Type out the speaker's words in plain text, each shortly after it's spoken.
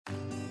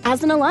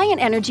As an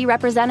Alliant Energy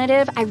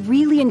representative, I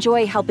really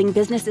enjoy helping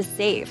businesses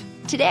save.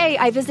 Today,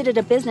 I visited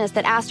a business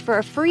that asked for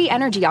a free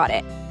energy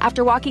audit.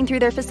 After walking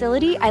through their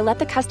facility, I let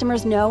the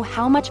customers know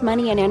how much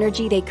money and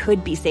energy they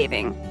could be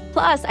saving.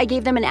 Plus, I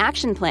gave them an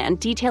action plan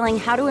detailing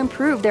how to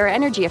improve their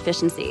energy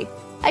efficiency.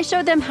 I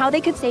showed them how they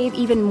could save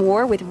even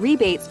more with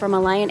rebates from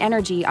Alliant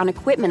Energy on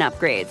equipment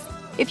upgrades.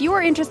 If you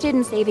are interested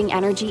in saving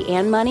energy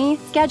and money,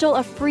 schedule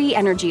a free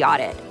energy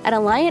audit at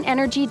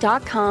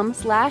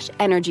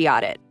alliantenergy.com/energy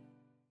audit.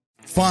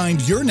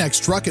 Find your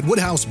next truck at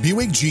Woodhouse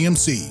Buick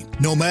GMC.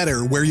 No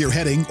matter where you're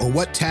heading or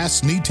what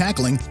tasks need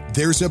tackling,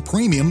 there's a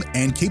premium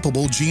and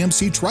capable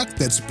GMC truck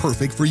that's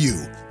perfect for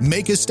you.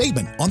 Make a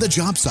statement on the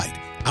job site,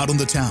 out on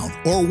the town,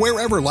 or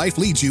wherever life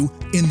leads you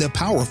in the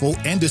powerful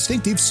and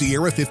distinctive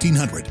Sierra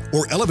 1500,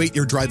 or elevate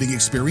your driving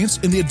experience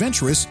in the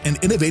adventurous and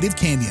innovative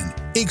Canyon.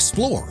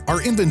 Explore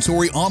our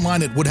inventory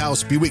online at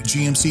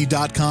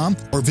WoodhouseBuickGMC.com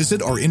or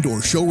visit our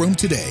indoor showroom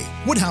today.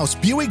 Woodhouse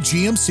Buick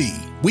GMC.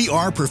 We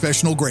are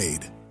professional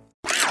grade.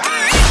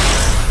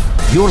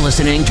 You're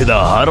listening to the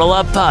Huddle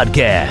Up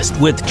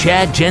Podcast with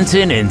Chad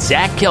Jensen and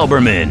Zach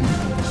Kelberman.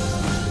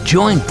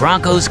 Join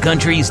Broncos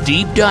Country's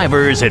deep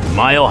divers at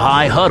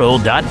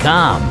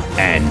milehighhuddle.com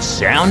and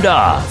sound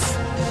off.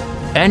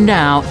 And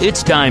now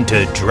it's time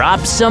to drop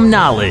some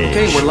knowledge.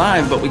 Okay, we're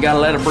live, but we got to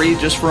let it breathe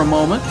just for a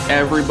moment.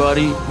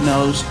 Everybody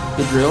knows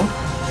the drill.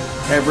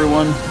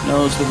 Everyone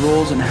knows the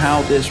rules and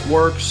how this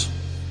works.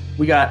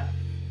 We got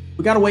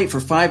to wait for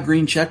 5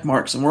 green check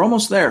marks, and we're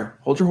almost there.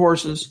 Hold your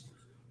horses.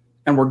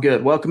 And we're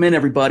good. Welcome in,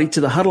 everybody,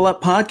 to the Huddle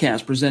Up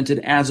Podcast, presented,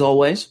 as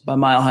always, by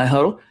Mile High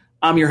Huddle.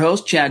 I'm your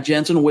host, Chad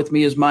Jensen. With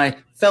me is my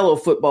fellow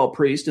football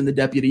priest and the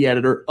deputy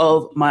editor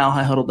of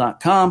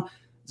milehighhuddle.com,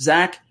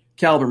 Zach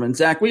Kelberman.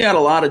 Zach, we got a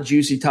lot of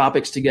juicy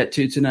topics to get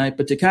to tonight,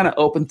 but to kind of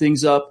open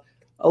things up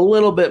a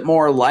little bit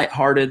more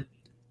lighthearted,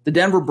 the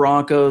Denver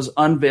Broncos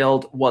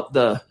unveiled what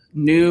the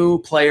new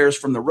players,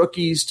 from the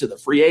rookies to the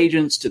free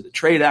agents to the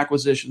trade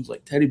acquisitions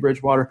like Teddy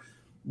Bridgewater,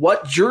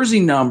 what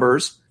jersey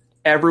numbers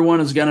everyone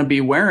is going to be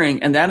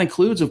wearing, and that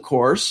includes, of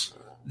course,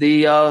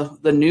 the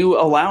new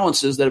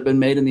allowances that have been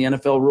made in the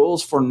NFL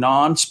rules for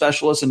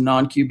non-specialists and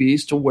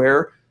non-QBs to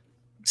wear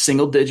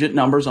single-digit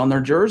numbers on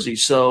their jersey.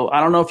 So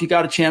I don't know if you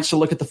got a chance to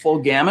look at the full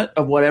gamut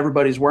of what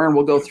everybody's wearing.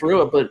 We'll go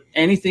through it, but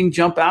anything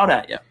jump out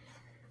at you?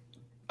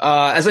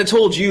 As I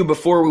told you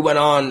before we went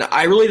on,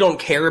 I really don't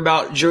care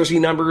about jersey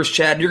numbers,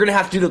 Chad. You're going to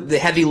have to do the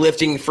heavy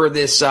lifting for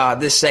this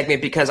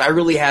segment because I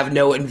really have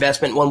no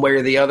investment one way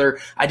or the other.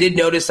 I did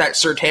notice that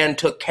Surtain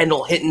took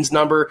Kendall Hinton's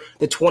number,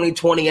 the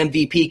 2020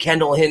 MVP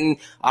Kendall Hinton.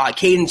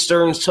 Caden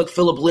Stearns took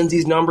Philip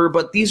Lindsay's number,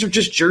 but these are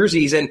just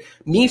jerseys. And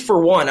me,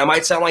 for one, I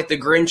might sound like the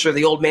Grinch or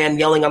the old man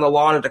yelling on the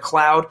lawn at a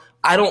cloud.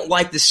 I don't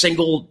like the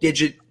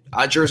single-digit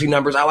jersey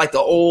numbers. I like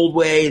the old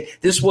way.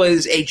 This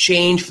was a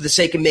change for the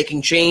sake of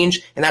making change,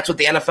 and that's what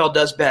the NFL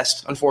does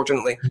best,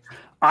 unfortunately.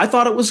 I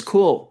thought it was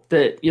cool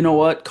that, you know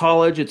what,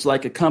 college, it's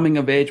like a coming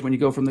of age when you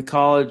go from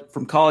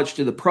college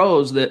to the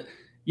pros, that,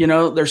 you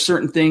know, there's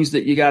certain things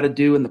that you got to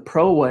do in the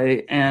pro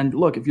way. And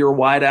look, if you're a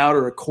wide out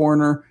or a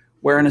corner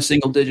wearing a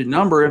single digit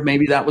number,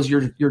 maybe that was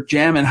your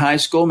jam in high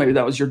school, maybe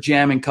that was your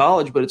jam in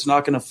college, but it's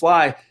not going to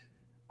fly.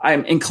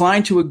 I'm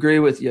inclined to agree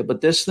with you, but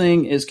this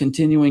thing is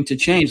continuing to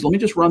change. Let me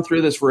just run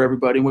through this for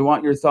everybody. We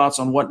want your thoughts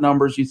on what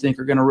numbers you think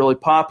are going to really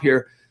pop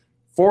here.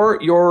 For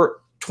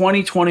your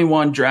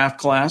 2021 draft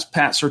class,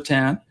 Pat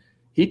Surtain,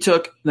 he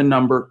took the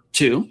number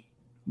 2.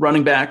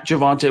 Running back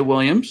Javonte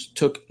Williams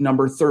took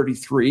number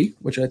 33,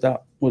 which I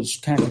thought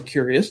was kind of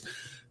curious.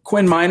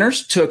 Quinn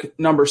Miners took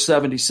number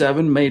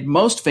 77, made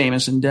most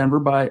famous in Denver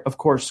by, of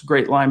course,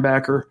 great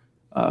linebacker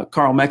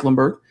Carl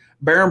Mecklenburg.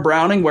 Baron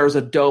Browning wears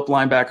a dope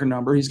linebacker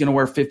number. He's going to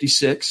wear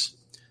 56.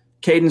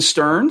 Caden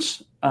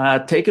Stearns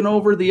taking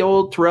over the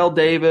old Terrell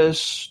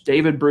Davis,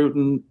 David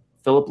Bruton,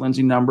 Philip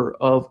Lindsay number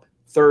of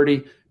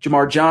 30.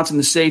 Jamar Johnson,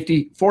 the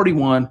safety,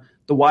 41.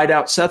 The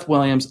wideout, Seth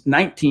Williams,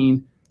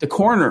 19. The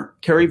corner,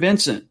 Kerry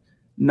Vincent,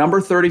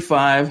 number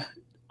 35.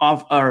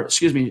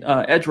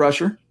 Edge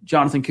rusher,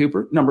 Jonathan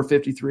Cooper, number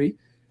 53.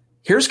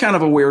 Here's kind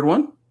of a weird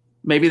one.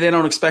 Maybe they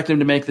don't expect him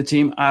to make the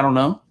team. I don't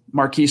know.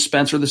 Marquise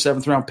Spencer, the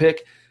 7th-round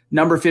pick.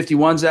 Number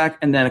 51, Zach,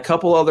 and then a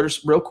couple others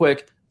real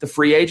quick. The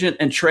free agent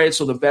and trade,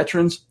 so the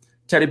veterans,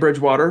 Teddy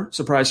Bridgewater,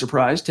 surprise,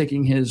 surprise,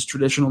 taking his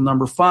traditional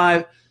number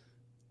 5.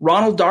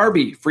 Ronald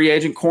Darby, free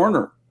agent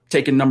corner,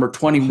 taking number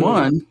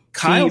 21.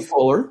 Kyle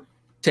Fuller,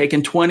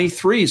 taking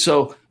 23.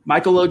 So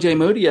Michael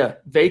Ojemudia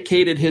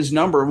vacated his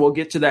number. We'll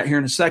get to that here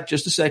in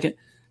just a second.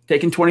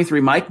 Taking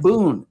 23. Mike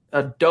Boone,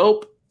 a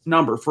dope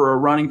number for a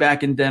running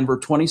back in Denver,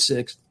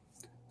 26.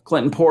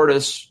 Clinton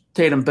Portis,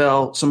 Tatum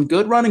Bell, some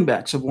good running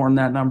backs have worn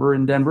that number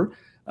in Denver.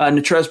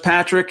 Natrez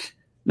Patrick,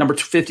 number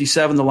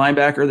 57, the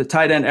linebacker. The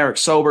tight end, Eric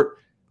Sobert,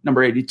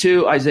 number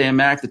 82. Isaiah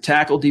Mack, the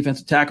tackle,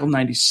 defensive tackle,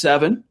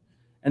 97.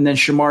 And then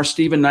Shamar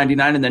Stephen,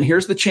 99. And then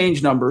here's the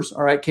change numbers.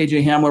 All right,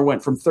 KJ Hamler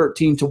went from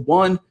 13 to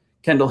 1.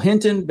 Kendall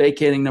Hinton,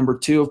 vacating number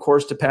 2, of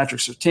course, to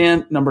Patrick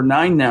Surtain, number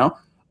 9 now.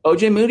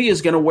 Ojemudia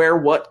is going to wear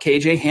what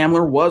KJ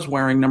Hamler was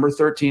wearing, number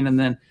 13. And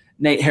then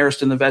Nate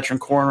Hairston, the veteran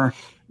corner,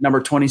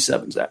 number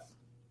 27, Zach.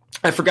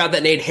 I forgot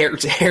that Nate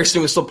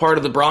Hairston was still part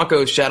of the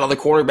Broncos, Chad, all the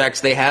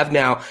cornerbacks they have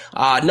now.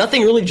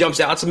 Nothing really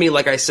jumps out to me.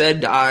 Like I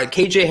said,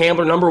 KJ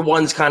Hamler, number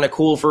one's kind of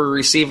cool for a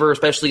receiver,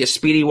 especially a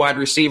speedy wide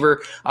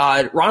receiver.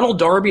 Ronald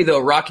Darby, though,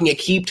 rocking a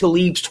Keep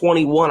Talib's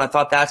 21. I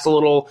thought that's a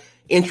little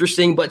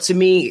interesting. But to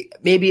me,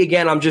 maybe,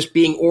 again, I'm just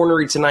being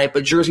ornery tonight,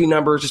 but jersey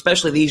numbers,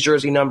 especially these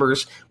jersey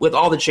numbers, with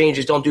all the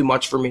changes, don't do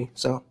much for me.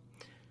 So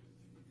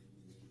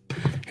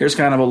here's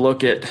kind of a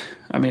look at,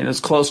 I mean, as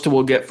close to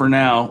we'll get for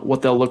now,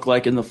 what they'll look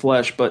like in the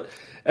flesh. But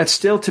that's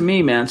still, to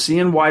me, man,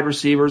 seeing wide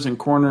receivers and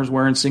corners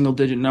wearing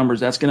single-digit numbers,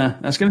 that's gonna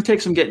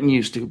take some getting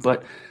used to.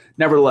 But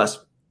nevertheless,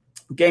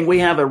 gang, we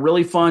have a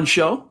really fun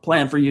show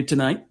planned for you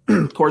tonight.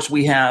 Of course,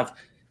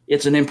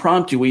 it's an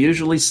impromptu. We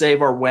usually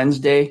save our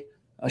Wednesday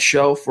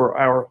show for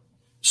our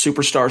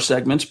superstar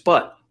segments,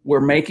 but we're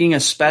making a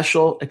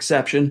special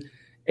exception,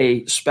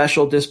 a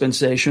special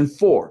dispensation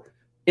for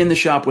In the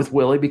Shop with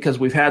Willie, because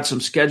we've had some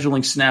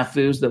scheduling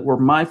snafus that were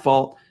my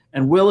fault,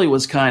 and Willie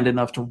was kind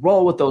enough to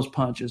roll with those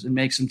punches and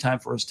make some time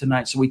for us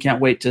tonight. So we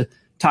can't wait to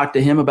talk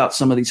to him about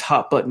some of these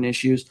hot button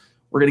issues.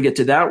 We're going to get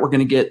to that. We're going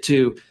to get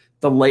to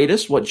the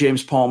latest, what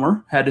James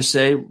Palmer had to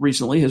say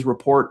recently, his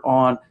report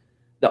on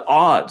the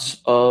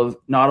odds of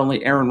not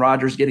only Aaron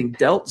Rodgers getting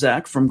dealt,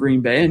 Zach, from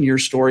Green Bay, and your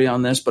story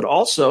on this, but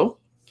also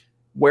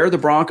where the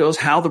Broncos,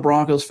 how the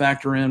Broncos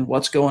factor in,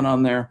 what's going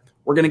on there.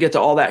 We're going to get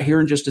to all that here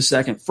in just a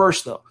second.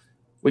 First, though,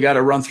 we got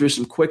to run through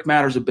some quick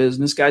matters of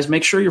business. Guys,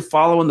 make sure you're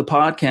following the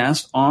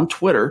podcast on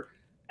Twitter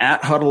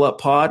at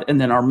HuddleUpPod,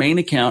 and then our main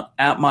account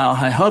at Mile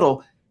High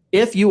Huddle.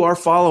 If you are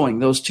following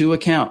those two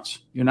accounts,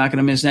 you're not going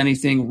to miss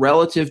anything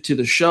relative to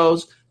the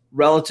shows,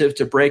 relative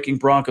to breaking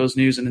Broncos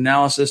news and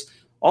analysis.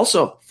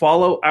 Also,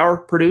 follow our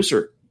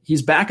producer.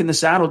 He's back in the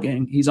saddle,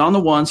 gang. He's on the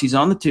ones, he's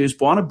on the twos,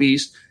 Buona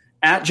Beast,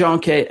 at John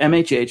K.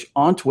 MHH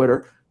on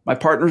Twitter. My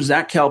partner,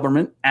 Zach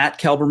Kelberman, at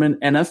Kelberman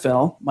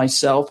NFL.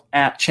 Myself,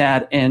 at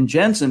Chad N.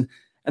 Jensen.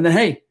 And then,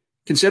 hey,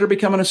 consider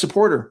becoming a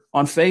supporter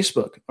on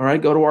Facebook. All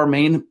right, go to our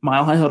main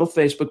Mile High Huddle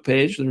Facebook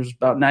page. There's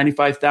about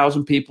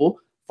 95,000 people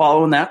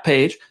following that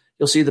page.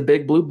 You'll see the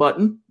big blue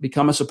button,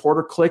 become a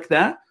supporter. Click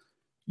that.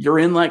 You're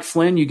in like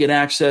Flynn. You get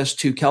access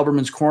to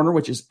Kelberman's Corner,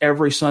 which is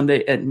every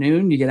Sunday at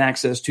noon. You get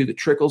access to the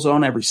Trickle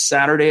Zone every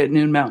Saturday at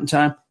noon Mountain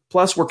Time.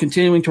 Plus, we're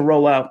continuing to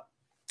roll out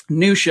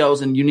new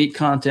shows and unique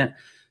content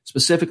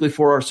specifically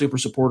for our super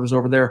supporters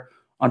over there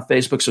on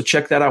Facebook. So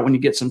check that out when you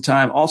get some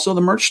time. Also,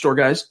 the merch store,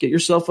 guys. Get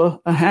yourself a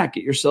hat.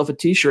 Get yourself a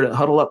T-shirt at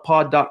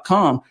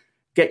huddleuppod.com.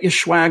 Get your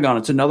swag on.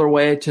 It's another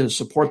way to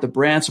support the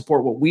brand,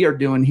 support what we are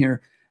doing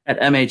here at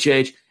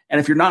MHH. And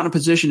if you're not in a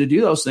position to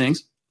do those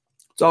things,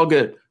 it's all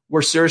good.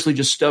 We're seriously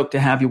just stoked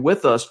to have you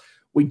with us.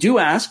 We do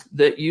ask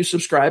that you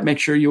subscribe. Make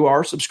sure you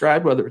are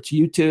subscribed, whether it's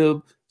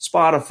YouTube,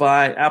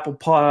 Spotify, Apple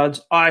Pods,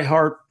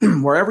 iHeart,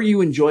 wherever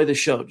you enjoy the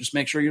show. Just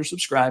make sure you're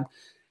subscribed.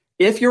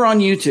 If you're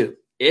on YouTube,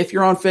 if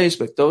you're on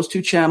Facebook, those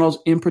two channels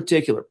in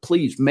particular,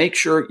 please make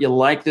sure you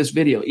like this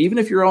video. Even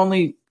if you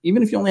only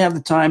have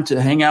the time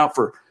to hang out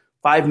for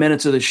 5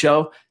 minutes of the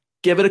show,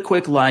 give it a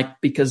quick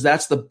like, because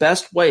that's the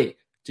best way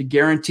to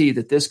guarantee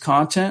that this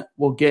content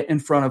will get in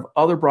front of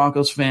other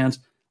Broncos fans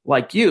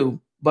like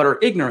you, but are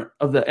ignorant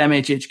of the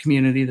MHH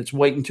community that's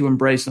waiting to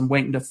embrace them,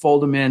 waiting to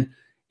fold them in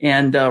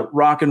and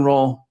rock and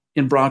roll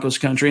in Broncos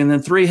country. And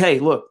then 3, hey,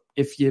 look,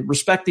 if you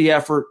respect the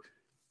effort,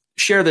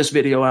 share this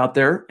video out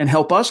there and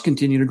help us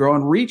continue to grow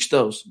and reach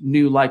those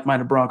new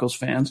like-minded Broncos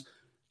fans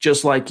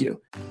just like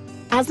you.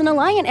 As an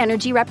Alliant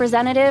Energy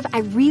representative, I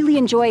really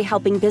enjoy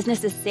helping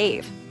businesses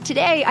save.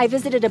 Today, I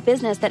visited a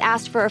business that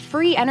asked for a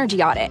free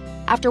energy audit.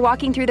 After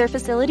walking through their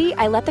facility,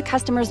 I let the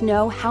customers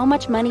know how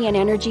much money and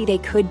energy they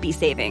could be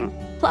saving.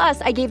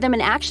 Plus, I gave them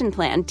an action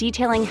plan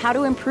detailing how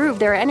to improve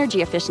their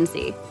energy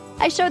efficiency.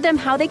 I showed them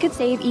how they could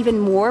save even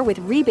more with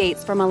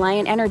rebates from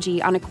Alliant Energy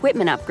on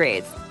equipment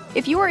upgrades.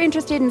 If you are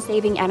interested in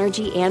saving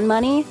energy and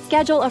money,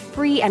 schedule a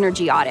free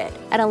energy audit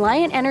at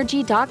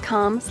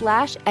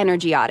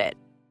alliantenergy.com/energy audit.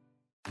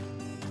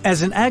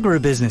 As an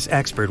agribusiness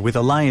expert with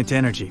Alliant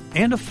Energy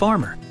and a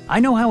farmer, I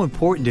know how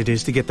important it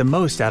is to get the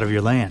most out of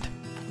your land.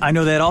 I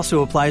know that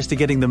also applies to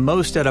getting the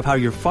most out of how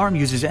your farm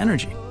uses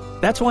energy.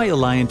 That's why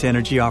Alliant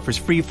Energy offers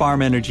free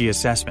farm energy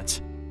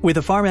assessments. With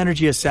a farm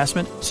energy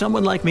assessment,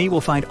 someone like me will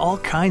find all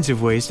kinds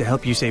of ways to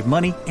help you save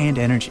money and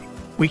energy.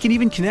 We can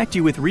even connect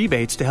you with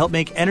rebates to help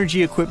make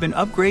energy equipment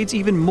upgrades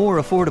even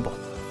more affordable.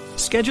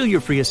 Schedule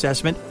your free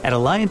assessment at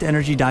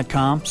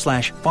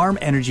alliantenergy.com/farm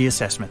energy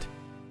assessment.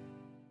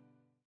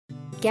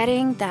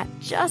 Getting that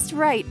just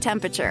right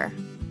temperature,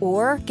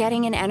 or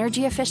getting an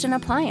energy-efficient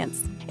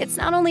appliance. It's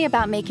not only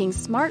about making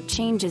smart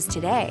changes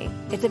today,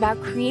 it's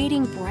about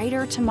creating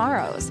brighter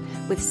tomorrows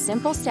with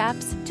simple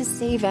steps to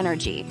save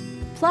energy.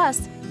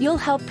 Plus, you'll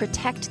help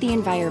protect the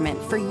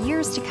environment for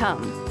years to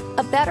come.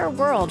 A better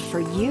world for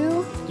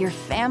you, your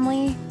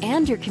family,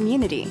 and your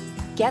community.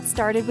 Get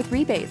started with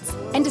rebates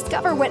and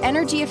discover what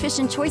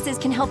energy-efficient choices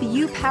can help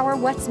you power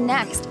what's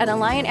next at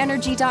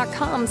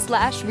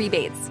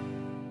alliantenergy.com/rebates.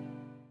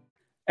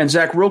 And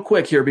Zach, real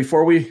quick here,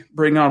 before we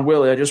bring on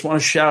Willie, I just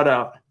want to shout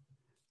out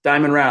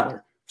Diamond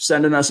Rattler,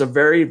 sending us a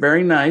very,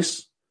 very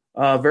nice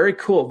Very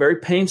cool, very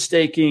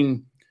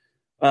painstaking.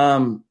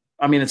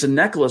 It's a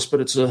necklace,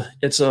 but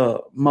it's a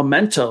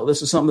memento.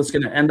 This is something that's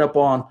going to end up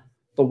on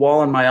the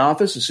wall in my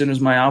office as soon as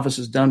my office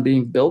is done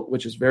being built,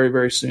 which is very,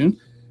 very soon.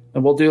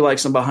 And we'll do like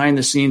some behind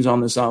the scenes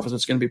on this office.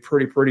 It's going to be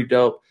pretty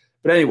dope.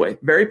 But anyway,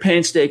 very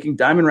painstaking.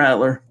 Diamond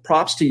Rattler,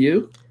 props to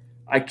you.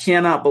 I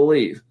cannot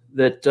believe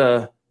that,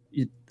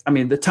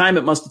 the time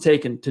it must have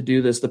taken to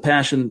do this, the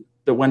passion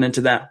that went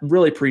into that.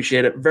 Really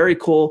appreciate it. Very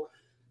cool.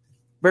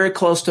 Very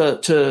close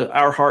to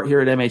our heart here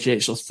at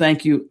MHH. So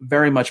thank you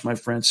very much, my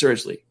friend.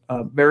 Seriously,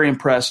 very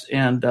impressed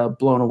and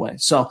blown away.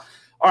 So,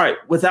 all right,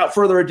 without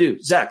further ado,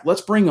 Zach,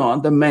 let's bring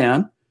on the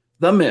man,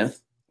 the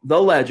myth,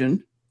 the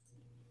legend,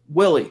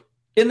 Willie.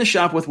 In the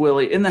shop with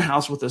Willie, in the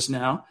house with us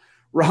now,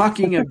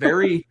 rocking a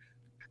very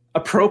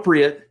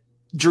appropriate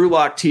Drew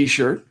Lock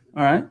t-shirt.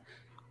 All right.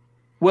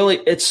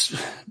 Willie,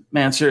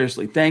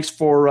 seriously, thanks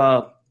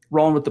for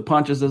rolling with the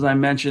punches, as I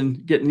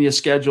mentioned, getting you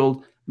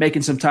scheduled,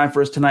 making some time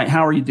for us tonight.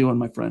 How are you doing,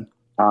 my friend?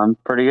 I'm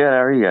pretty good.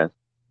 How are you guys?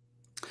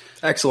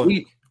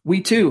 Excellent.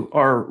 We too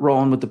are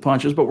rolling with the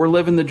punches, but we're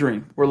living the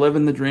dream. We're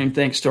living the dream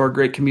thanks to our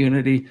great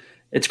community.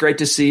 It's great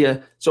to see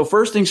you. So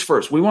first things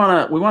first, we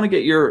want to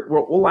get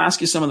we'll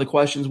ask you some of the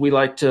questions we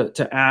like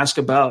to ask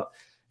about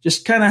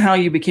just kind of how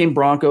you became a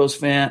Broncos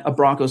fan,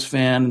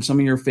 and some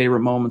of your favorite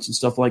moments and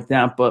stuff like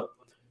that. But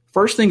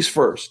first things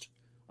first,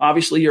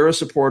 obviously you're a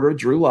supporter of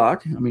Drew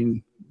Lock.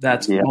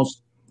 That's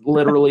most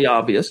literally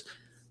obvious.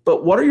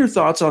 But what are your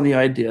thoughts on the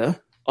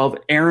idea of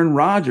Aaron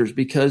Rodgers?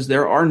 Because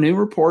there are new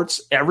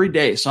reports every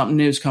day, something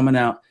new is coming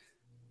out.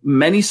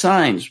 Many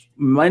signs,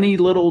 many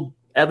little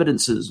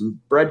evidences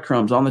and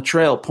breadcrumbs on the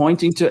trail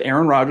pointing to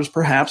Aaron Rodgers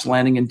perhaps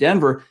landing in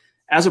Denver.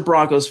 As a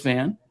Broncos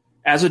fan,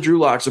 as a Drew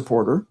Lock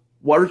supporter,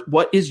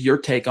 what is your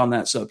take on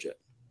that subject?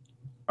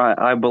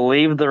 I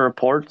believe the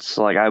reports.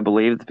 I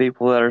believe the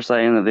people that are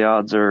saying that the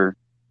odds are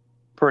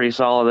pretty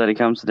solid that he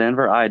comes to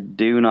Denver. I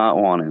do not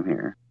want him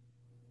here.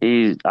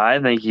 I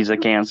think he's a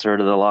cancer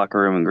to the locker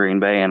room in Green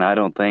Bay, and I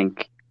don't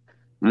think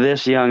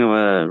this young of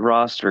a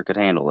roster could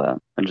handle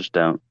that. I just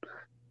don't.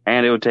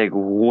 And it would take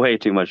way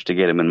too much to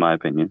get him, in my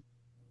opinion.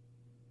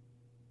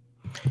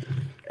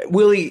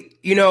 Willie,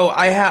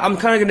 I'm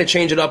kind of going to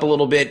change it up a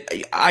little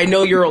bit. I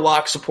know you're a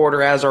Lock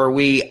supporter, as are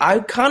we. I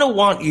kind of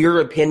want your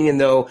opinion,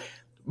 though.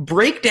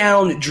 Break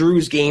down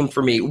Drew's game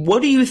for me.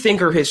 What do you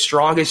think are his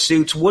strongest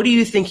suits? What do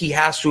you think he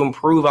has to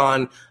improve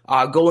on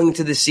going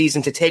into the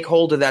season to take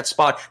hold of that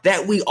spot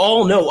that we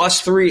all know, us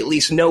three at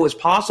least know is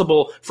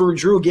possible for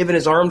Drew given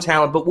his arm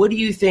talent? But what do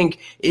you think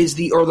is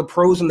the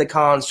pros and the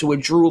cons to a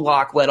Drew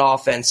Lock-led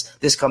offense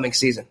this coming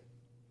season?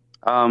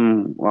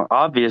 Well,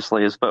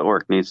 obviously his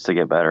footwork needs to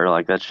get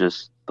better. That's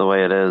just the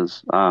way it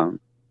is.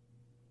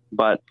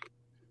 But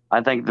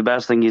I think the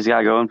best thing he's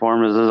got going for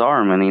him is his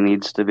arm, and he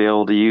needs to be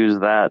able to use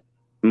that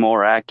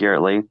more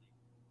accurately.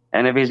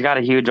 And if he's got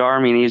a huge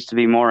arm, he needs to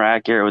be more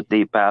accurate with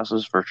deep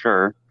passes for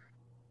sure.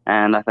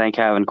 And I think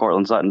having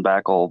Courtland Sutton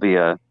back will be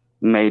a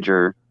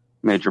major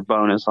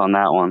bonus on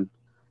that one.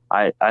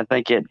 I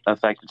think it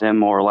affected him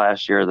more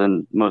last year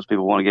than most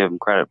people want to give him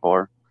credit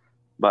for.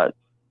 But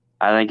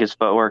I think his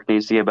footwork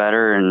needs to get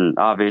better, and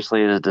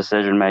obviously his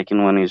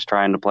decision-making when he's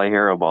trying to play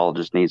hero ball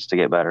just needs to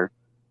get better.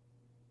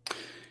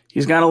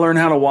 He's got to learn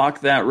how to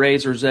walk that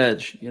razor's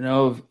edge,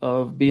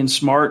 of being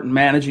smart and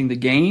managing the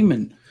game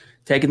and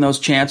taking those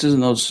chances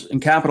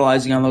and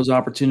capitalizing on those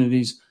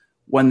opportunities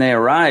when they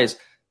arise.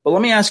 But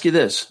let me ask you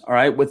this, all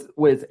right?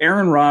 With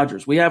Aaron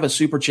Rodgers, we have a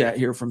super chat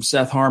here from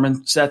Seth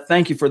Harmon. Seth,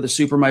 thank you for the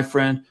super, my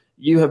friend.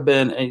 You have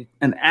been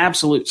an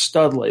absolute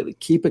stud lately.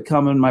 Keep it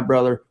coming, my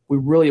brother. We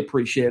really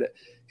appreciate it.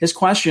 His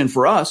question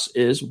for us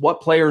is, what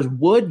players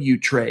would you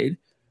trade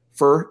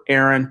for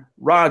Aaron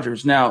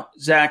Rodgers? Now,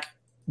 Zach,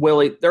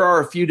 Willie, there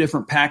are a few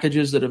different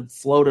packages that have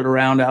floated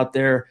around out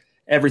there.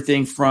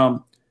 Everything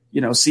from,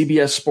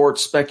 CBS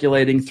Sports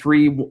speculating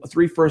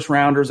three first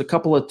rounders, a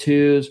couple of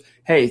twos.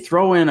 Hey,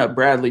 throw in a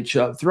Bradley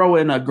Chubb, throw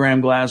in a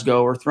Graham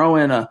Glasgow, or throw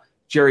in a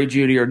Jerry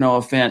Jeudy or Noah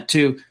Fant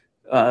too.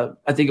 I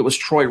think it was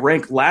Troy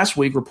Rank last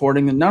week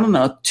reporting that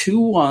no, 2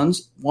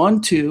 1s,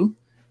 1, 2,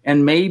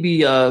 and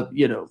maybe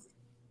young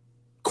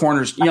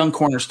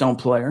cornerstone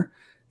player.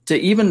 To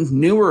even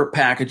newer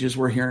packages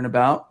we're hearing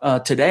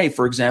about today,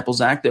 for example,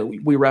 Zach, that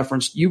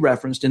you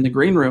referenced in the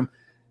green room.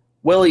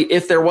 Willie,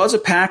 if there was a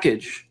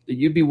package that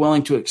you'd be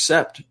willing to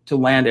accept to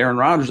land Aaron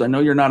Rodgers, I know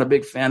you're not a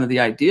big fan of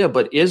the idea,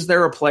 but is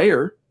there a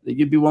player that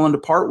you'd be willing to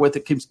part with?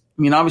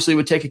 Obviously it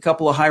would take a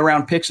couple of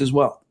high-round picks as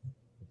well.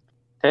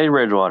 Teddy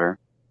Bridgewater,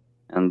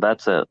 and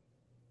that's it.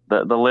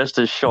 The list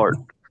is short.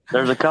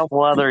 There's a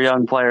couple other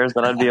young players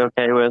that I'd be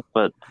okay with,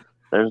 but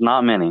there's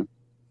not many.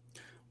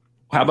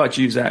 How about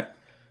you, Zach?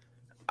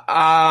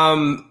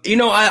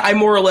 I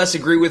more or less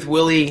agree with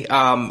Willie.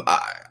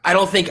 I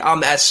don't think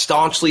I'm as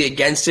staunchly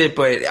against it,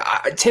 but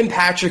Tim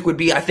Patrick would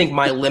be, I think,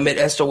 my limit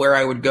as to where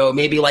I would go.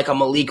 Maybe like a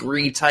Malik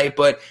Reed type,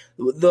 but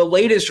the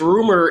latest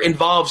rumor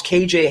involves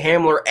KJ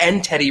Hamler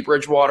and Teddy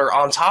Bridgewater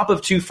on top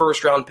of 2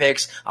 first-round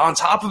picks, on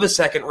top of a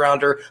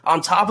second-rounder,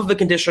 on top of a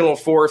conditional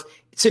 4th.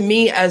 to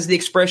me, as the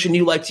expression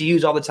you like to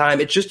use all the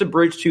time, it's just a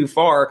bridge too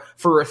far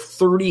for a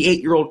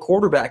 38-year-old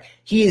quarterback.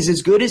 He is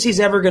as good as he's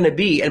ever going to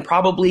be, and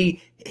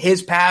probably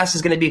his past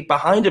is going to be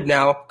behind him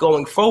now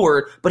going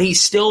forward, but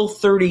he's still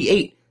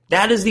 38.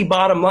 That is the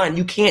bottom line.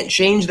 You can't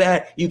change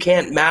that. You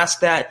can't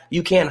mask that.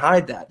 You can't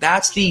hide that.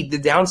 That's the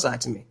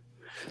downside to me.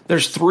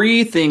 There's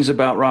three things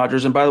about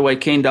Rodgers, and by the way,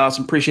 Kane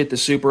Dawson, appreciate the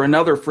super.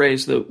 Another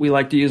phrase that we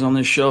like to use on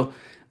this show,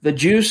 the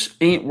juice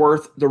ain't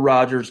worth the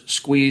Rodgers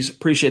squeeze.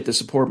 Appreciate the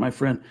support, my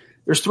friend.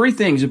 There's three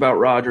things about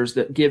Rodgers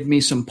that give me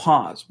some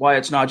pause, why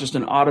it's not just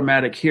an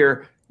automatic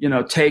here,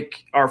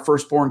 take our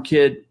firstborn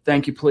kid,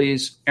 thank you,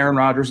 please. Aaron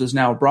Rodgers is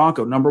now a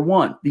Bronco. Number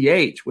one, the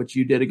age, which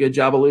you did a good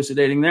job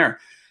elucidating there.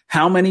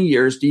 How many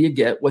years do you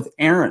get with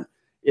Aaron?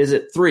 Is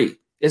it 3?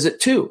 Is it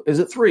 2? Is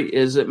it 3?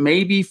 Is it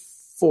maybe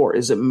 4?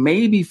 Is it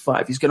maybe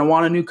 5? He's going to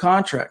want a new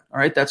contract. All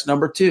right, that's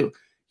number 2.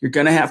 You're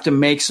going to have to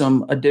make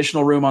some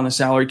additional room on the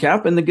salary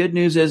cap. And the good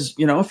news is,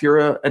 if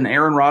you're an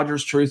Aaron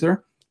Rodgers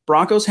truther,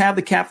 Broncos have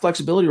the cap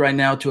flexibility right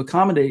now to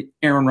accommodate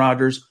Aaron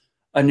Rodgers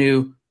a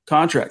new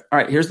contract. All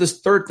right, here's this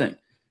third thing.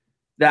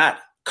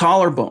 That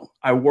collarbone.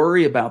 I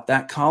worry about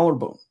that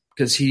collarbone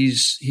because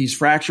he's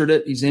fractured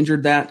it. He's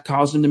injured that,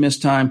 caused him to miss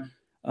time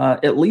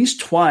at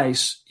least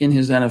twice in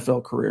his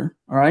NFL career.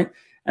 All right.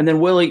 And then,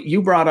 Willie,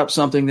 you brought up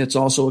something that's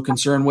also a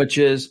concern, which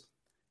is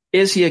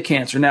he a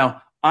cancer?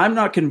 Now, I'm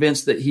not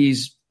convinced that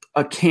he's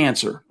a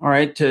cancer. All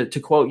right. To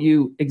quote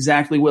you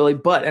exactly, Willie.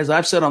 But as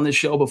I've said on this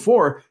show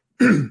before,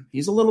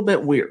 he's a little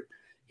bit weird.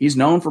 He's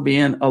known for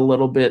being a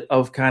little bit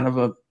of kind of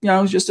a,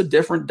 he's just a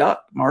different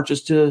duck,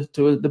 marches to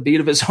the beat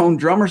of his own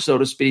drummer, so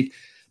to speak.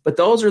 But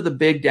those are the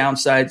big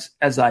downsides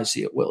as I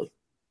see it, Willie.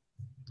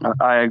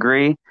 I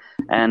agree.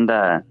 And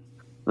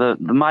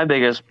my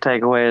biggest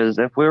takeaway is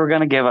if we were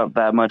going to give up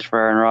that much for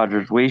Aaron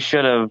Rodgers, we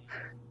should have,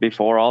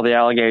 before all the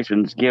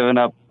allegations, given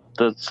up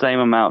the same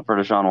amount for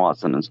Deshaun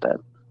Watson instead.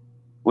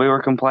 We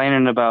were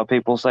complaining about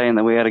people saying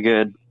that we had a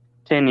good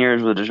 10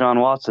 years with Deshaun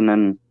Watson,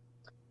 and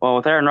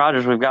with Aaron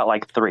Rodgers, we've got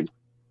like 3.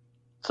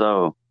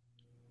 So,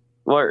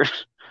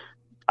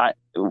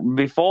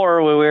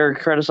 before we were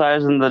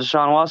criticizing the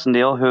Deshaun Watson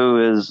deal,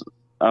 who is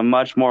a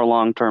much more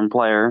long-term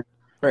player.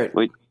 Right.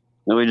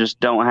 We just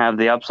don't have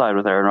the upside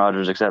with Aaron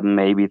Rodgers except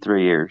maybe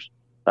 3 years.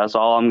 That's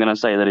all I'm going to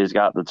say that he's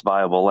got that's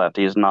viable left.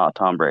 He's not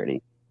Tom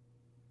Brady.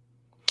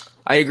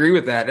 I agree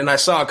with that. And I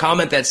saw a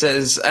comment that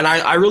says, and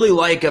I really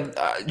like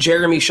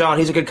Jeremy Shaw.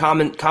 He's a good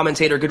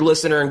commentator, good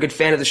listener, and good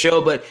fan of the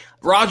show. But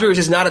Rodgers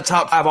is not a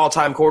top 5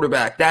 all-time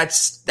quarterback.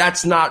 That's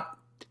not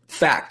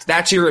fact.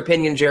 That's your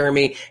opinion,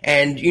 Jeremy.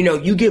 And,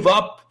 you give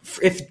up.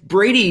 If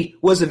Brady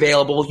was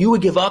available, you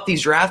would give up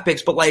these draft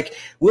picks. But like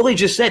Willie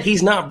just said,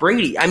 he's not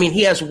Brady. I mean,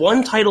 he has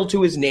 1 title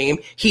to his name.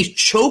 He's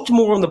choked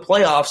more in the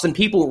playoffs than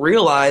people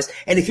realize.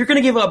 And if you're going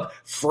to give up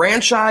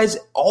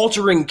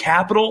franchise-altering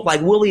capital, like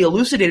Willie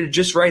elucidated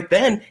just right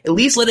then, at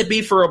least let it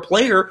be for a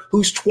player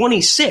who's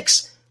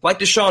 26, like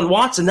Deshaun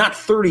Watson, not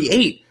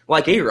 38,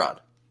 like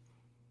A-Rod.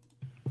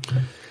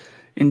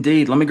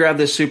 Indeed. Let me grab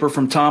this super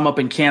from Tom up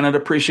in Canada.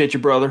 Appreciate you,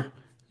 brother.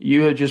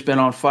 You have just been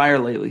on fire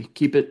lately.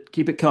 Keep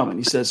it coming.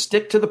 He says,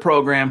 stick to the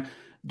program.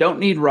 Don't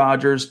need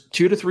Rodgers.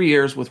 2 to 3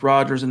 years with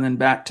Rodgers and then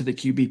back to the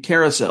QB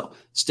carousel.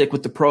 Stick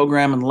with the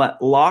program and let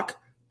Locke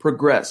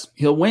progress.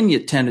 He'll win you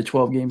 10 to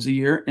 12 games a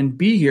year and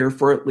be here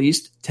for at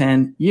least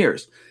 10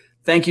 years.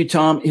 Thank you,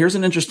 Tom. Here's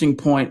an interesting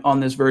point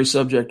on this very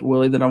subject,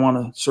 Willie, that I want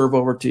to serve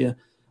over to you.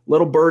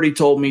 Little Birdie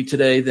told me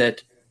today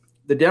that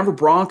the Denver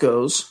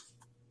Broncos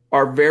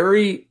are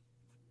very,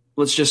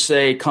 let's just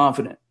say,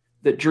 confident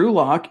that Drew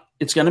Lock,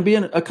 it's going to be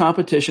a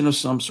competition of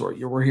some sort.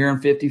 We're hearing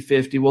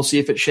 50-50. We'll see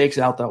if it shakes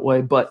out that way.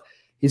 But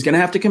he's going to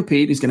have to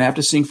compete. He's going to have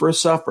to sing for a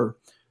supper.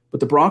 But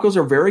the Broncos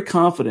are very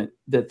confident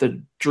that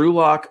the Drew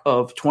Lock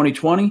of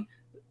 2020,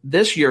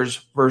 this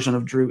year's version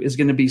of Drew, is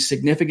going to be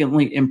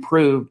significantly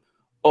improved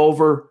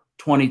over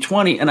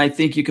 2020. And I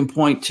think you can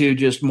point to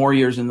just more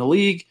years in the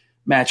league,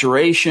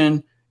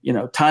 maturation,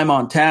 time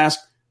on task.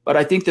 But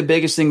I think the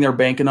biggest thing they're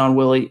banking on,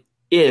 Willie,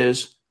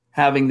 is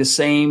having the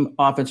same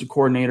offensive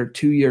coordinator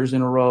 2 years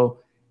in a row.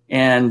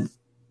 And,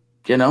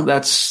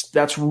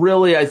 that's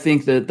really, I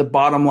think, the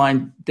bottom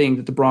line thing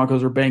that the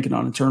Broncos are banking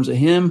on in terms of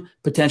him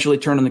potentially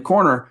turning the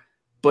corner.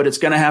 But it's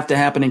going to have to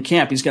happen in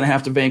camp. He's going to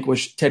have to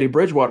vanquish Teddy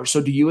Bridgewater.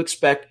 So do you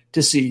expect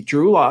to see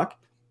Drew Lock,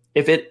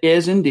 if it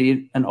is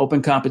indeed an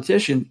open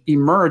competition,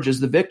 emerge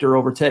as the victor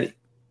over Teddy?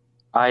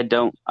 I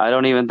don't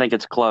even think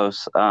it's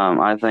close.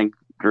 I think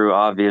Drew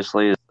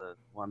obviously is the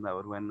one that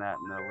would win that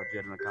in a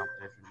legitimate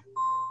competition.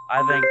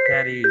 I think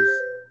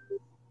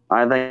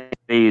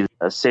Teddy's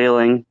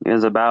ceiling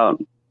is about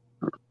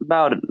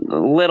a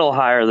little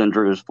higher than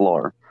Drew's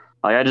floor.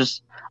 Like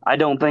I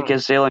don't think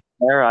his ceiling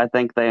is there. I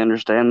think they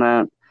understand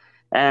that.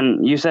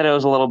 And you said it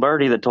was a little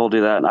birdie that told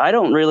you that. I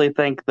don't really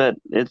think that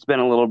it's been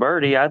a little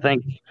birdie. I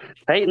think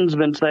Peyton's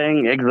been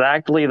saying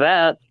exactly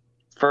that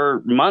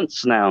for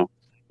months now.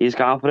 He's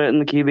confident in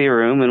the QB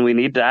room, and we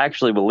need to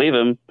actually believe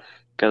him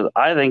because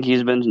I think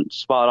he's been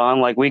spot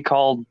on. Like we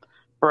called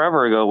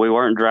forever ago, we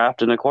weren't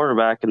drafting a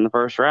quarterback in the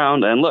first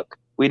round, and look,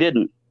 we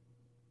didn't.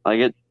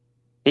 Like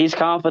he's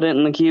confident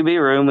in the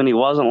QB room, and he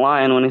wasn't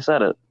lying when he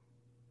said it.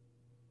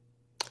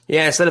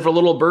 Yeah, instead of a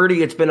little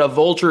birdie, it's been a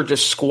vulture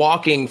just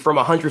squawking from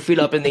 100 feet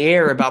up in the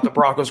air about the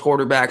Broncos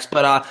quarterbacks.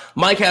 But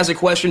Mike has a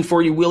question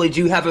for you, Willie. Do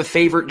you have a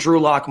favorite Drew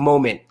Lock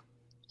moment?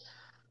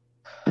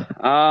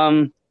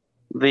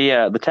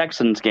 The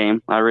Texans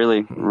game. I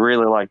really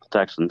liked the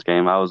Texans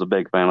game. I was a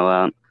big fan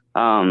of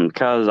that.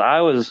 Because I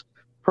was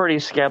pretty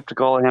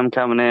skeptical of him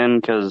coming in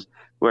because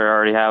we're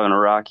already having a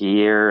rocky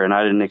year, and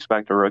I didn't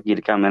expect a rookie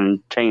to come in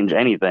and change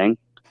anything.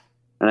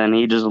 And then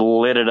he just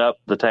lit it up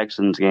the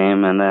Texans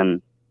game, and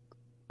then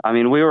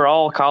we were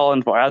all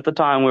calling for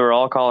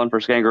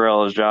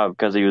Scangarella's job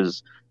because he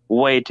was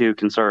way too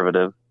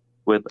conservative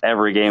with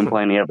every game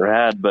plan he ever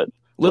had. But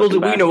little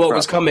did we know what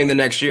was coming the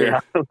next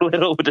year. Yeah,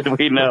 little did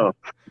we know.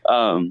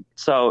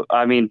 So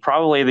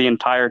probably the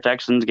entire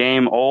Texans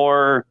game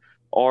or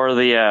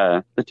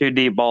the 2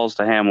 deep balls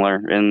to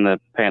Hamler in the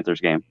Panthers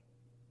game.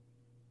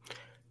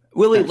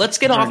 Willie, let's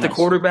get off the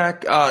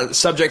quarterback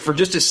subject for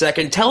just a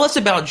second. Tell us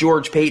about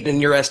George Paton in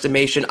your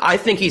estimation. I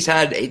think he's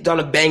done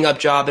a bang-up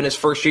job in his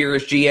first year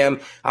as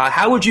GM.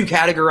 How would you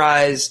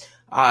categorize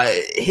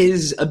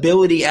his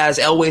ability as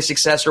Elway's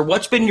successor?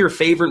 What's been your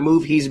favorite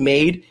move he's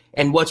made,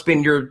 and what's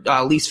been your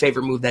least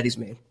favorite move that he's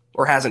made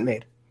or hasn't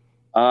made?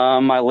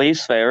 My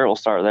least favorite, we'll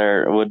start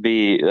there, would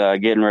be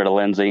getting rid of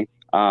Lindsey.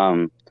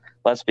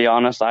 Let's be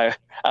honest, I would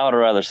have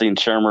rather seen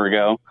Shermer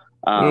go.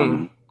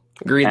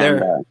 Agreed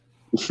there.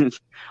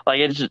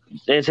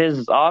 It's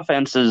his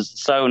offense is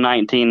so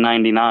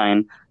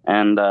 1999,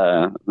 and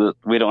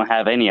we don't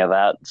have any of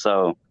that,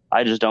 so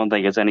I just don't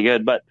think it's any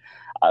good. But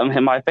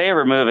my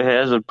favorite move of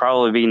his would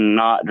probably be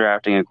not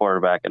drafting a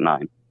quarterback at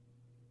 9.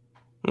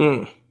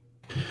 All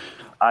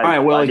right,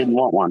 Willie. I didn't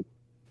want one.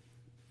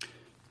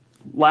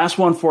 Last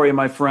one for you,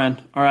 my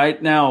friend. All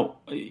right, now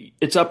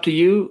it's up to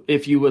you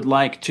if you would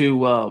like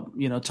to,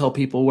 tell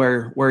people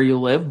where you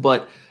live.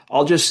 But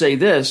I'll just say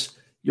this: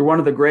 you're one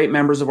of the great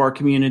members of our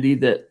community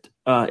that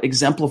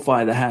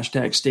exemplify the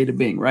hashtag state of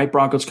being. Right,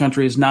 Broncos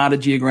country is not a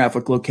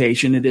geographic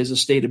location; it is a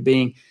state of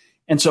being.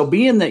 And so,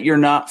 being that you're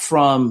not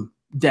from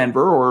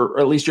Denver, or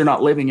at least you're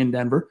not living in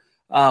Denver,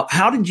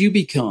 how did you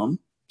become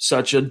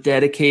such a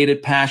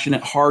dedicated,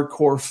 passionate,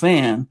 hardcore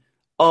fan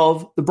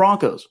of the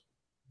Broncos?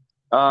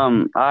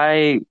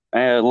 I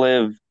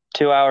live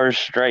 2 hours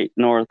straight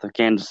north of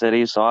Kansas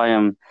City, so I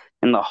am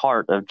in the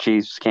heart of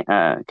Chiefs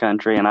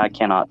country, and I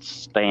cannot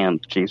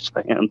stand Chiefs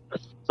fans.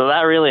 So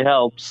that really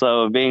helps.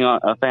 So being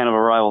a fan of a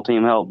rival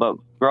team helped. But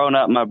growing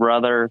up, my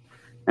brother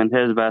and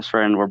his best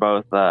friend were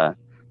both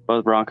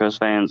Broncos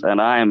fans,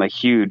 and I am a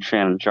huge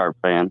Shannon Sharpe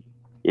fan,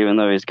 even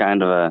though he's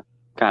kind of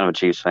a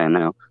Chiefs fan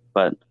now.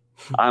 But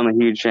I'm a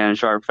huge Shannon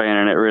Sharpe fan,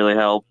 and it really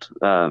helped.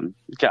 I'm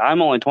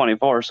only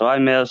 24, so I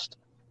missed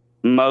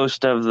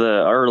most of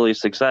the early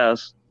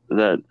success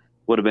that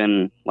would have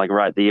been like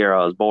right the year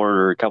I was born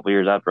or a couple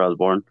years after I was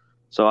born.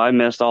 So I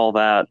missed all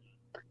that,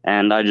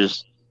 and I've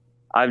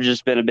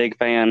just been a big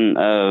fan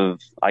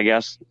of, I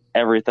guess,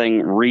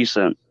 everything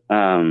recent.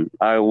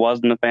 I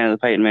wasn't a fan of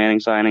the Peyton Manning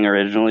signing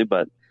originally,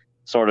 but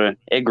sort of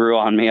it grew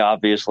on me.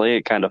 Obviously,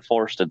 it kind of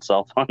forced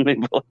itself on me,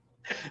 but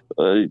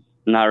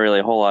not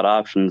really a whole lot of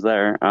options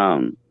there.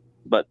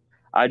 But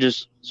I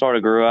just sort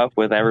of grew up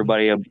with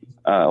everybody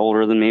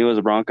older than me was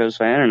a Broncos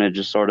fan, and it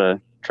just sort of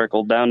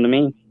trickled down to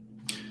me.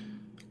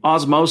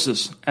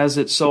 Osmosis, as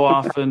it so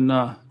often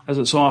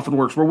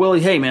works. Well, Willie,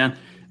 hey man,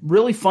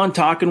 really fun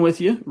talking with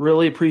you.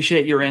 Really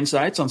appreciate your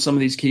insights on some of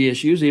these key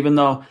issues, even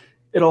though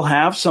it'll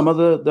have some of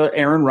the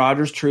Aaron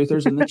Rodgers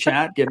truthers in the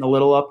chat getting a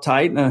little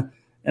uptight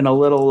and a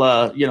little,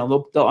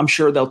 I'm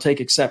sure they'll take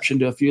exception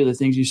to a few of the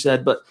things you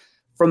said. But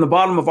from the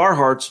bottom of our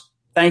hearts,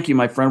 thank you,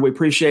 my friend. We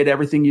appreciate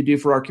everything you do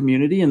for our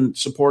community and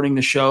supporting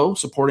the show,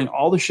 supporting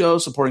all the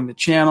shows, supporting the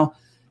channel.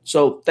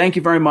 So thank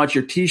you very much.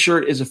 Your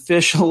T-shirt is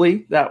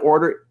officially, that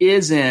order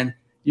is in.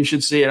 You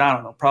should see it, I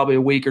don't know, probably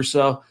a week or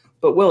so.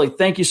 But Willie,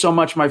 thank you so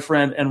much, my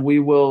friend, and we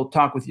will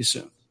talk with you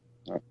soon.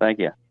 Thank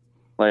you.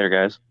 Later,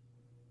 guys.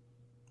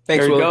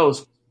 Thanks, there he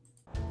goes.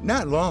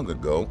 Not long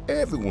ago,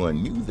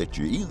 everyone knew that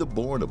you're either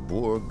born a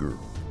boy or girl.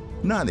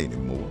 Not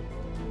anymore.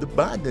 The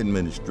Biden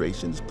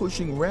administration is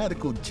pushing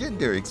radical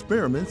gender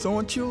experiments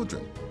on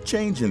children,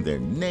 changing their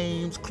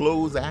names,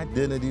 clothes,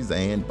 identities,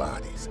 and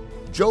bodies.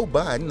 Joe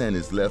Biden and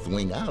his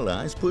left-wing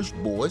allies push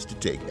boys to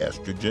take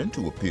estrogen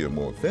to appear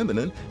more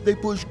feminine. They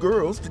push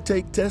girls to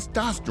take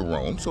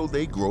testosterone so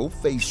they grow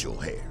facial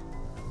hair.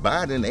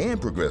 Biden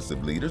and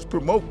progressive leaders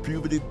promote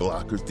puberty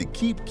blockers to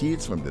keep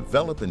kids from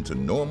developing to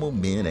normal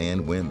men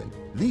and women.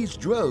 These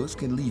drugs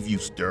can leave you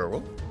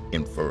sterile,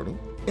 infertile,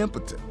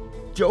 impotent.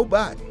 Joe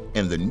Biden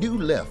and the new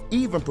left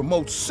even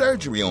promotes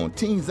surgery on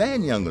teens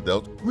and young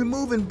adults,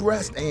 removing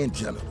breasts and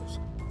genitals.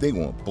 They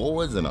want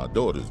boys in our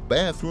daughters'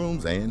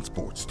 bathrooms and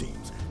sports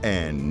teams.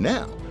 And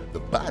now,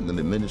 the Biden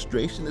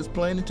administration is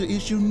planning to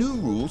issue new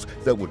rules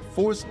that would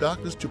force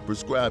doctors to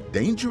prescribe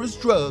dangerous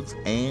drugs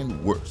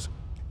and worse.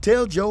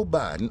 Tell Joe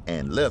Biden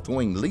and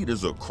left-wing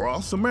leaders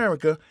across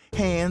America,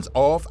 hands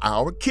off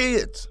our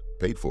kids.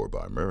 Paid for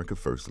by America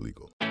First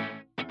Legal.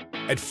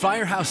 At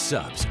Firehouse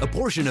Subs, a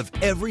portion of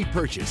every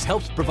purchase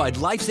helps provide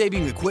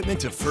life-saving equipment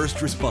to first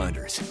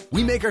responders.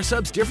 We make our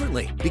subs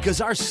differently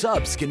because our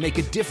subs can make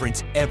a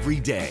difference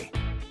every day.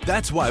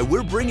 That's why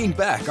we're bringing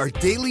back our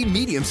daily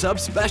medium sub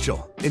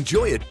special.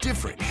 Enjoy a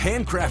different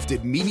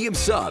handcrafted medium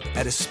sub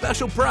at a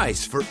special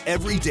price for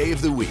every day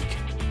of the week.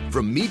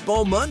 From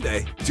Meatball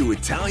Monday to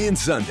Italian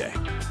Sunday.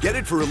 Get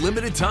it for a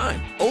limited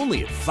time,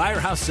 only at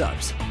Firehouse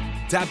Subs.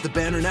 Tap the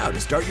banner now to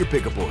start your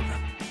pickup order.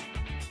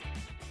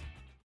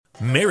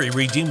 Mary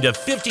redeemed a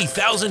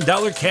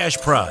 $50,000 cash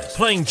prize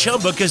playing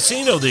Chumba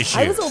Casino this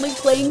year. I was only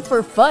playing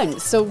for fun,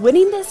 so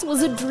winning this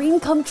was a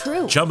dream come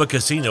true. Chumba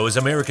Casino is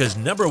America's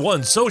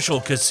 #1 social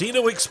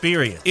casino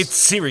experience. It's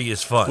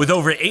serious fun. With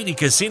over 80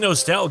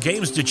 casino-style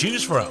games to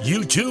choose from,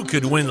 you too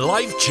could win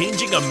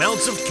life-changing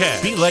amounts of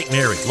cash. Be like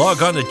Mary.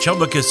 Log on to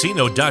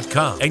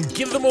ChumbaCasino.com and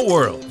give them a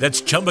whirl.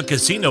 That's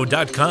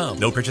ChumbaCasino.com.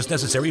 No purchase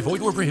necessary.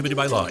 Void where prohibited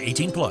by law.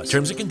 18+.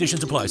 Terms and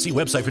conditions apply. See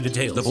website for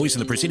details. The voice in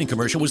the preceding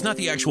commercial was not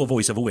the actual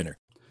voice of a winner.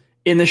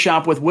 In the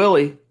shop with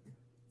Willie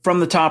from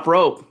the top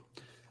rope.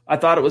 I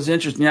thought it was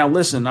interesting. Now,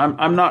 listen,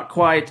 I'm not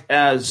quite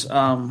as,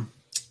 I'm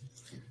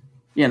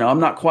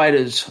not quite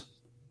as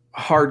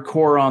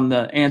hardcore on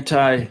the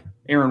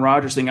anti-Aaron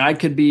Rodgers thing. I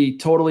could be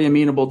totally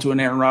amenable to an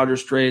Aaron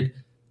Rodgers trade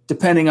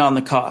depending on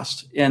the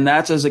cost. And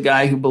that's as a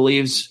guy who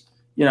believes,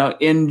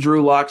 in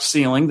Drew Lock's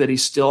ceiling, that he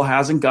still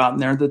hasn't gotten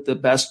there, that the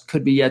best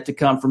could be yet to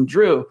come from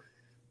Drew.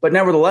 But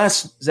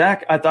nevertheless,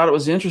 Zach, I thought it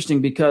was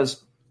interesting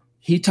because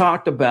he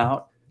talked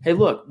about, hey,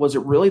 look, was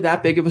it really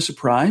that big of a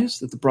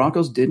surprise that the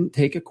Broncos didn't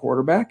take a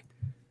quarterback?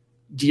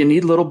 Do you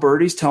need little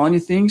birdies telling you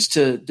things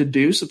to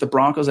deduce that the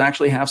Broncos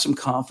actually have some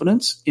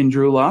confidence in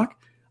Drew Lock?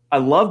 I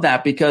love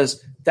that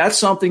because that's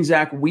something,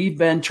 Zach, we've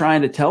been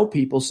trying to tell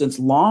people since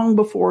long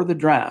before the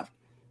draft,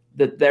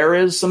 that there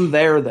is some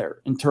there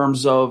in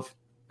terms of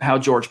how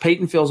George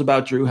Payton feels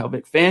about Drew, how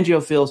Vic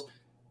Fangio feels,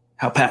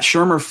 how Pat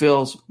Shurmur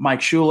feels,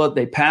 Mike Shula.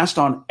 They passed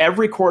on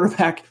every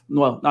quarterback.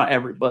 Well, not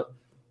every, but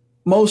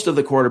most of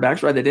the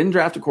quarterbacks, right? They didn't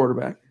draft a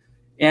quarterback.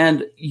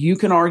 And you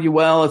can argue,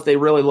 well, if they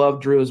really love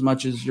Drew as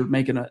much as you're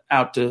making it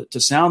out to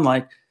sound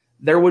like,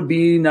 there would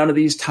be none of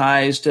these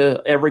ties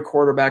to every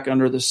quarterback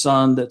under the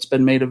sun that's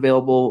been made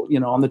available,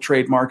 on the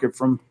trade market,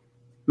 from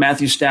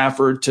Matthew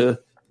Stafford to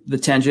the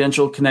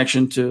tangential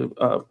connection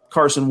to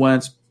Carson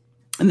Wentz.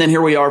 And then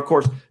here we are, of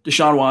course,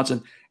 Deshaun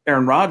Watson,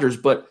 Aaron Rodgers.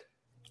 But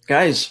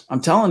guys,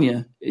 I'm telling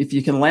you, if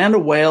you can land a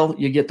whale,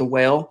 you get the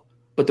whale.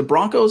 But the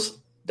Broncos,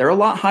 they're a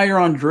lot higher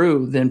on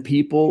Drew than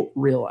people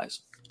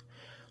realize.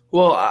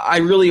 Well, I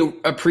really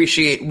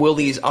appreciate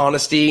Willie's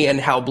honesty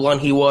and how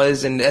blunt he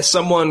was. And as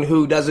someone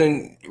who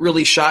doesn't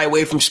really shy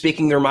away from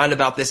speaking their mind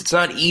about this, it's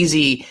not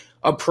easy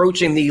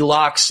approaching the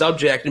Lock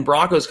subject in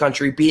Broncos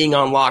country, being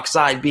on Lock's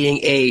side, being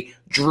a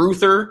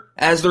Druther,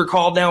 as they're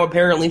called now,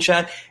 apparently,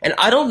 Chad. And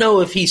I don't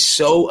know if he's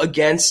so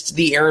against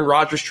the Aaron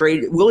Rodgers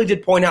trade. Willie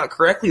did point out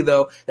correctly,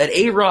 though, that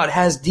A-Rod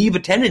has diva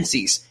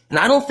tendencies. And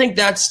I don't think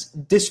that's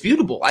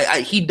disputable.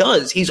 He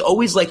does. He's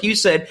always, like you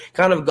said,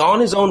 kind of gone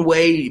his own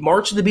way,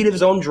 marched to the beat of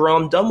his own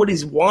drum, done what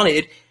he's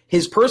wanted.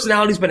 His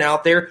personality's been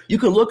out there. You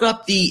can look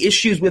up the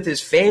issues with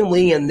his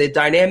family and the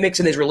dynamics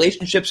and his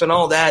relationships and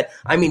all that.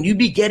 I mean, you'd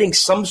be getting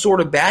some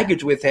sort of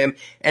baggage with him.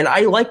 And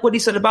I like what he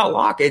said about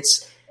Lock.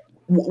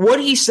 What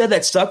he said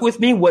that stuck with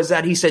me was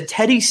that he said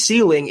Teddy's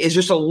ceiling is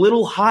just a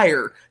little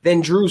higher than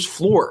Drew's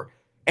floor.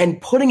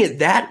 And putting it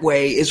that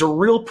way is a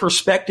real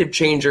perspective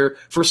changer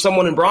for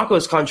someone in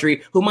Broncos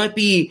country who might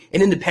be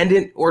an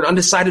independent or an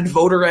undecided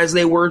voter, as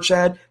they were,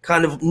 Chad,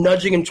 kind of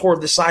nudging him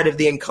toward the side of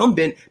the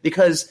incumbent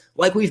because,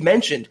 like we've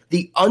mentioned,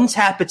 the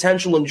untapped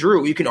potential in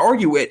Drew, you can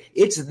argue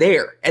it's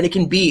there, and it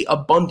can be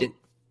abundant.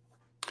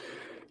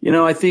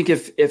 I think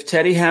if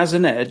Teddy has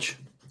an edge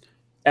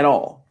at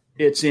all,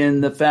 it's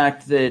in the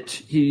fact that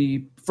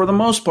he, for the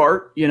most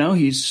part,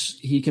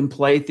 he can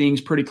play things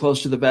pretty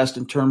close to the vest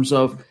in terms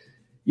of,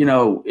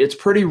 it's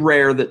pretty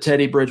rare that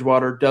Teddy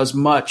Bridgewater does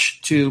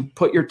much to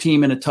put your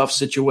team in a tough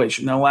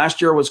situation. Now, last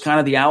year was kind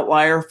of the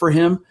outlier for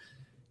him.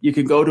 You'd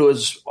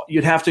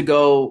have to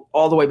go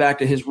all the way back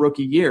to his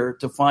rookie year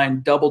to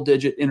find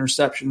double-digit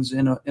interceptions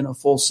in a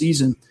full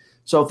season.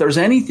 So if there's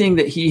anything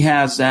that he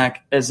has,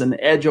 Zach, as an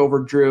edge over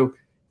Drew,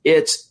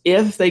 it's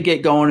if they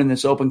get going in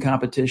this open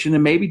competition,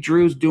 and maybe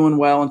Drew's doing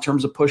well in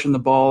terms of pushing the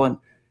ball and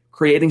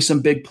creating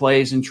some big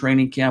plays in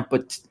training camp,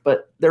 but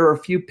there are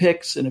a few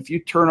picks and a few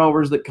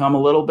turnovers that come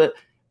a little bit,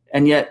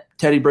 and yet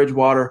Teddy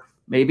Bridgewater,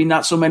 maybe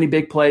not so many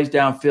big plays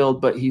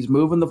downfield, but he's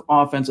moving the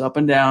offense up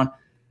and down.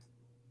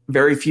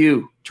 Very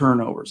few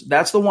turnovers.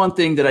 That's the one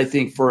thing that I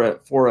think for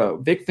a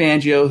Vic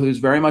Fangio who's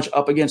very much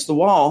up against the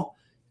wall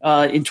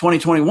in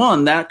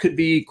 2021, that could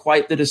be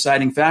quite the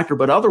deciding factor.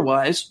 But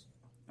otherwise,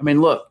 I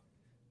mean, look,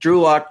 Drew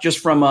Lock, just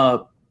from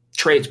a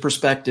traits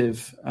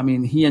perspective, I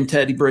mean, he and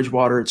Teddy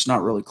Bridgewater, it's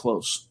not really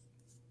close.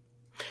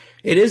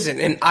 It isn't,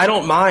 and I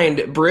don't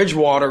mind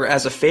Bridgewater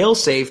as a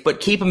fail-safe,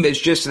 but keep him as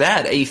just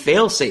that, a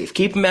fail-safe.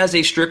 Keep him as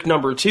a strict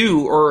number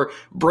 2 or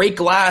break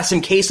glass in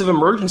case of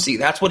emergency.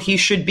 That's what he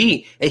should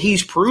be. And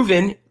he's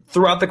proven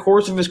throughout the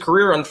course of his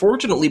career.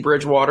 Unfortunately,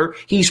 Bridgewater,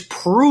 he's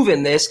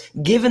proven this,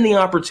 given the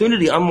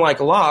opportunity, unlike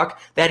Locke,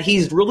 that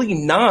he's really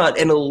not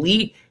an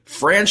elite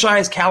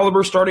franchise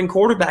caliber starting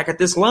quarterback at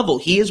this level.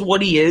 He is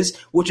what he is,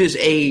 which is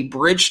a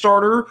bridge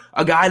starter,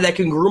 a guy that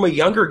can groom a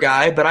younger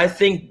guy. But I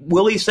think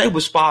Willie said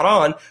was spot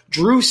on.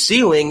 Drew's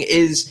ceiling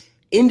is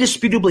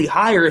indisputably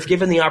higher if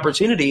given the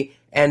opportunity.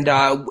 And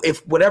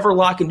if whatever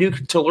Locke can do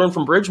to learn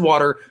from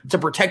Bridgewater to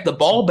protect the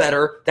ball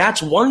better,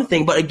 that's one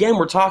thing. But again,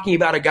 we're talking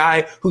about a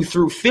guy who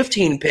threw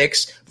 15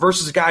 picks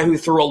versus a guy who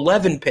threw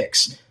 11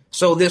 picks.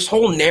 So this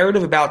whole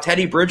narrative about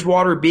Teddy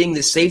Bridgewater being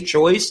the safe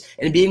choice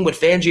and being what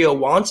Fangio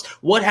wants,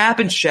 what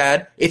happens,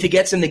 Chad, if he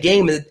gets in the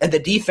game and the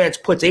defense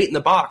puts 8 in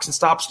the box and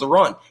stops the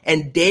run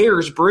and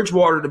dares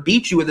Bridgewater to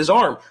beat you with his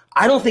arm?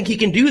 I don't think he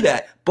can do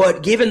that.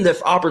 But given the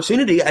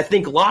opportunity, I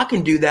think Locke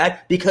can do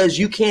that because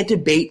you can't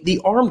debate the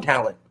arm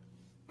talent.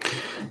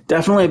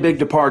 Definitely a big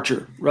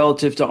departure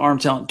relative to arm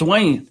talent.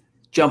 Dwayne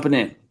jumping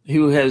in,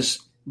 who has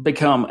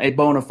become a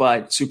bona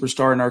fide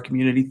superstar in our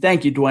community.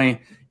 Thank you, Dwayne.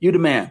 You the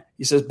man.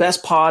 He says,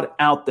 best pod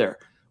out there.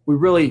 We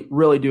really,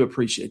 really do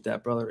appreciate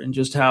that, brother, and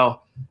just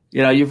how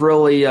you've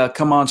really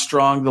come on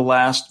strong the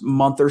last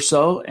month or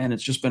so, and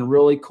it's just been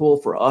really cool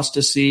for us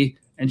to see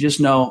and just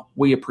know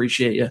we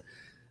appreciate you.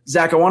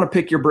 Zach, I want to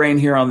pick your brain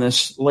here on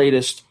this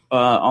latest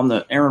on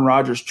the Aaron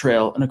Rodgers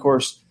trail, and of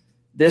course,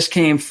 this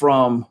came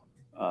from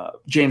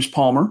James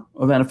Palmer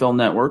of NFL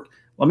Network.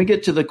 Let me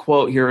get to the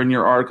quote here in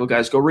your article,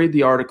 guys. Go read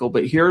the article,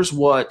 but here's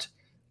what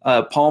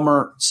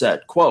Palmer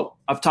said, quote,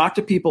 I've talked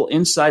to people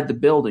inside the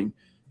building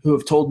who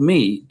have told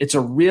me it's a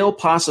real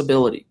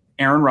possibility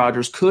Aaron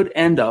Rodgers could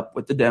end up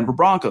with the Denver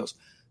Broncos.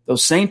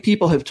 Those same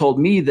people have told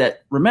me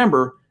that,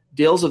 remember,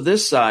 deals of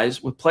this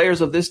size with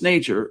players of this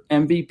nature,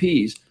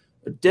 MVPs,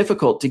 are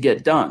difficult to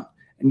get done.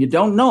 And you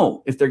don't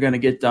know if they're going to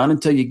get done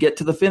until you get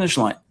to the finish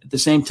line. At the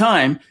same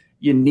time,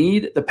 you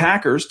need the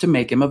Packers to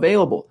make him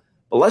available.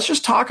 But let's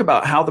just talk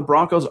about how the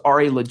Broncos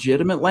are a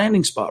legitimate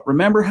landing spot.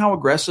 Remember how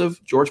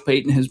aggressive George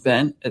Paton has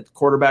been at the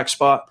quarterback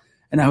spot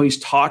and how he's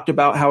talked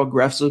about how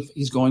aggressive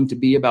he's going to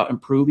be about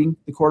improving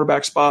the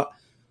quarterback spot?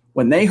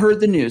 When they heard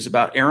the news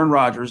about Aaron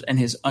Rodgers and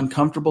his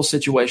uncomfortable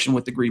situation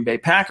with the Green Bay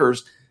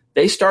Packers,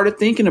 they started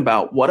thinking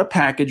about what a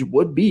package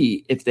would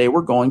be if they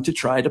were going to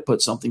try to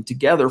put something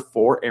together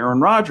for Aaron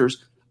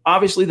Rodgers.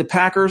 Obviously, the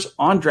Packers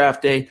on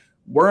draft day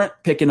weren't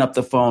picking up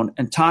the phone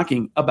and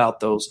talking about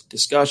those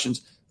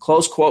discussions.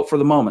 Close quote for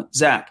the moment.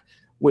 Zach,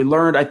 we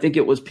learned, I think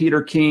it was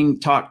Peter King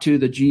talked to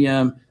the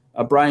GM,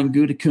 Brian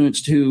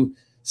Gutekunst, who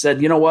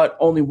said, you know what,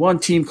 only one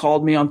team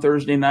called me on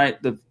Thursday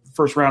night, the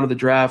first round of the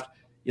draft.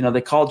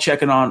 They called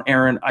checking on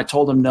Aaron. I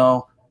told them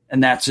no,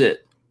 and that's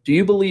it. Do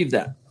you believe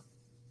that?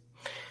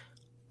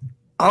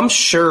 I'm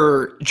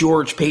sure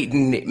George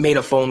Paton made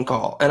a phone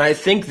call, and I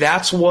think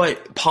that's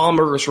what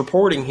Palmer is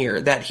reporting here,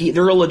 that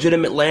they're a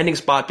legitimate landing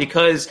spot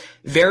because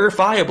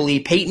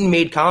verifiably Paton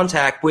made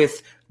contact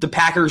with the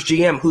Packers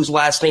GM, whose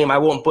last name I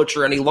won't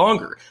butcher any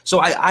longer. So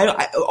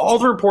I all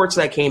the reports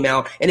that came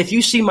out, and if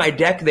you see my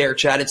deck there,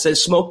 Chad, it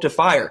says smoke to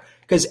fire.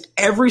 Because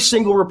every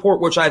single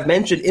report, which I've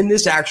mentioned in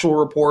this actual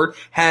report,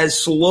 has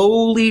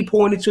slowly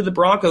pointed to the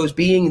Broncos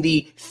being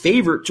the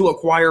favorite to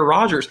acquire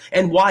Rodgers.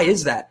 And why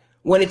is that?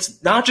 When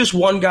it's not just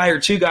one guy or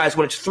two guys,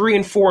 when it's 3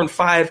 and 4 and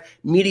 5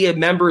 media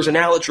members and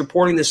outlets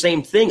reporting the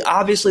same thing,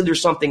 obviously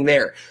there's something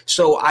there.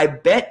 So I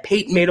bet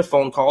Paton made a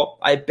phone call.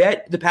 I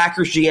bet the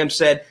Packers GM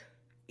said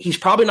he's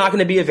probably not going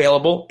to be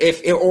available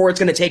or it's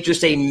going to take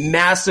just a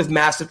massive,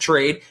 massive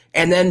trade.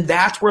 And then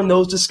that's when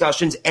those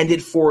discussions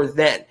ended for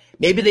then.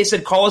 Maybe they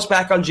said, call us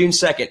back on June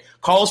 2nd.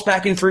 Call us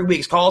back in 3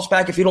 weeks. Call us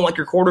back if you don't like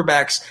your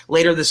quarterbacks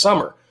later this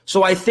summer.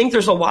 So I think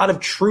there's a lot of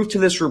truth to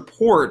this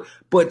report,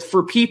 but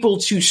for people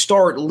to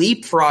start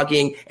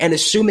leapfrogging and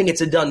assuming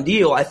it's a done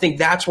deal, I think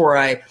that's where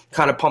I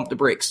kind of pump the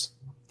brakes.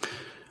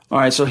 All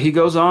right, so he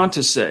goes on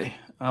to say,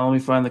 let me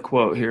find the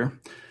quote here.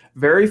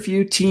 Very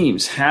few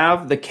teams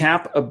have the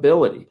cap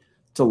ability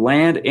to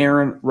land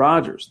Aaron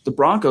Rodgers. The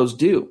Broncos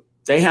do.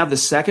 They have the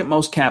second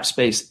most cap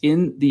space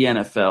in the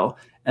NFL,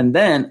 and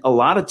then a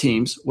lot of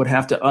teams would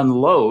have to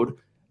unload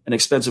an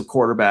expensive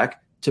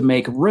quarterback to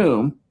make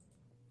room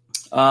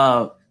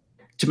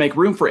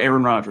for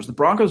Aaron Rodgers. The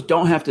Broncos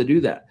don't have to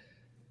do that.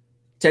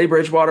 Teddy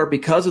Bridgewater,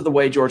 because of the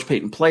way George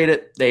Paton played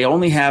it, they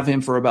only have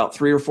him for about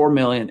 $3 or $4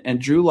 million, and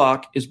Drew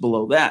Lock is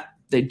below that.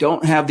 They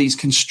don't have these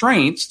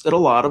constraints that a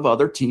lot of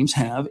other teams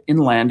have in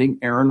landing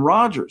Aaron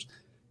Rodgers.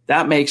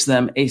 That makes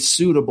them a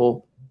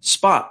suitable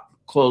spot,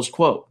 close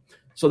quote.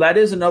 So that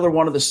is another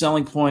one of the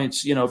selling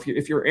points.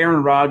 If you're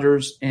Aaron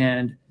Rodgers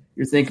and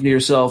you're thinking to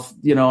yourself,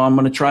 I'm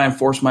going to try and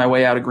force my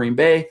way out of Green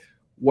Bay,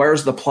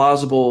 where's the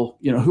plausible,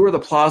 who are the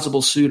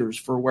plausible suitors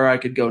for where I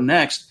could go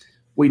next?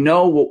 We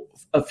know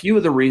a few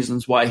of the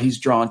reasons why he's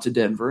drawn to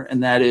Denver,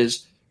 and that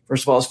is,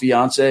 first of all, his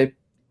fiance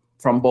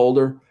from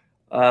Boulder,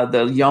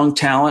 the young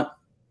talent,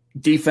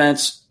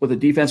 defense with a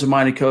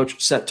defensive-minded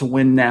coach set to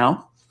win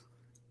now.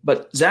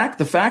 But, Zach,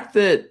 the fact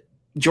that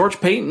George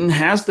Paton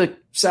has the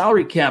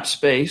salary cap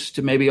space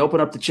to maybe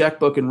open up the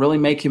checkbook and really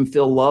make him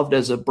feel loved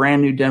as a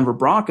brand-new Denver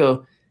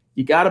Bronco,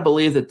 you got to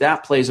believe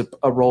that plays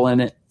a role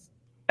in it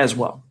as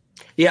well.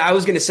 Yeah, I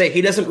was going to say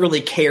he doesn't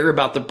really care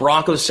about the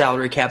Broncos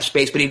salary cap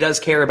space, but he does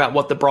care about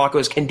what the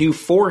Broncos can do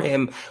for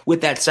him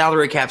with that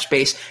salary cap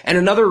space. And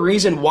another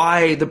reason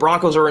why the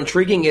Broncos are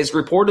intriguing is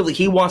reportedly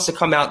he wants to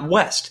come out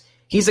west.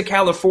 He's a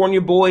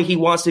California boy. He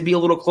wants to be a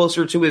little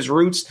closer to his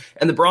roots.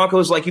 And the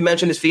Broncos, like you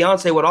mentioned, his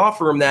fiance would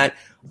offer him that.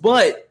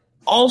 But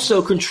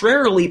also,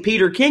 contrarily,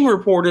 Peter King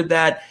reported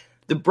that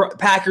the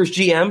Packers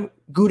GM,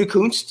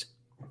 Gutekunst,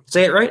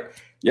 say it right?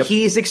 Yep.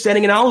 He's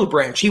extending an olive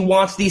branch. He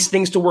wants these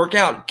things to work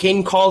out.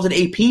 King calls it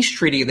a peace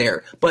treaty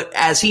there. But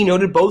as he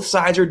noted, both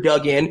sides are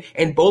dug in,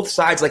 and both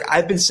sides, like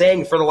I've been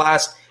saying for the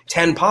last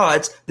 10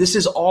 pods, this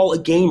is all a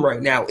game right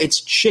now.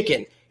 It's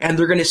chicken, and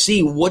they're going to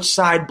see which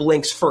side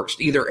blinks first,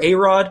 either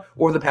A-Rod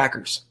or the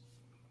Packers.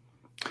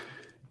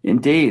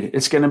 Indeed.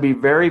 It's going to be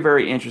very,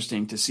 very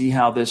interesting to see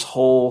how this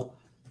whole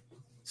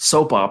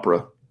soap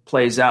opera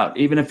plays out.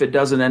 Even if it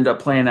doesn't end up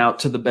playing out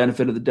to the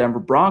benefit of the Denver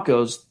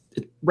Broncos,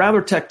 it's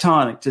rather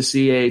tectonic to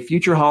see a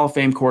future Hall of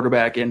Fame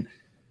quarterback and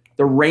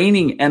the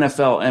reigning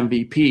NFL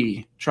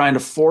MVP trying to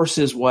force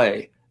his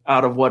way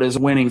out of what is a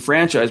winning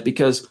franchise.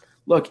 Because,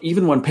 look,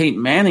 even when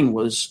Peyton Manning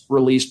was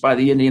released by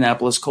the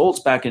Indianapolis Colts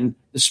back in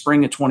the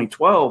spring of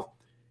 2012,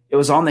 it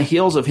was on the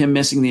heels of him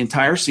missing the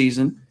entire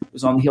season. It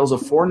was on the heels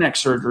of 4 neck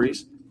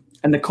surgeries.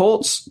 And the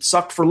Colts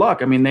sucked for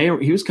luck. I mean,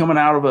 he was coming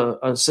out of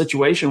a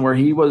situation where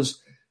he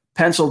was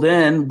penciled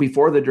in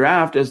before the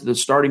draft as the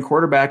starting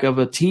quarterback of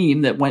a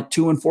team that went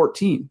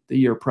 2-14 the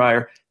year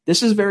prior.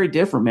 This is very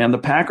different, man. The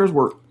Packers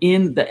were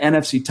in the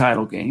NFC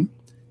title game.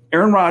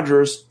 Aaron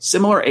Rodgers,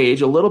 similar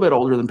age, a little bit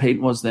older than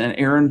Peyton was then.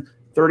 Aaron,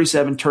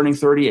 37, turning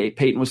 38.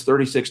 Peyton was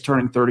 36,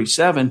 turning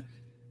 37.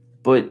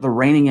 But the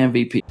reigning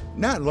MVP.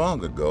 Not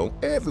long ago,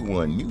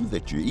 everyone knew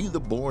that you're either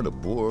born a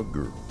boy or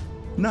girl.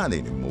 Not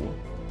anymore.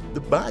 The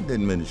Biden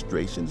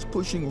administration is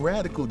pushing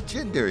radical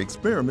gender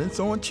experiments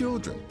on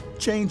children,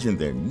 changing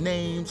their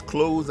names,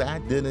 clothes,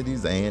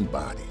 identities, and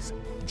bodies.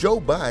 Joe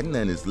Biden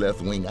and his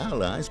left-wing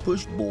allies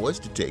push boys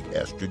to take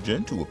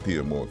estrogen to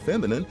appear more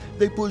feminine.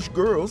 They push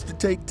girls to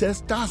take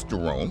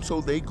testosterone so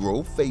they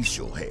grow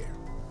facial hair.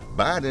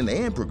 Biden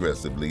and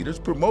progressive leaders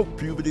promote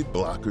puberty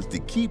blockers to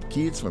keep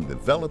kids from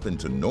developing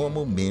to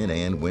normal men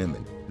and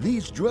women.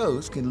 These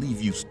drugs can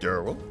leave you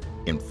sterile,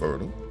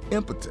 infertile,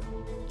 impotent.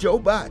 Joe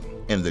Biden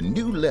and the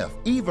new left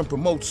even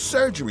promote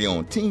surgery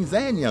on teens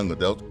and young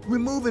adults,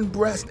 removing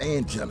breasts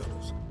and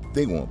genitals.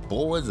 They want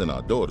boys in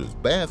our daughters'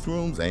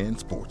 bathrooms and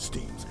sports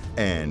teams.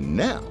 And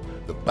now,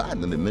 the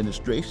Biden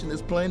administration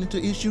is planning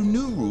to issue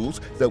new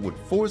rules that would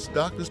force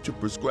doctors to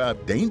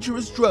prescribe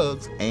dangerous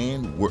drugs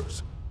and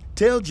worse.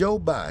 Tell Joe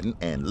Biden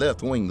and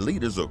left-wing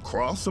leaders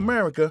across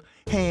America,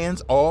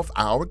 hands off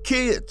our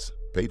kids.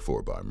 Paid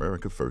for by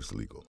America First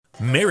Legal.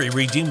 Mary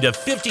redeemed a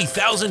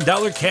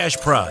 $50,000 cash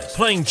prize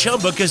playing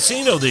Chumba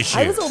Casino this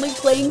year. I was only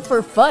playing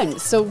for fun,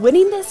 so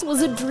winning this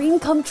was a dream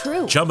come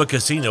true. Chumba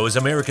Casino is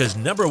America's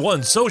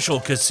 #1 social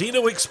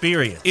casino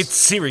experience. It's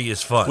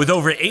serious fun. With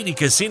over 80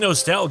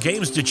 casino-style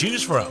games to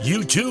choose from,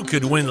 you too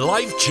could win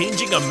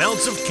life-changing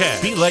amounts of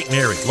cash. Be like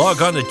Mary.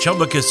 Log on to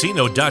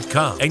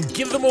ChumbaCasino.com and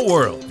give them a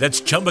whirl. That's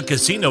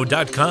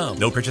ChumbaCasino.com.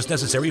 No purchase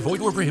necessary.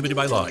 Void or prohibited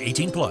by law.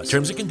 18+.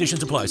 Terms and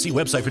conditions apply. See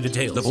website for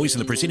details. The voice in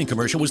the preceding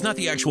commercial was not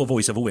the actual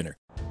voice of a winner.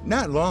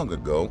 Not long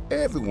ago,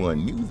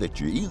 everyone knew that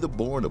you're either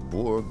born a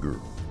boy or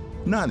girl.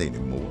 Not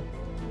anymore.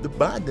 The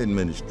Biden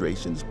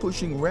administration is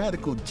pushing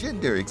radical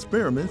gender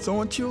experiments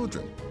on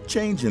children,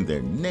 changing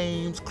their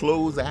names,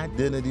 clothes,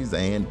 identities,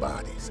 and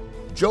bodies.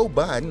 Joe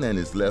Biden and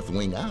his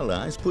left-wing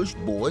allies push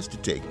boys to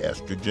take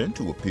estrogen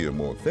to appear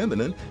more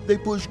feminine. They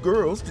push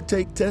girls to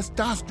take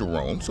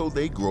testosterone so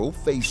they grow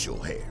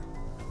facial hair.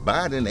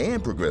 Biden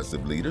and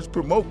progressive leaders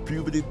promote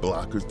puberty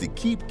blockers to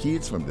keep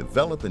kids from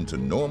developing to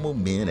normal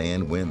men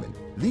and women.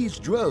 These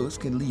drugs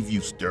can leave you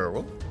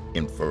sterile,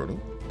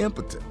 infertile,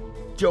 impotent.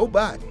 Joe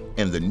Biden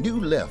and the new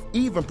left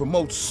even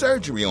promote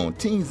surgery on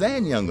teens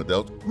and young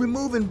adults,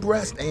 removing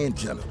breasts and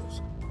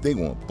genitals. They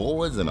want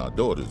boys in our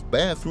daughters'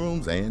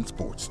 bathrooms and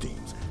sports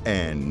teams.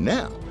 And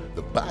now,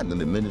 the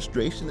Biden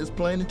administration is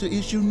planning to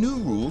issue new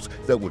rules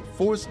that would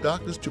force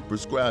doctors to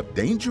prescribe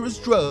dangerous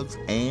drugs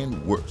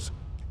and worse.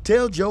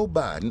 Tell Joe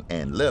Biden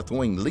and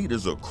left-wing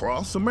leaders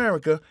across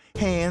America,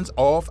 hands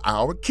off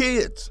our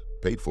kids.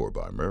 Paid for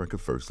by America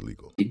First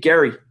Legal.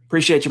 Gary,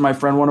 appreciate you, my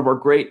friend. One of our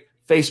great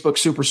Facebook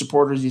super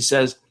supporters. He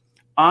says,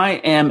 I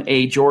am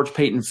a George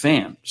Paton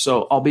fan,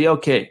 so I'll be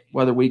okay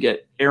whether we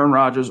get Aaron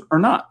Rodgers or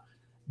not.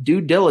 Due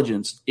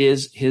diligence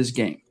is his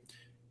game.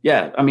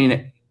 Yeah, I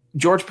mean,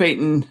 George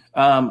Paton,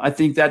 I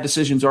think that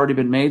decision's already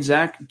been made,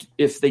 Zach.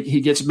 If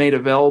he gets made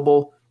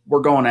available,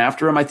 we're going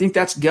after him. I think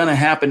that's going to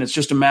happen. It's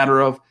just a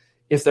matter of,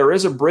 if there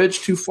is a bridge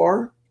too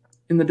far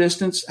in the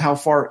distance, how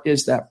far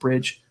is that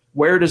bridge?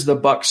 Where does the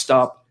buck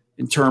stop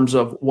in terms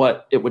of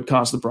what it would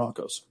cost the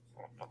Broncos?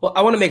 Well,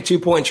 I want to make 2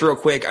 points real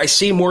quick. I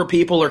see more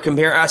people are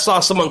comparing. I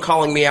saw someone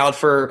calling me out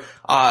for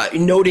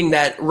noting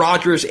that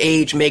Rodgers'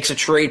 age makes a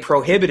trade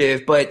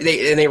prohibitive, but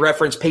they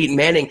reference Peyton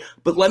Manning.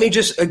 But let me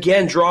just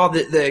again draw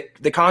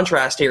the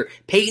contrast here.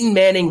 Peyton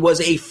Manning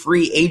was a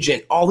free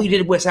agent. All he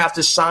did was have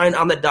to sign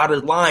on the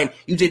dotted line.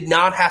 You did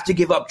not have to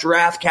give up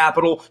draft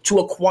capital to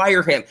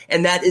acquire him,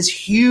 and that is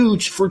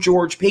huge for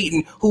George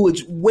Paton, who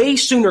would way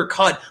sooner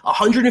cut a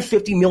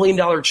 $150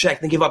 million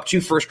check than give up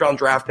 2 first-round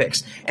draft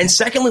picks. And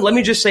secondly, let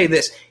me just say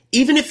this.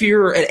 Even if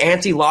you're an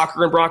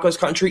anti-locker in Broncos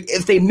country,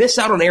 if they miss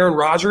out on Aaron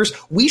Rodgers,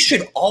 we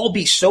should all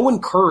be so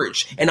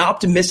encouraged and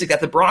optimistic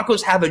that the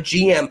Broncos have a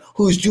GM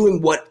who's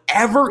doing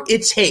whatever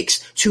it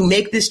takes to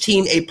make this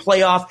team a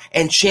playoff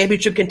and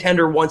championship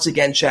contender once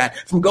again, Chad.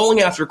 From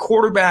going after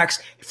quarterbacks,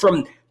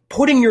 from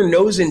putting your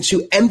nose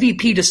into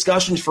MVP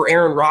discussions for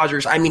Aaron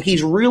Rodgers. I mean,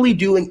 he's really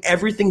doing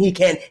everything he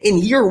can in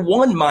year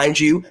one, mind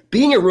you,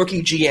 being a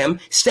rookie GM,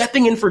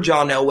 stepping in for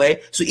John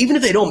Elway. So even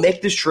if they don't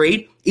make this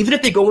trade, even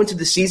if they go into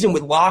the season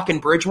with Locke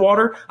and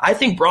Bridgewater, I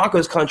think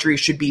Broncos country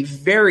should be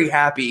very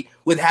happy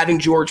with having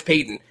George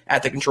Paton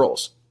at the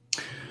controls.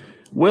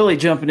 Willie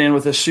jumping in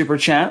with a super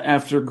chat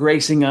after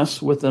gracing us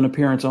with an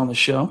appearance on the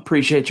show.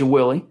 Appreciate you,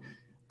 Willie.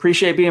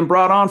 Appreciate being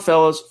brought on,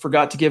 fellas.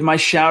 Forgot to give my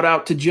shout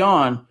out to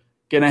John.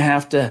 Going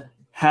to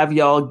have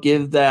y'all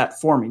give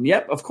that for me.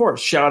 Yep, of course.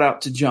 Shout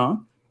out to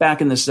John. Back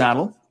in the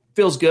saddle.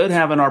 Feels good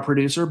having our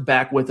producer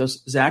back with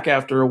us, Zach,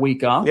 after a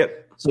week off.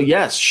 Yep. So,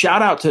 yes,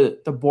 shout out to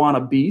the Buona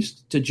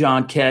Beast, to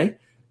John K.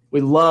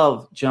 We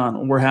love John,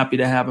 and we're happy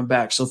to have him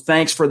back. So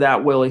thanks for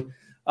that, Willie.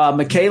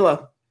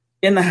 Michaela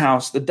in the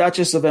house, the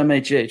Duchess of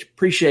MHH.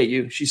 Appreciate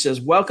you. She says,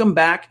 welcome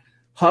back.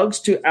 Hugs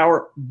to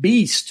our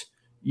beast.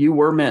 You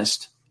were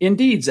missed.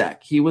 Indeed,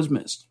 Zach, he was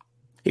missed.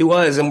 He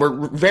was, and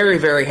we're very,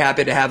 very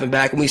happy to have him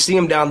back. And we see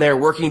him down there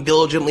working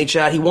diligently,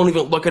 Chad. He won't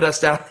even look at us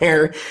down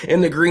there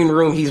in the green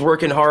room. He's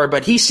working hard,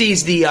 but he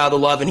sees the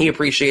love, and he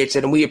appreciates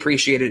it, and we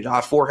appreciate it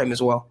for him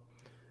as well.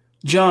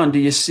 John, do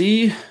you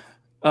see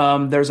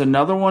there's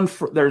another one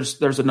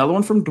there's another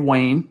one from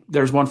Dwayne.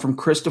 There's one from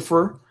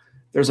Christopher.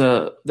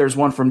 There's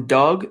one from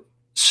Doug,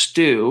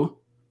 Stu,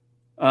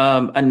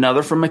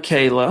 another from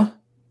Michaela,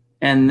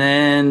 and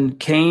then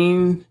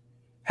Kane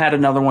had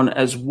another one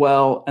as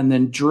well, and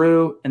then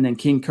Drew, and then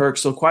King Kirk.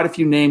 So quite a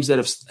few names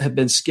that have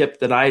been skipped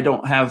that I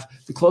don't have.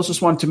 The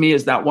closest one to me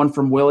is that one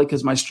from Willie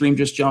because my stream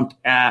just jumped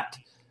at,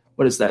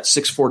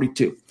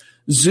 6:42.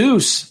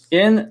 Zeus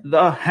in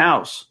the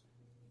house.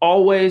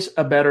 Always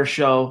a better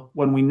show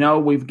when we know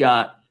we've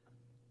got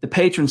the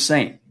patron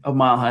saint of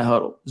Mile High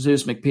Huddle,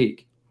 Zeus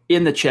McPeak,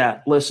 in the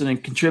chat, listening,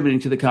 contributing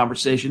to the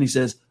conversation. He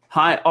says,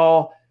 hi,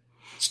 all.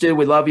 Stu,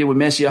 we love you. We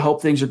miss you.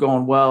 Hope things are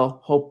going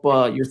well. Hope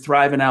you're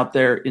thriving out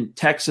there in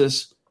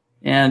Texas.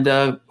 And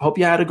hope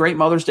you had a great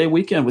Mother's Day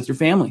weekend with your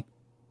family.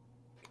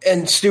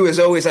 And Stu, as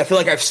always, I feel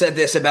like I've said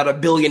this about 1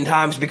 billion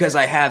times because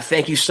I have.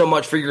 Thank you so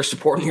much for your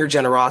support and your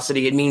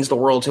generosity. It means the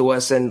world to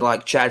us. And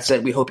like Chad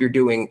said, we hope you're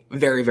doing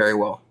very, very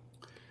well.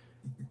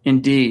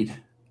 Indeed.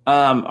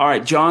 All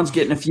right, John's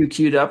getting a few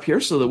queued up here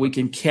so that we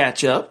can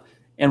catch up.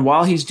 And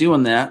while he's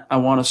doing that, I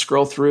want to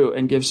scroll through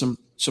and give some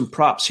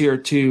props here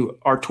to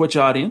our Twitch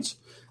audience,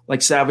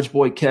 like Savage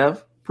Boy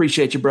Kev.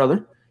 Appreciate you,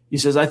 brother. He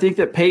says, I think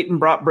that Peyton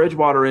brought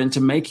Bridgewater in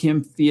to make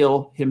him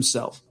feel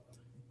himself.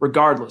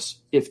 Regardless,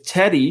 if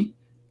Teddy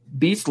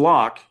beats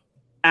Locke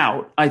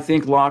out, I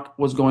think Locke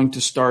was going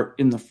to start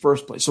in the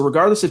first place. So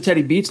regardless if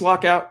Teddy beats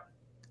Locke out,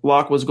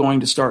 Locke was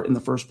going to start in the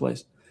first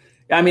place.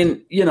 I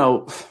mean,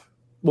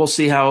 we'll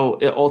see how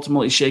it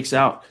ultimately shakes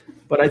out.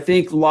 But I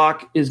think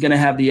Locke is going to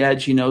have the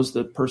edge. He knows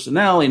the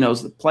personnel. He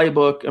knows the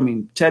playbook. I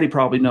mean, Teddy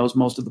probably knows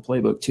most of the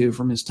playbook, too,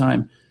 from his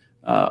time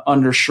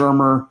under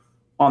Shurmur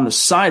on the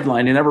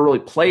sideline. He never really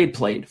played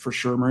for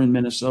Shurmur in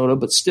Minnesota.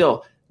 But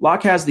still,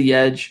 Locke has the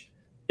edge.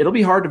 It'll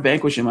be hard to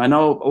vanquish him. I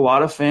know a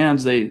lot of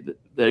fans, they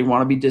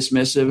want to be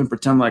dismissive and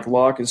pretend like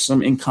Locke is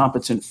some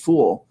incompetent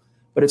fool.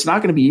 But it's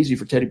not going to be easy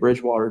for Teddy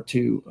Bridgewater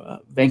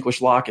to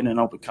vanquish Locke in an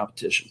open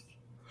competition.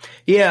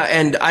 Yeah,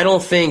 and I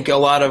don't think a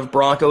lot of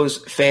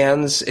Broncos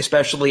fans,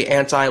 especially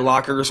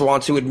anti-Lockers,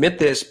 want to admit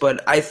this,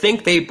 but I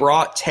think they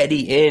brought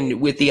Teddy in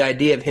with the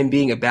idea of him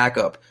being a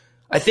backup.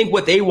 I think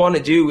what they want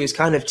to do is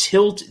kind of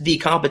tilt the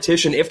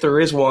competition, if there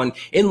is one,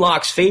 in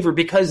Locke's favor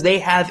because they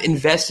have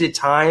invested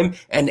time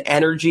and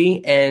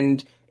energy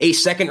and a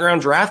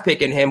second-round draft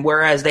pick in him,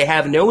 whereas they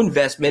have no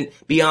investment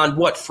beyond,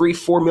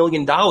 $4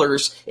 million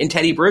in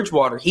Teddy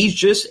Bridgewater. He's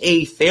just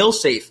a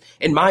fail-safe,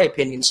 in my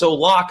opinion. So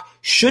Locke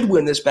should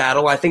win this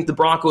battle. I think the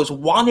Broncos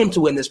want him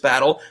to win this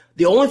battle.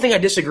 The only thing I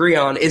disagree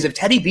on is if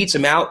Teddy beats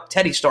him out,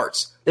 Teddy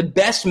starts. The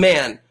best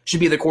man should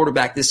be the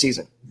quarterback this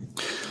season.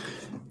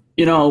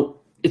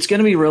 It's going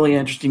to be really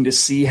interesting to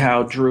see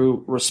how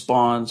Drew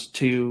responds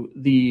to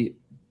the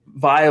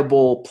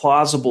viable,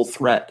 plausible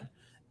threat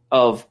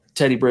of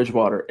Teddy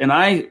Bridgewater. And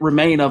I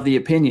remain of the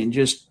opinion,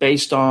 just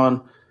based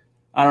on,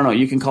 I don't know,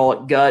 you can call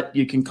it gut,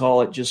 you can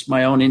call it just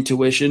my own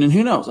intuition, and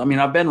who knows? I mean,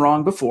 I've been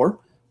wrong before,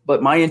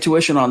 but my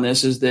intuition on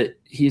this is that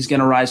he's going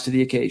to rise to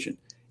the occasion.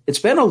 It's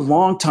been a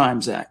long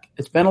time, Zach.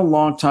 It's been a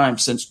long time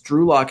since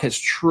Drew Lock has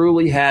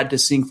truly had to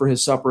sing for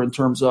his supper in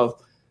terms of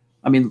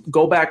I mean,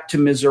 go back to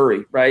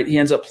Missouri, right? He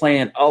ends up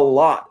playing a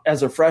lot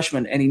as a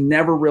freshman, and he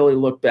never really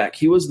looked back.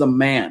 He was the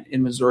man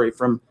in Missouri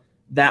from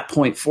that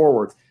point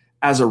forward.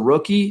 As a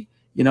rookie,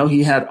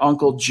 he had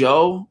Uncle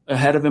Joe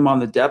ahead of him on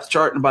the depth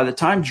chart, and by the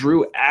time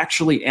Drew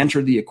actually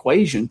entered the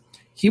equation,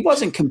 he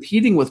wasn't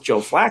competing with Joe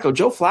Flacco.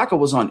 Joe Flacco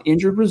was on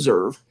injured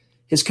reserve.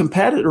 His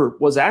competitor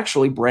was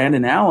actually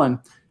Brandon Allen.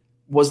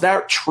 Was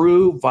that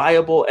true,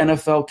 viable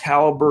NFL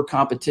caliber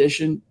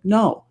competition?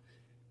 No.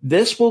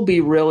 This will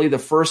be really the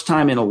first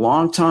time in a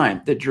long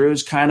time that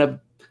Drew's kind of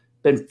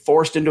been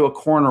forced into a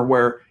corner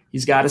where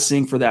he's got to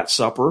sing for that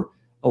supper.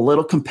 A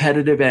little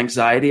competitive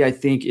anxiety, I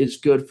think, is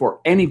good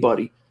for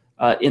anybody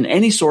in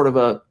any sort of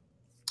a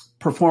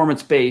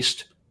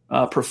performance-based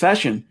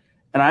profession.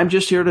 And I'm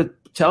just here to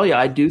tell you,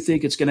 I do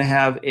think it's going to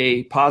have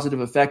a positive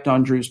effect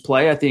on Drew's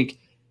play. I think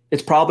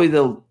it's probably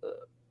the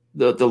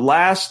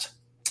last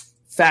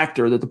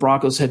factor that the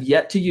Broncos have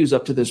yet to use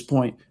up to this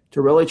point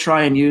to really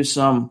try and use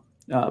some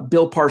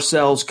Bill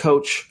Parcells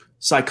coach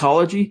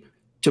psychology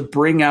to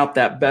bring out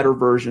that better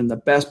version, the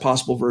best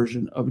possible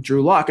version of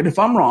Drew Lock. And if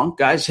I'm wrong,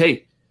 guys,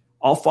 hey,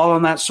 I'll fall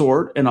on that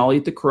sword and I'll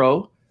eat the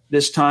crow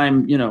this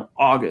time,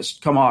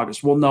 August. Come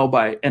August. We'll know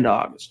by end of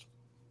August.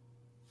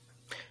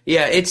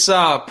 Yeah, it's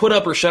put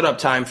up or shut up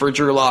time for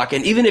Drew Lock.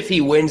 And even if he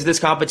wins this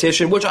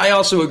competition, which I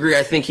also agree,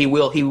 I think he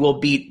will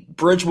beat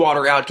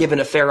Bridgewater out given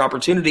a fair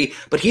opportunity,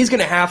 but he's going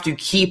to have to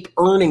keep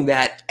earning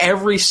that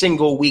every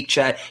single week,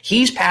 Chad.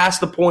 He's past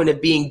the point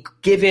of being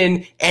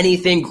given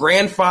anything,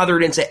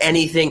 grandfathered into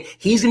anything.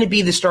 He's going to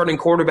be the starting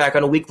quarterback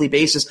on a weekly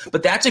basis,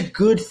 but that's a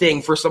good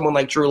thing for someone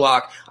like Drew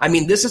Lock. I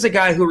mean, this is a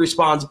guy who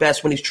responds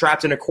best when he's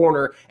trapped in a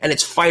corner and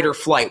it's fight or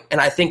flight.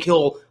 And I think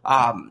he'll,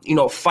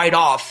 fight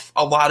off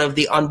a lot of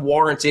the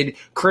unwarranted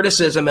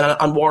criticism and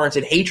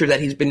unwarranted hatred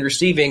that he's been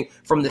receiving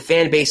from the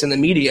fan base and the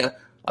media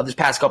of this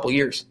past couple of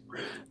years.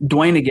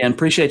 Dwayne again,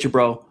 appreciate you,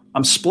 bro.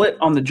 I'm split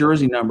on the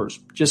jersey numbers.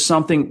 Just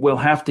something we'll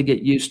have to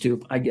get used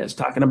to, I guess,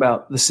 talking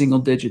about the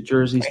single-digit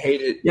jerseys. I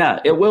hate it. Yeah,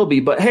 it will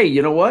be. But, hey,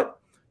 you know what?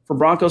 For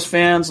Broncos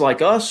fans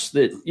like us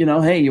that,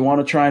 hey, you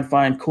want to try and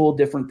find cool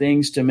different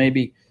things to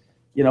maybe,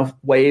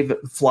 wave,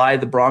 fly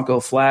the Bronco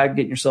flag,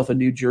 get yourself a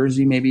new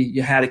jersey. Maybe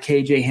you had a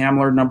KJ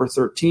Hamler number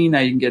 13. Now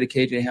you can get a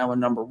KJ Hamler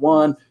number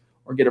 1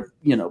 or get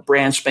a,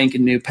 brand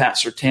spanking new Pat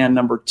Surtain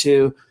number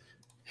 2.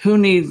 Who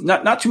needs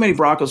not too many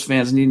Broncos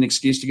fans need an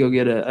excuse to go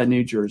get a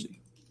new jersey.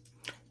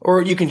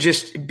 Or you can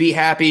just be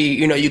happy,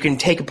 you can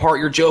take apart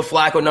your Joe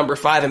Flacco number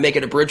 5 and make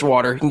it a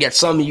Bridgewater. You can get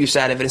some use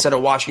out of it instead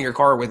of washing your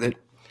car with it.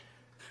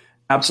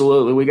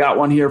 Absolutely. We got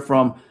one here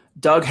from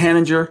Doug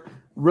Henninger.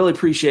 Really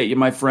appreciate you,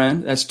 my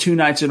friend. That's 2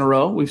 nights in a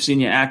row. We've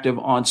seen you active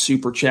on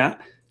Super Chat.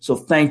 So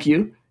thank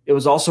you. It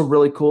was also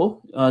really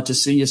cool to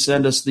see you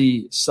send us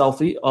the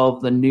selfie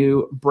of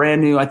the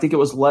brand new, I think it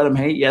was Let 'Em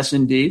Hate. Yes,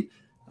 indeed.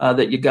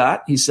 That you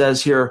got. He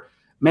says here,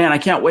 man, I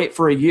can't wait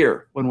for a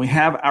year when we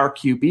have our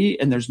QB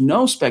and there's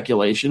no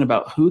speculation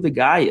about who the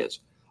guy is.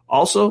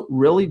 Also,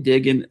 really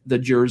digging the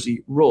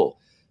jersey rule.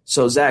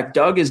 So, Zach,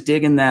 Doug is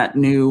digging that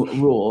new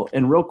rule.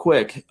 And real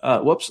quick,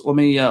 let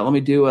me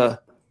do I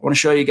want to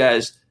show you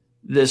guys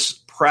this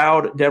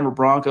proud Denver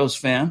Broncos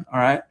fan, all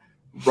right,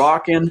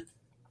 rocking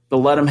the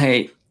Let 'Em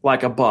Hate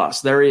like a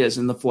boss. There he is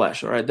in the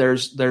flesh, all right.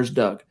 There's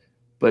Doug.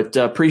 But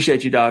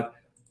appreciate you, Doug.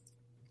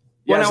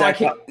 Well,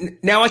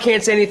 now I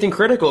can't say anything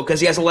critical because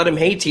he has a Let 'Em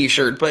Hate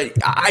t-shirt, but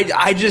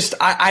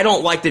I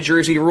don't like the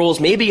jersey rules.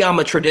 Maybe I'm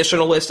a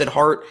traditionalist at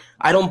heart.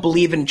 I don't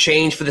believe in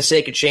change for the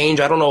sake of change.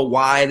 I don't know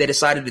why they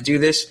decided to do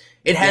this.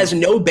 It has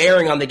no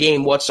bearing on the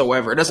game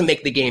whatsoever. It doesn't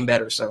make the game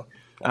better, so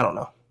I don't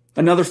know.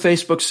 Another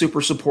Facebook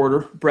super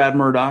supporter, Brad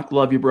Murdoch,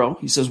 love you, bro.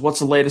 He says, what's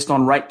the latest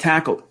on right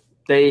tackle?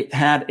 They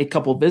had a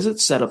couple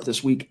visits set up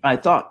this week, I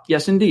thought.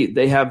 Yes, indeed.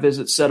 They have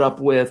visits set up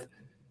with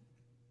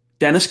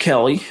Dennis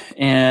Kelly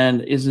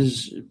and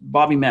is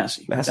Bobby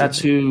Massey. That's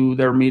who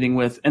they're meeting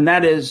with. And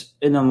that is,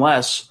 and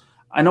unless,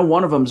 I know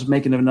one of them is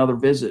making another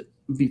visit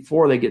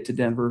before they get to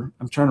Denver.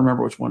 I'm trying to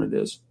remember which one it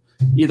is.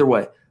 Either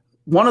way,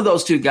 one of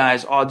those two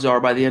guys, odds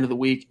are by the end of the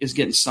week, is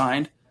getting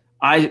signed.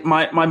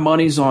 My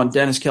money's on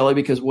Dennis Kelly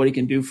because what he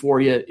can do for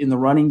you in the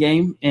running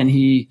game. And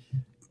he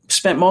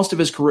spent most of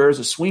his career as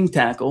a swing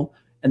tackle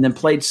and then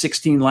played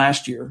 16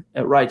 last year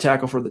at right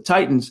tackle for the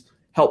Titans.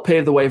 Helped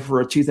pave the way for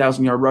a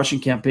 2,000-yard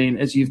rushing campaign,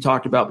 as you've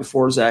talked about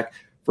before, Zach,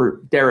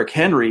 for Derrick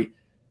Henry.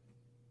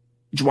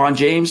 Juwan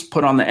James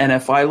put on the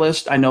NFI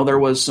list. I know there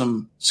was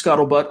some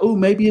scuttlebutt. Oh,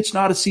 maybe it's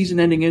not a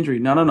season-ending injury.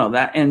 No.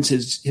 That ends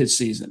his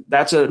season.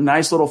 That's a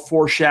nice little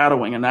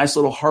foreshadowing, a nice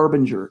little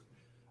harbinger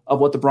of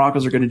what the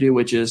Broncos are going to do,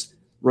 which is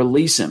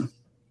release him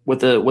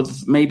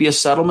with maybe a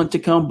settlement to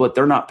come, but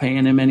they're not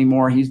paying him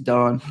anymore. He's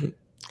done.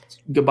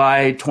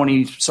 Goodbye,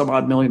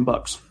 20-some-odd million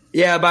bucks.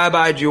 Yeah,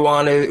 bye-bye,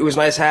 Juwan. It was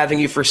nice having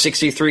you for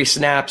 63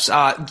 snaps.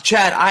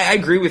 Chad, I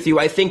agree with you.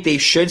 I think they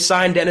should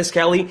sign Dennis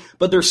Kelly,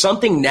 but there's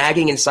something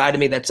nagging inside of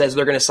me that says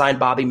they're going to sign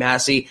Bobby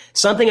Massey.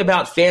 Something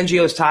about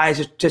Fangio's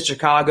ties to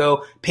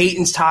Chicago,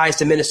 Peyton's ties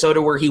to Minnesota,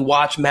 where he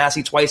watched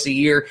Massey twice a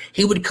year.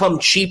 He would come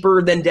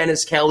cheaper than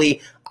Dennis Kelly.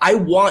 I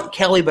want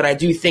Kelly, but I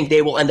do think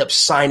they will end up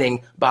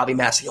signing Bobby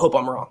Massey. Hope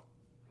I'm wrong.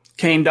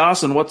 Kane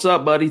Dawson, what's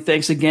up, buddy?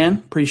 Thanks again.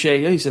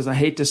 Appreciate you. He says, I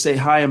hate to say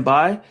hi and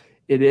bye.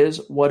 It is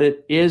what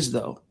it is,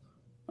 though.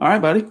 All right,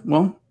 buddy.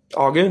 Well,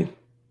 all good.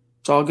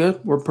 It's all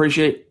good. We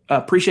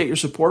appreciate your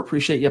support.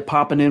 Appreciate you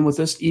popping in with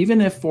us, even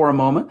if for a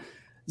moment.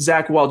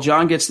 Zach, while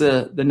John gets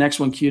the next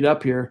one queued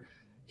up here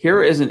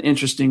is an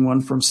interesting one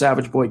from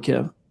Savage Boy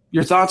Kev.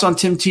 Your thoughts on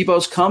Tim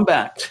Tebow's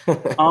comeback?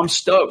 I'm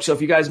stoked. So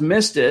if you guys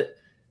missed it,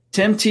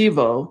 Tim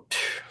Tebow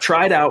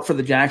tried out for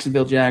the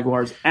Jacksonville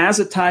Jaguars as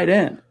a tight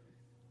end,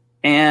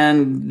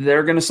 and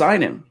they're going to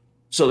sign him.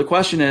 So the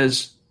question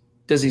is,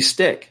 does he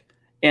stick?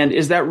 And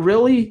is that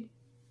really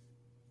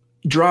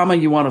drama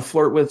you want to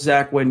flirt with,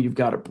 Zach, when you've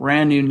got a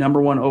brand new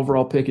number 1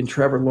 overall pick in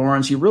Trevor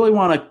Lawrence? You really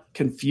want to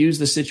confuse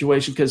the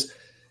situation, because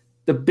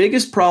the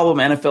biggest problem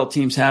NFL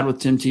teams had with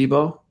Tim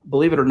Tebow,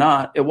 believe it or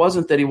not, it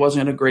wasn't that he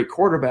wasn't a great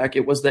quarterback.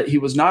 It was that he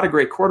was not a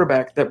great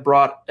quarterback that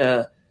brought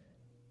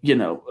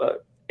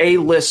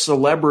A-list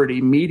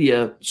celebrity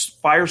media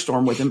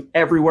firestorm with him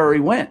everywhere he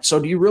went. So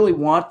do you really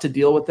want to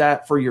deal with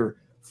that for your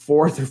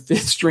 4th or 5th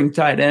string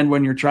tight end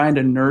when you're trying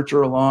to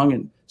nurture along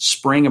and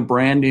spring a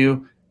brand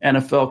new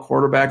NFL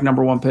quarterback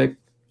number 1 pick?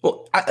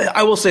 Well,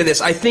 I will say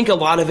this. I think a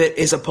lot of it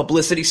is a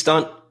publicity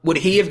stunt. Would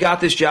he have got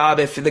this job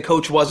if the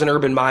coach wasn't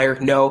Urban Meyer?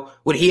 No.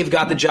 Would he have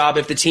got the job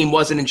if the team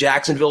wasn't in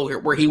Jacksonville,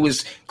 where he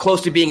was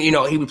close to being,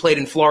 he played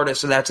in Florida,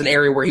 so that's an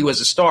area where he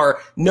was a star?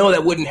 No,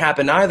 that wouldn't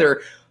happen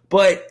either.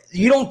 But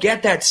you don't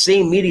get that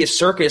same media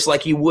circus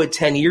like you would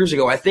 10 years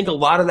ago. I think a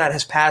lot of that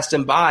has passed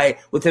him by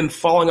with him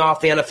falling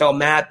off the NFL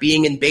map,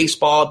 being in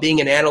baseball, being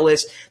an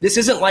analyst. This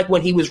isn't like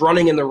when he was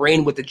running in the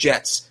rain with the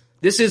Jets.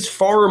 This is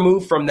far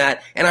removed from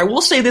that. And I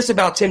will say this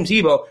about Tim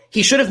Tebow.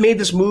 He should have made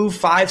this move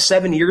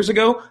 5-7 years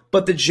ago,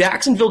 but the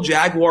Jacksonville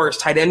Jaguars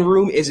tight end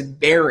room is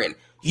barren.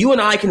 You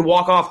and I can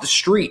walk off the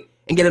street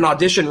and get an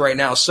audition right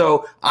now.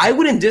 So I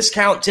wouldn't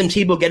discount Tim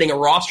Tebow getting a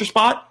roster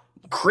spot.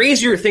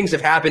 Crazier things have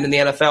happened in the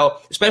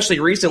NFL, especially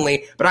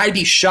recently, but I'd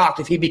be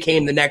shocked if he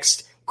became the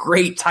next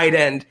great tight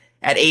end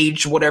at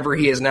age whatever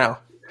he is now.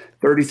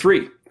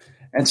 33.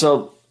 And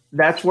so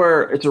that's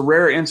where it's a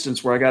rare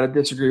instance where I got to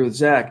disagree with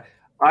Zach.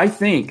 I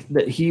think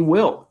that he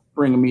will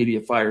bring a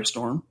media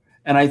firestorm,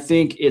 and I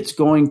think it's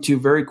going to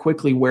very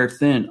quickly wear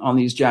thin on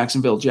these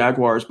Jacksonville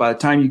Jaguars by the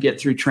time you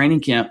get through training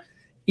camp.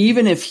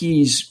 Even if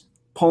he's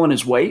pulling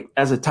his weight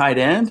as a tight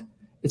end,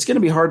 it's going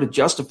to be hard to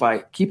justify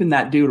keeping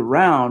that dude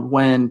around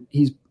when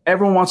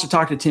everyone wants to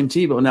talk to Tim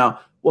Tebow.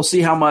 Now, we'll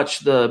see how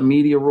much the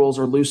media rules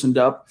are loosened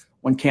up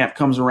when camp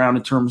comes around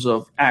in terms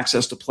of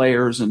access to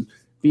players and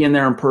being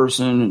there in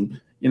person and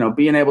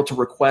being able to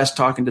request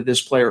talking to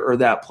this player or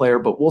that player,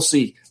 but we'll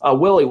see.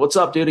 Willie, what's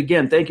up, dude?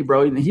 Again, thank you,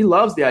 bro. He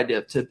loves the idea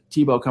of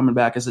Tebow coming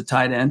back as a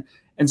tight end.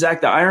 And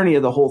Zach, the irony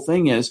of the whole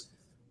thing is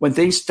when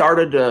things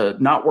started to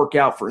not work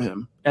out for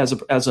him as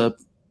a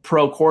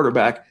pro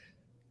quarterback,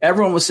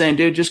 everyone was saying,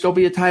 dude, just go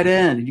be a tight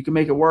end. You can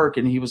make it work.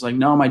 And he was like,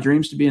 no, my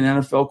dream's to be an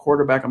NFL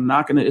quarterback. I'm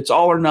not going to – it's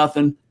all or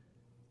nothing.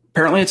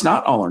 Apparently it's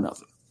not all or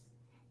nothing.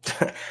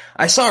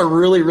 I saw a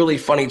really, really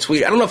funny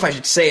tweet. I don't know if I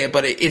should say it,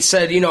 but it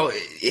said,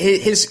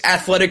 his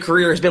athletic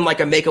career has been like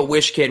a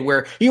Make-A-Wish kid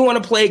where you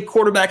want to play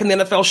quarterback in the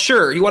NFL?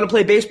 Sure. You want to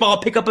play baseball?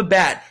 Pick up a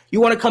bat.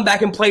 You want to come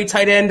back and play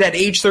tight end at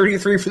age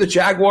 33 for the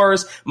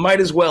Jaguars?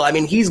 Might as well. I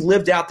mean, he's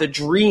lived out the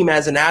dream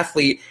as an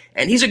athlete,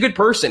 and he's a good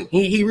person.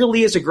 He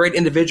really is a great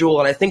individual,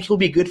 and I think he'll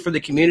be good for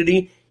the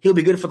community. He'll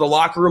be good for the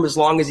locker room as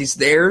long as he's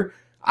there.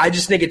 I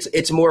just think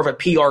it's more of a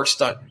PR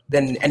stunt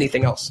than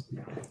anything else.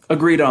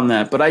 Agreed on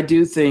that, but I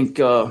do think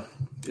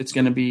it's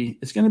going to be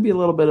a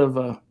little bit of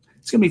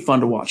it's going to be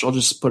fun to watch. I'll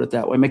just put it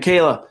that way.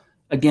 Michaela,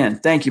 again,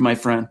 thank you, my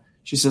friend.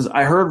 She says,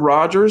 I heard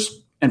Rodgers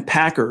and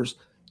Packers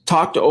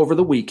talked over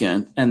the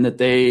weekend and that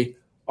they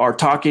are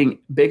talking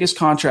biggest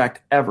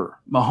contract ever,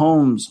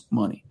 Mahomes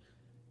money.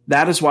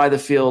 That is why the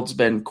field's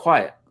been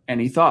quiet.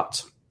 Any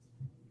thoughts?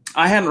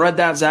 I hadn't read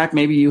that, Zach.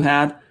 Maybe you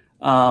had.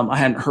 I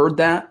hadn't heard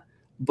that,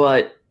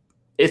 but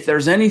if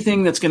there's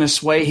anything that's going to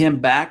sway him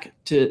back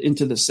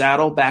into the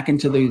saddle, back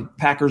into the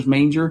Packers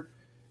manger,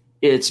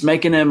 it's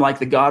making him like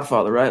the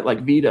Godfather, right?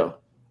 Like Vito,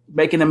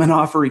 making him an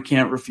offer he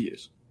can't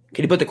refuse.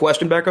 Can you put the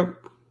question back up?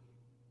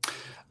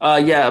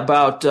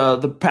 About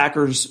the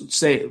Packers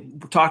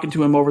talking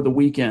to him over the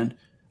weekend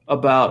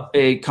about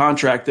a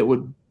contract that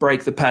would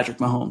break the Patrick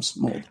Mahomes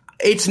mold.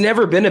 It's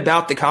never been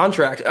about the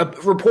contract.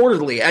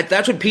 Reportedly,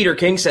 that's what Peter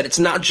King said. It's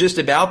not just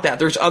about that.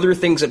 There's other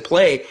things at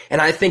play, and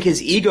I think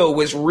his ego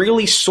was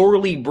really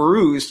sorely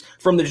bruised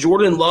from the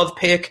Jordan Love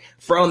pick,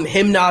 from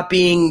him not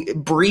being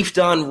briefed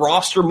on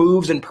roster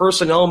moves and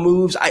personnel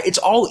moves. It's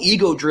all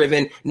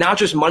ego-driven, not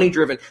just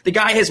money-driven. The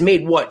guy has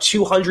made,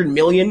 $200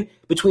 million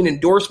between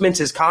endorsements,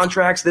 his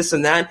contracts, this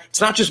and that. It's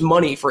not just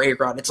money for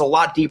A-Rod. It's a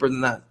lot deeper than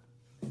that.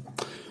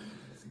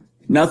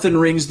 Nothing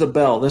rings the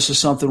bell. This is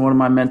something one of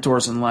my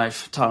mentors in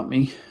life taught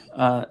me.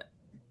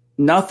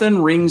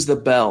 Nothing rings the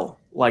bell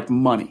like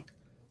money.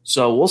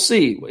 So we'll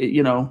see.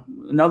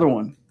 Another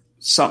one.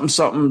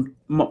 Something,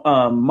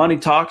 money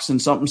talks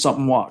and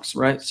something walks,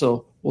 right?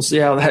 So we'll see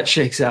how that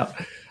shakes out.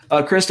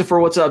 Christopher,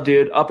 what's up,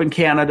 dude? Up in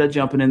Canada,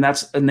 jumping in.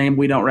 That's a name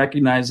we don't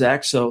recognize,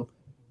 Zach. So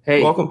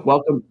Hey,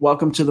 welcome.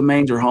 Welcome to the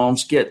Manger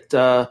Homes.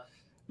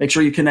 Make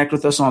sure you connect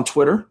with us on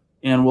Twitter,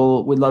 and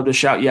we'd love to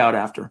shout you out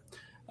after.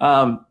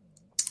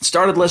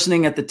 Started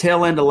listening at the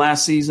tail end of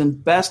last season.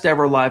 Best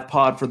ever live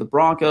pod for the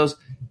Broncos.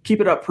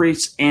 Keep it up,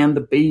 Priests and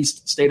the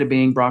Beast. State of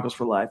being, Broncos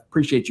for life.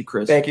 Appreciate you,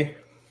 Chris. Thank you.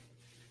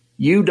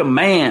 You the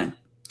man.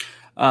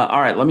 All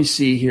right, let me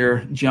see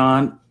here,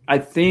 John. I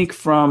think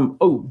from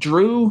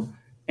Drew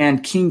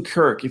and King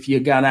Kirk, if you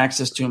got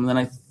access to him, then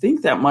I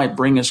think that might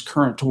bring us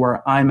current to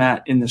where I'm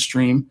at in the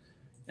stream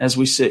as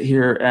we sit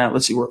here at,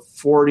 let's see, we're at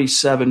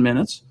 47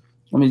 minutes.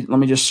 Let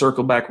me just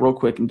circle back real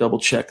quick and double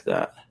check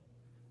that.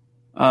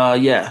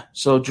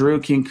 So Drew,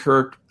 King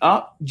Kirk,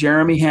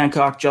 Jeremy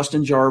Hancock,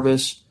 Justin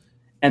Jarvis,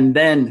 and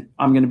then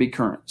I'm going to be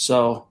current.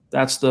 So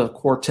that's the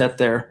quartet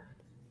there.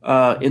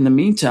 In the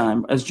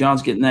meantime, as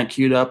John's getting that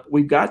queued up,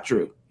 we've got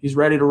Drew. He's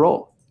ready to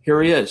roll.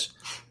 Here he is.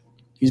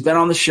 He's been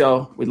on the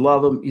show. We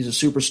love him. He's a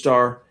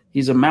superstar.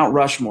 He's a Mount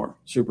Rushmore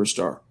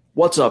superstar.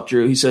 What's up,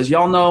 Drew? He says,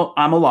 y'all know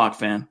I'm a Lock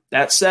fan.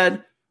 That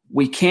said,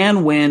 we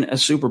can win a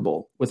Super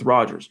Bowl with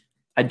Rodgers.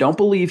 I don't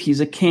believe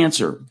he's a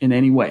cancer in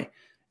any way.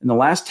 In the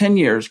last 10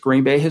 years,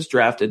 Green Bay has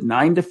drafted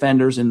 9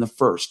 defenders in the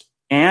first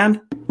and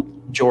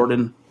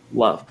Jordan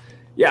Love.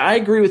 Yeah, I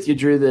agree with you,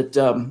 Drew, that,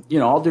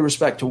 all due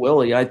respect to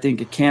Willie, I think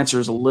a cancer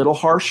is a little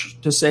harsh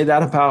to say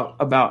that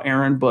about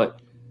Aaron, but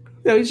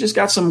he's just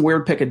got some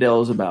weird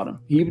picadillos about him.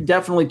 He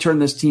definitely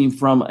turned this team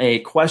from a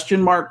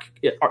question mark.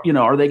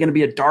 Are they going to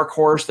be a dark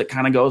horse that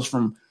kind of goes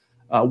from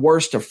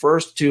worst to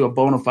first to a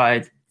bona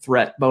fide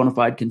threat, bona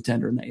fide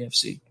contender in the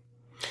AFC?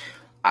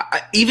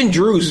 Even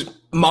Drew's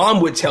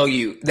mom would tell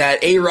you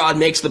that A-Rod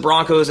makes the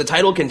Broncos a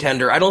title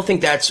contender. I don't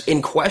think that's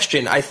in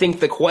question. I think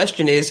the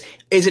question is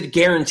it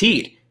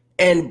guaranteed?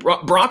 And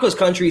Broncos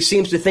country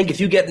seems to think if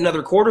you get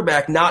another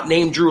quarterback not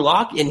named Drew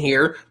Lock in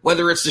here,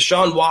 whether it's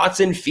Deshaun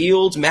Watson,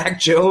 Fields, Mac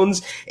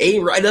Jones,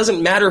 it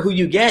doesn't matter who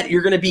you get,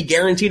 you're going to be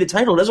guaranteed a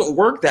title. It doesn't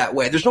work that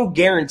way. There's no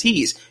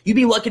guarantees. You'd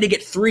be lucky to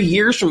get 3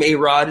 years from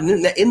A-Rod,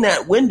 and in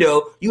that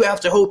window, you have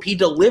to hope he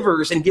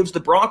delivers and gives the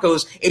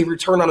Broncos a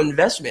return on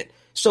investment.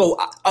 So,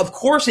 of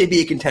course they'd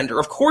be a contender.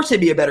 Of course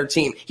they'd be a better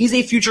team. He's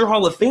a future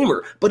Hall of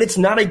Famer, but it's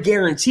not a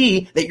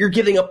guarantee that you're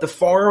giving up the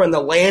farm and the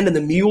land and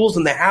the mules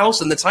and the house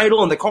and the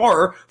title and the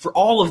car for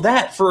all of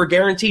that for a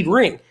guaranteed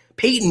ring.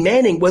 Peyton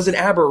Manning was an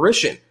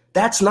aberration.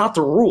 That's not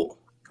the rule.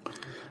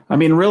 I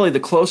mean, really, the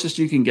closest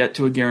you can get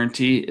to a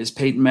guarantee is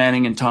Peyton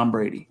Manning and Tom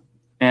Brady.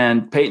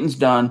 And Peyton's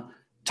done.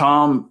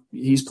 Tom,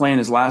 he's playing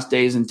his last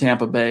days in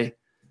Tampa Bay.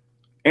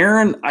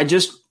 Aaron, I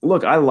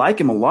like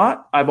him a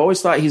lot. I've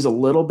always thought he's a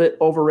little bit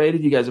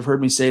overrated. You guys have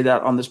heard me say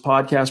that on this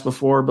podcast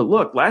before. But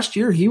look, last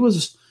year he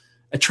was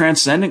a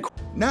transcendent.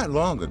 Not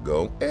long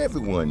ago,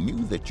 everyone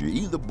knew that you're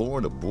either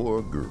born a boy or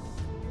a girl.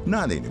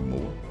 Not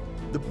anymore.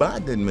 The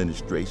Biden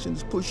administration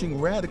is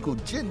pushing radical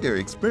gender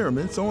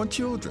experiments on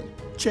children,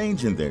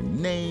 changing their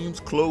names,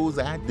 clothes,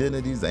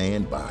 identities,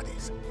 and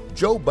bodies.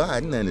 Joe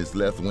Biden and his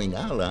left-wing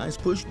allies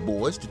pushed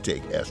boys to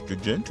take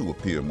estrogen to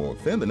appear more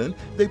feminine.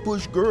 They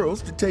push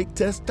girls to take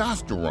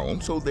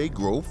testosterone so they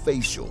grow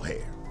facial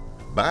hair.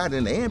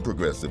 Biden and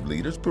progressive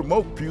leaders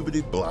promote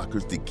puberty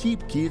blockers to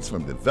keep kids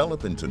from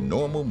developing to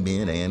normal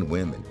men and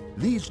women.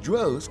 These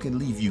drugs can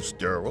leave you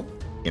sterile,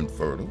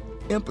 infertile,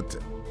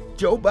 impotent.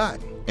 Joe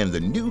Biden and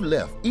the new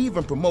left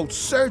even promote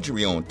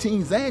surgery on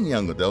teens and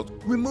young adults,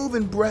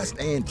 removing breast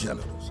and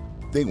genitals.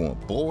 They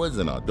want boys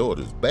in our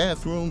daughters'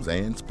 bathrooms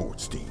and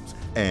sports teams.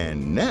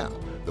 And now,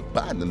 the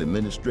Biden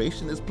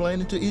administration is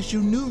planning to issue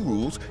new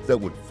rules that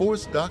would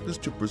force doctors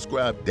to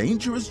prescribe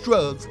dangerous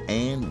drugs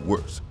and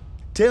worse.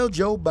 Tell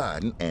Joe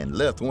Biden and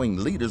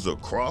left-wing leaders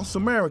across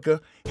America,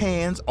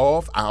 hands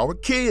off our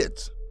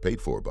kids.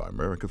 Paid for by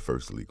America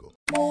First Legal.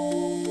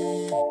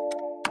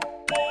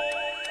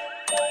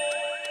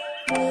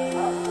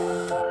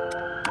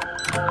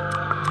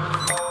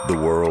 The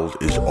world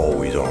is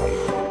always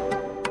on.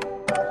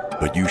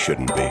 But you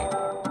shouldn't be.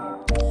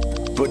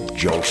 Put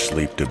junk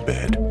sleep to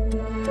bed.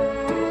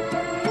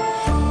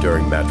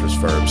 During Mattress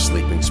Firm's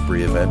Sleeping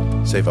Spree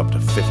event, save up to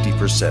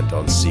 50%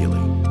 on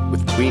Sealy,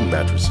 with queen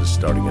mattresses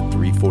starting at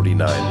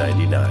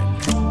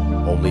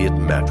 $349.99. Only at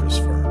Mattress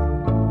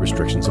Firm.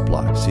 Restrictions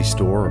apply. See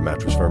store or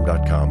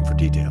mattressfirm.com for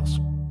details.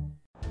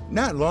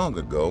 Not long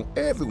ago,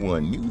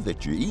 everyone knew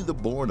that you're either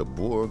born a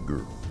boy or a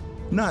girl.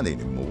 Not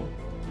anymore.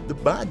 The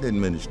Biden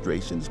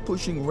administration is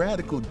pushing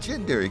radical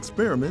gender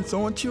experiments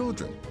on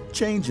children,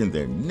 changing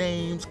their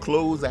names,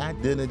 clothes,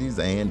 identities,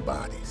 and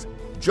bodies.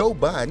 Joe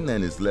Biden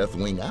and his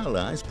left-wing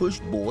allies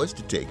pushed boys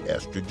to take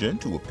estrogen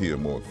to appear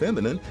more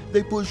feminine.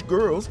 They push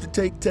girls to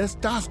take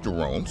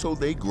testosterone so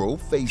they grow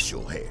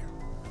facial hair.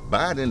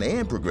 Biden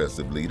and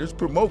progressive leaders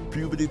promote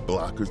puberty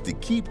blockers to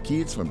keep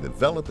kids from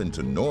developing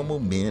to normal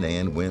men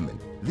and women.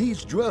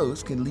 These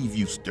drugs can leave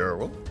you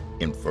sterile,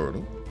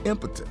 infertile,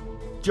 impotent.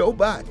 Joe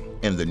Biden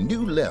and the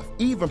new left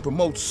even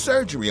promote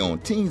surgery on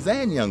teens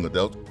and young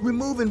adults,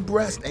 removing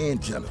breast and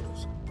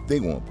genitals. They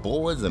want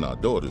boys in our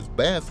daughters'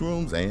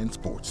 bathrooms and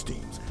sports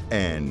teams.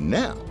 And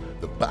now,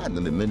 the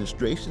Biden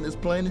administration is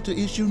planning to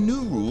issue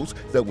new rules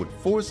that would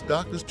force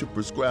doctors to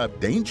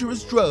prescribe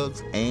dangerous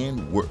drugs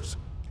and worse.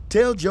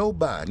 Tell Joe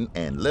Biden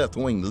and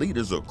left-wing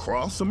leaders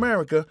across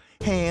America,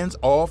 hands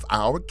off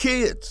our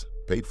kids.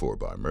 Paid for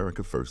by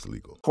America First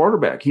Legal.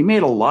 Quarterback. He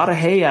made a lot of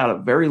hay out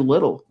of very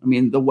little. I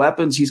mean, the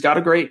weapons, he's got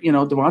a great,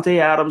 Devontae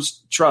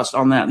Adams, trust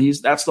on that.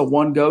 That's the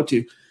one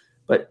go-to.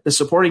 But the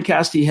supporting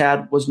cast he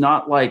had was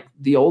not like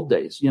the old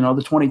days, the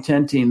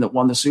 2010 team that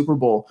won the Super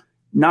Bowl,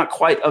 not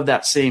quite of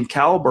that same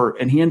caliber.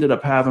 And he ended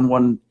up having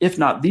one, if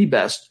not the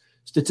best,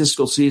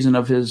 statistical season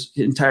of his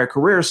entire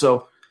career.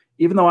 So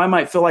even though I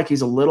might feel like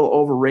he's a little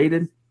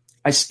overrated,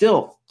 I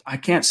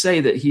can't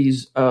say that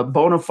he's a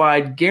bona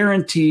fide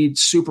guaranteed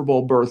Super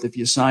Bowl berth if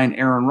you sign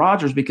Aaron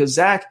Rodgers, because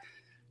Zach,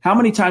 how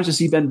many times has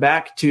he been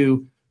back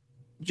to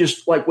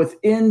just like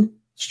within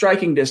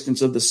striking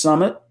distance of the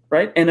summit,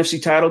 right?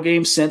 NFC title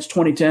game since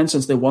 2010,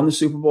 since they won the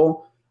Super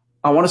Bowl.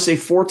 I want to say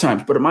 4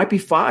 times, but it might be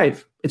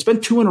 5. It's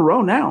been 2 in a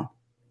row now.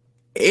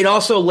 It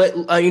also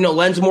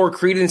lends more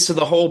credence to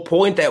the whole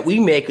point that we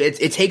make.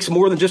 It takes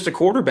more than just a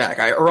quarterback,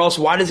 or else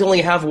why does he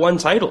only have 1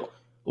 title?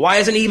 Why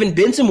hasn't he even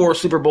been to more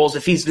Super Bowls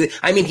if he's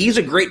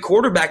a great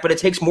quarterback, but it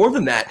takes more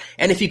than that.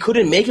 And if he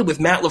couldn't make it with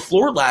Matt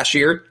LaFleur last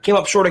year, came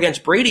up short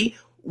against Brady,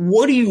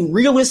 what do you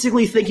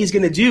realistically think he's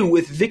going to do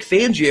with Vic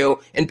Fangio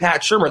and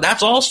Pat Shurmur?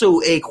 That's also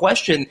a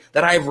question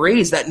that I've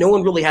raised that no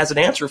one really has an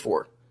answer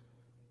for.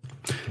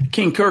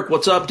 King Kirk,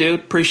 what's up, dude?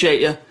 Appreciate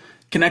you.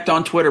 Connect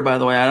on Twitter, by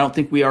the way. I don't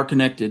think we are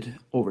connected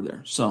over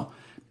there. So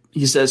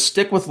he says,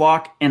 stick with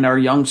Locke and our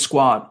young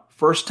squad.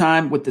 First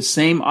time with the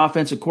same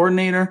offensive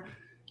coordinator.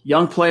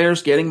 Young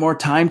players getting more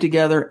time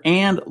together,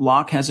 and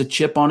Locke has a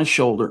chip on his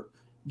shoulder.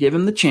 Give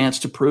him the chance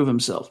to prove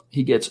himself.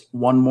 He gets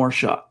one more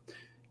shot.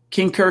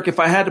 King Kirk, if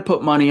I had to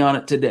put money on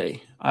it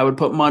today, I would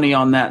put money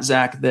on that,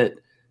 Zach, that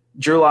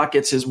Drew Lock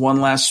gets his one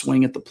last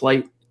swing at the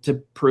plate to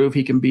prove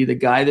he can be the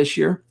guy this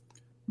year.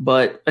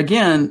 But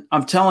again,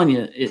 I'm telling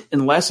you,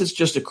 unless it's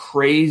just a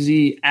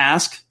crazy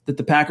ask that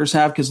the Packers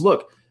have, because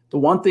look, the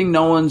one thing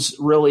no one's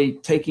really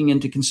taking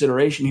into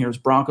consideration here is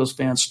Broncos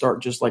fans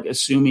start just like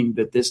assuming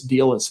that this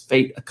deal is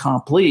fait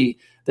accompli,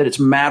 that it's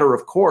matter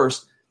of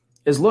course,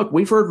 is look,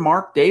 we've heard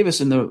Mark Davis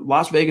and the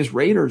Las Vegas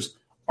Raiders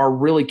are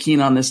really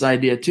keen on this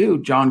idea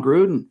too. John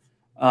Gruden,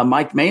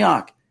 Mike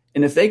Mayock.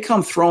 And if they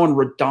come throwing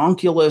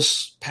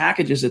redonkulous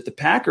packages at the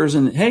Packers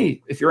and,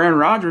 hey, if you're Aaron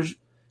Rodgers,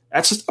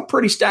 that's a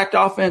pretty stacked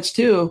offense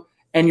too.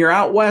 And you're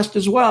out west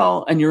as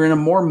well. And you're in a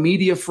more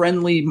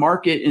media-friendly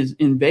market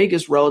in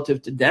Vegas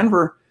relative to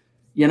Denver.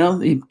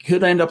 He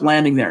could end up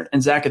landing there.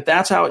 And, Zach, if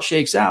that's how it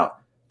shakes out,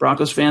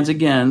 Broncos fans,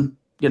 again,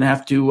 going to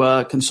have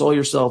to console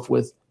yourself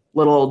with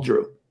little old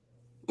Drew.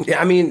 Yeah,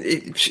 I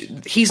mean,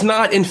 he's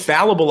not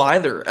infallible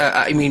either.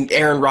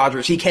 Aaron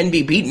Rodgers, he can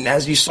be beaten,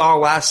 as you saw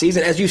last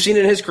season, as you've seen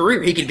in his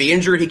career. He can be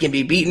injured, he can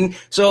be beaten.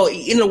 So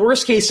in a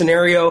worst-case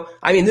scenario,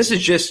 this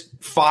is just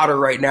fodder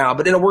right now,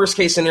 but in a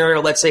worst-case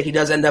scenario, let's say he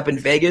does end up in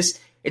Vegas,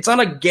 it's not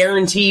a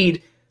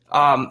guaranteed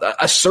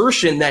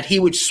assertion that he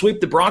would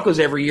sweep the Broncos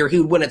every year. He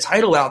would win a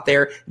title out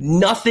there.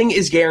 Nothing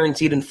is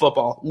guaranteed in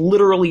football.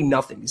 Literally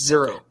nothing.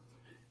 0.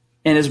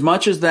 And as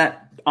much as that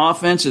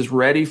offense is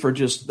ready for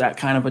just that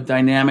kind of a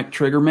dynamic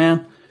trigger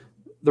man,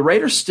 the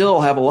Raiders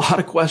still have a lot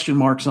of question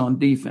marks on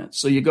defense.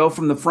 So you go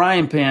from the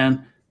frying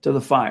pan to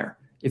the fire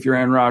if you're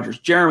Aaron Rodgers.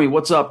 Jeremy,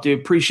 what's up, dude?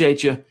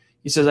 Appreciate you.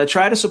 He says, I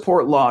try to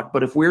support Locke,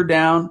 but if we're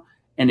down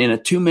and in a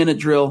 2-minute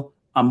drill,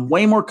 I'm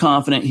way more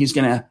confident he's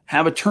going to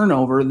have a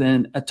turnover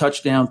than a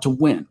touchdown to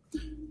win.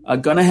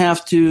 Going to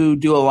have to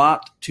do a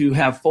lot to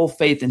have full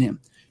faith in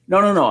him.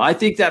 No. I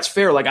think that's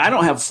fair. Like, I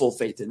don't have full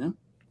faith in him.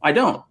 I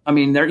don't.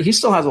 He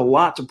still has a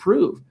lot to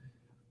prove.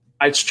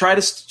 I try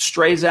to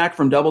stray Zach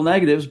from double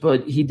negatives,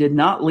 but he did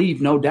not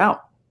leave no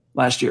doubt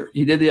last year.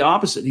 He did the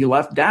opposite. He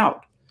left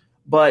doubt.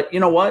 But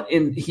you know what?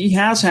 He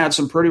has had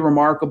some pretty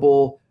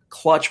remarkable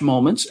clutch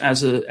moments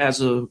as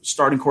a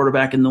starting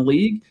quarterback in the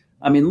league.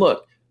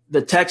 Look,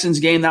 the Texans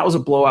game, that was a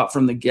blowout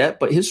from the get,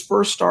 but his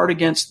first start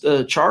against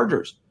the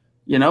Chargers,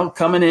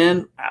 coming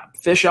in,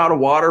 fish out of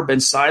water, been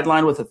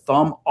sidelined with a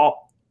thumb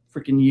all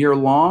freaking year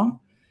long.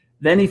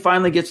 Then he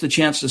finally gets the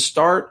chance to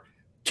start,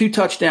 2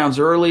 touchdowns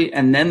early,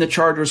 and then the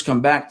Chargers come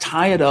back,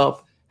 tie it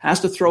up, has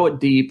to throw it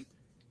deep,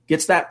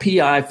 gets that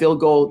PI, field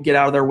goal, get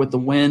out of there with the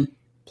win.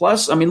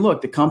 Plus,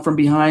 look, to come from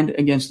behind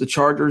against the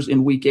Chargers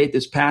in Week 8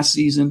 this past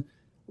season,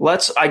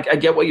 I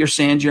get what you're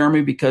saying,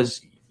 Jeremy,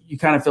 because you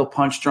kind of feel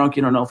punch drunk.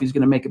 You don't know if he's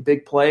going to make a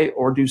big play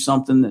or do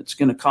something that's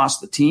going to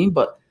cost the team.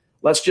 But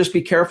let's just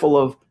be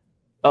careful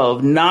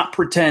of not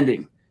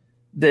pretending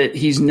that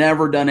he's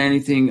never done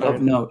anything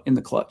of note in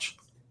the clutch.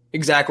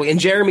 Exactly. And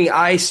Jeremy,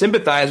 I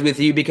sympathize with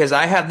you because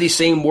I have the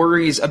same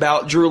worries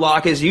about Drew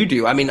Lock as you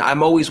do.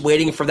 I'm always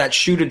waiting for that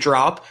shoe to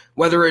drop,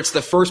 whether it's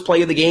the first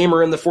play of the game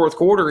or in the fourth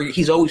quarter.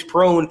 He's always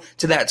prone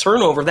to that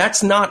turnover.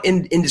 That's not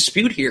in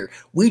dispute here.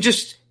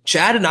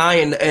 Chad and I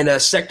and a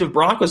sect of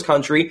Broncos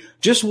country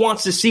just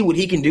wants to see what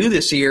he can do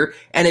this year.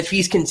 And if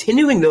he's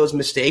continuing those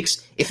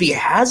mistakes, if he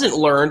hasn't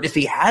learned, if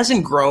he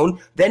hasn't grown,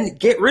 then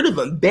get rid of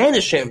him,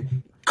 banish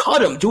him,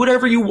 cut him, do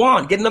whatever you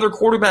want, get another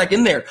quarterback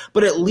in there.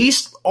 But at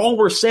least all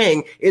we're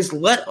saying is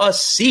let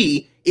us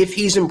see if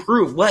he's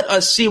improved. Let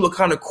us see what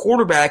kind of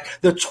quarterback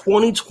the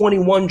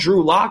 2021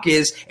 Drew Lock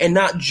is, and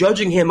not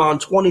judging him on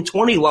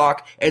 2020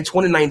 Lock and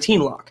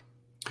 2019 Lock.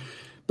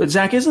 But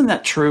Zach, isn't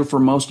that true for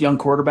most young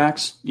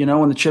quarterbacks? You know,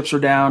 when the chips are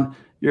down,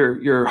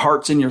 your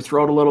heart's in your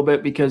throat a little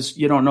bit because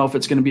you don't know if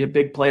it's going to be a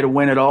big play to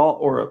win it all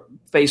or a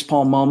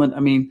facepalm moment. I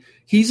mean,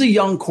 he's a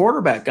young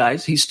quarterback,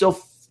 guys. He's still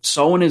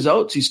sowing his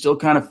oats. He's still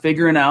kind of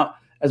figuring out,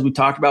 as we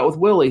talked about with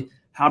Willie,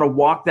 how to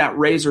walk that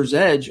razor's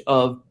edge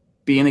of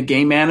being a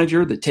game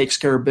manager that takes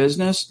care of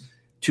business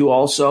to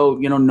also,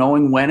 you know,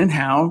 knowing when and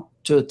how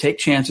to take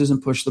chances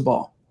and push the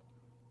ball.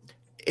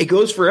 It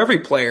goes for every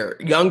player,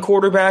 young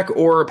quarterback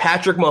or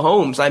Patrick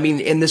Mahomes. I mean,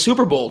 in the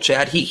Super Bowl,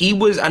 Chad, he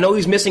was, I know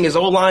he's missing his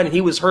O-line and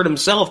he was hurt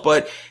himself,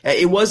 but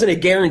it wasn't a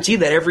guarantee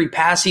that every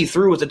pass he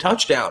threw was a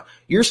touchdown.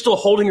 You're still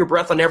holding your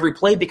breath on every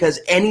play because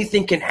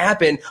anything can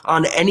happen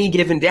on any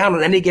given down,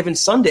 on any given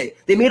Sunday.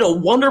 They made a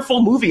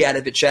wonderful movie out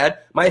of it, Chad.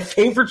 My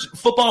favorite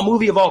football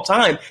movie of all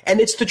time, and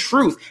it's the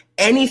truth.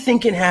 Anything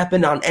can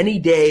happen on any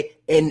day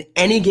in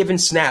any given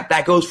snap.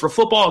 That goes for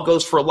football, it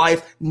goes for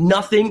life.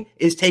 Nothing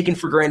is taken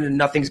for granted and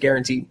nothing's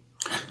guaranteed.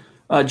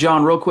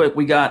 John, real quick,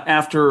 we got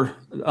after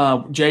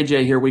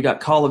JJ here, we got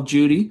Call of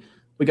Duty.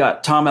 We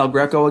got Tom El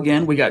Greco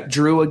again. We got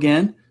Drew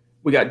again.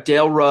 We got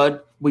Dale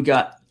Rudd. We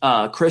got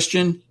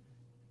Christian.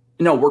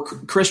 No, we're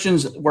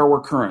Christians where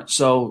we're current.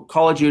 So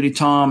Call of Duty,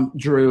 Tom,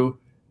 Drew,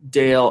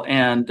 Dale,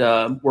 and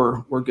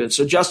we're good.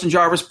 So Justin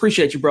Jarvis,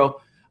 appreciate you, bro.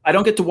 I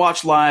don't get to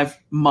watch live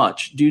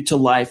much due to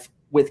life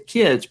with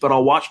kids, but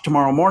I'll watch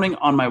tomorrow morning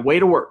on my way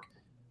to work.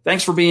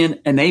 Thanks for being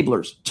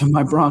enablers to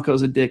my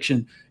Broncos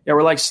addiction. Yeah,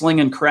 we're like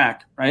slinging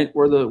crack, right?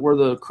 We're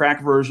the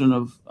crack version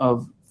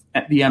of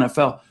the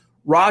NFL.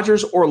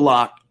 Rodgers or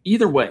Locke,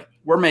 either way,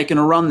 we're making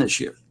a run this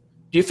year.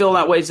 Do you feel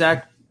that way,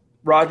 Zach?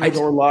 Rodgers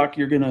or Locke,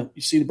 you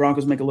see the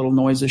Broncos make a little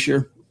noise this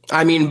year?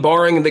 I mean,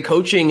 barring the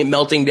coaching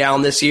melting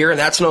down this year, and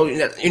that's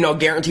no,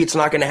 guarantee it's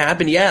not going to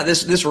happen. Yeah,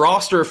 this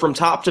roster from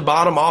top to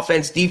bottom,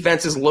 offense,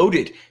 defense is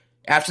loaded.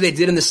 After they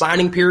did in the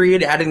signing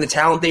period, adding the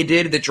talent they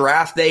did, the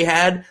draft they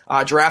had,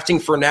 drafting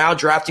for now,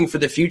 drafting for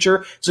the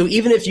future. So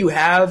even if you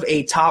have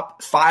a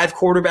top 5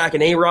 quarterback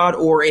in A-Rod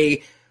or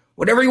a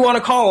whatever you want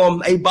to call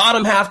him, a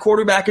bottom half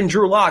quarterback in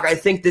Drew Lock, I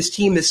think this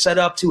team is set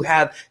up to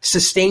have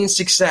sustained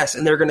success,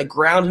 and they're going to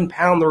ground and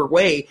pound their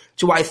way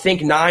to, I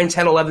think, 9,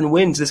 10, 11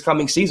 wins this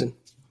coming season.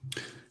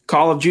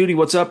 Call of Duty,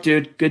 what's up,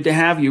 dude? Good to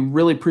have you.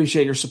 Really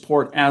appreciate your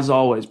support as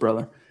always,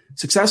 brother.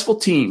 Successful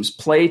teams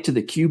play to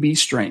the QB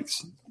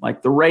strengths,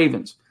 like the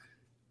Ravens.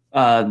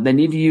 They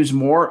need to use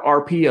more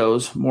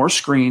RPOs, more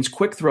screens,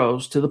 quick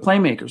throws to the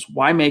playmakers.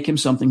 Why make him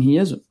something he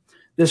isn't?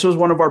 This was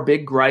one of our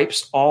big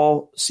gripes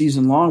all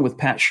season long with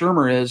Pat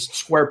Shurmur is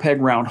square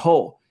peg, round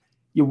hole.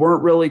 You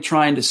weren't really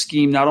trying to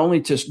scheme not only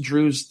to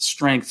Drew's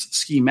strengths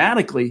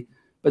schematically,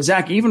 but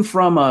Zach, even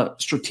from a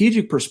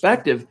strategic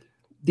perspective,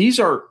 these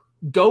are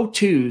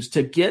go-tos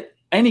to get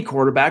any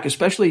quarterback,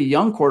 especially a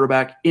young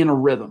quarterback, in a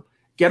rhythm.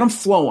 Get them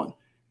flowing.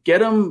 Get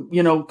them,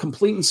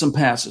 completing some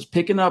passes,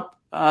 picking up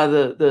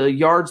the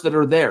yards that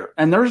are there.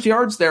 And there's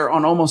yards there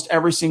on almost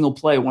every single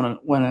play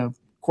when a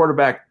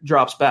quarterback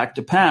drops back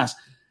to pass.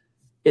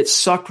 It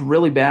sucked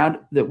really bad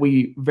that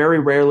we very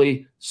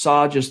rarely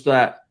saw just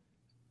that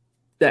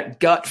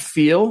gut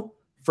feel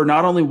for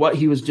not only what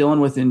he was dealing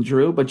with in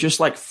Drew, but just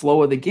like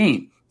flow of the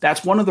game.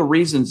 That's one of the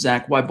reasons,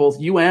 Zach, why both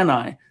you and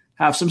I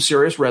have some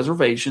serious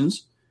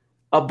reservations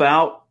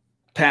about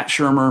Pat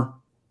Shurmur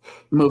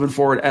moving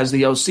forward as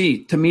the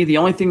OC. To me, the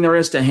only thing there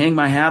is to hang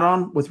my hat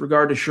on with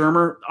regard to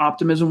Shurmur,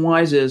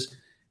 optimism-wise, is,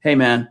 hey,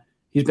 man,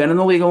 he's been in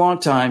the league a long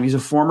time. He's a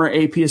former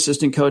AP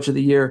Assistant Coach of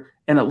the Year,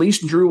 and at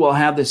least Drew will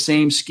have the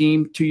same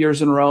scheme 2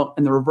 years in a row,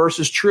 and the reverse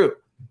is true.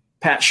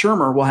 Pat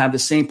Shurmur will have the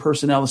same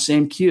personnel, the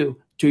same Q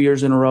 2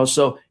 years in a row.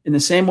 So in the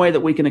same way that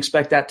we can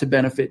expect that to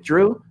benefit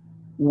Drew,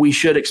 we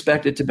should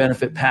expect it to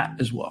benefit Pat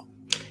as well.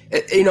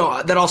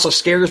 That also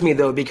scares me,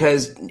 though,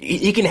 because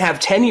he can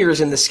have 10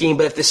 years in the scheme,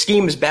 but if the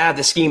scheme is bad,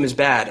 the scheme is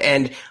bad.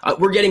 And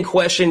we're getting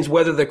questions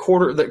whether the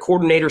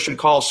coordinator should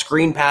call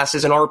screen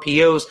passes and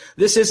RPOs.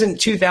 This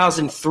isn't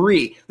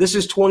 2003. This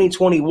is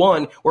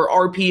 2021, where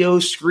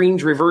RPOs,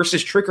 screens,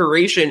 reverses,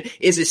 trickeration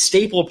is a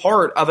staple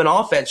part of an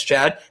offense,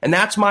 Chad. And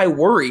that's my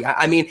worry.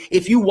 I mean,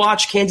 if you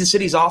watch Kansas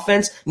City's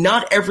offense,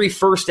 not every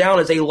first down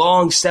is a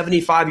long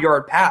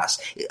 75-yard pass.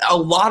 A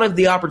lot of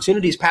the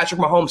opportunities Patrick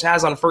Mahomes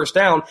has on first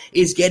down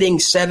is getting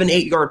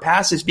 7-8 yard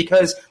passes,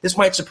 because this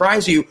might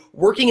surprise you,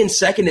 working in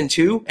 2nd and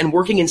 2 and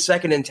working in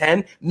 2nd and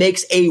 10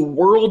 makes a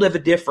world of a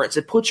difference.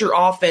 It puts your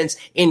offense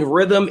in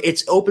rhythm.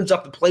 It opens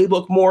up the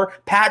playbook more.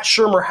 Pat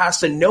Shurmur has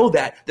to know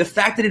that. The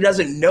fact that he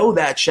doesn't know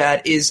that,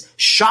 Chad, is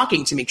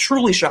shocking to me,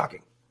 truly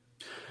shocking.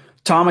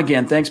 Tom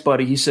again, thanks,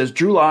 buddy. He says,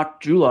 Drew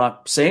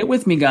Lock, say it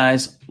with me,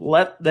 guys.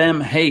 Let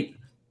them hate.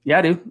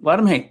 Yeah, dude, let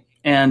them hate.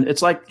 And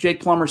it's like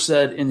Jake Plummer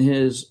said in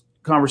his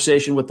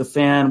conversation with the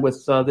fan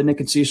with the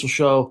Nick and Cecil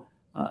show,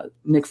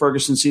 Nick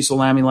Ferguson, Cecil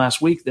Lammey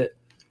last week, that,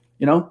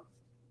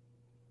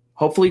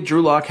 hopefully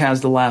Drew Lock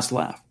has the last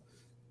laugh.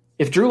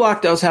 If Drew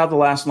Lock does have the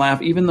last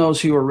laugh, even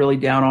those who are really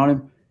down on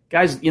him,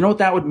 guys, you know what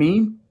that would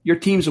mean? Your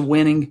team's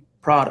winning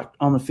product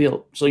on the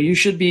field. So you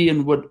should be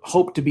and would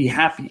hope to be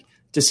happy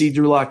to see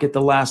Drew Lock get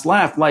the last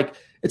laugh. Like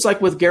it's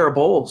like with Garrett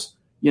Bowles.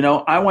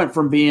 I went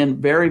from being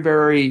very,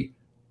 very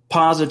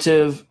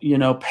positive,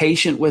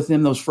 patient with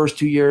him those first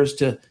 2 years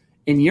to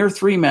in year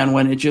 3, man,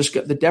 when it just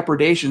got the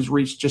depredations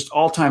reached just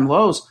all-time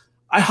lows,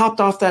 I hopped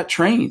off that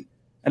train.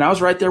 And I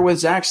was right there with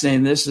Zach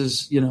saying, this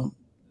is,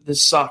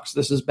 this sucks.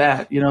 This is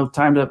bad.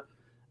 Time to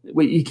 –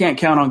 you can't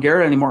count on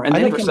Garrett anymore. And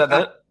I never said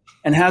that.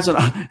 And has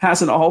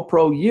an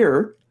all-pro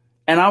year.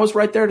 And I was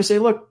right there to say,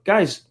 look,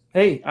 guys,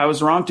 hey, I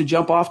was wrong to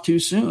jump off too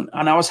soon.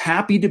 And I was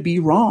happy to be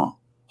wrong.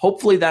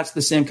 Hopefully that's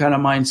the same kind of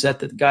mindset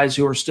that the guys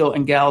who are still –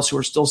 and gals who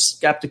are still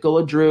skeptical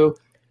of Drew,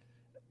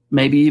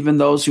 maybe even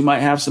those who might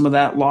have some of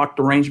that locked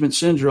derangement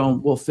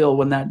syndrome will feel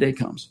when that day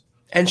comes.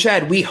 And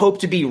Chad, we hope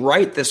to be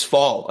right this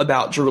fall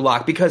about Drew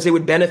Lock because it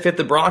would benefit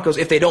the Broncos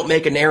if they don't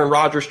make an Aaron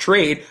Rodgers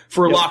trade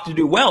for Lock to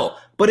do well.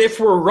 But if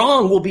we're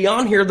wrong, we'll be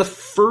on here the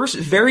first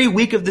very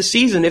week of the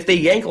season. If they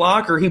yank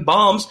Lock or he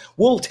bombs,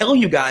 we'll tell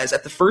you guys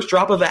at the first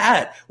drop of a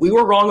hat. We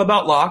were wrong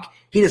about Lock.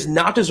 He does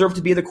not deserve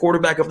to be the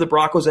quarterback of the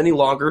Broncos any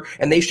longer,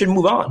 and they should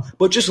move on.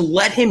 But just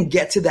let him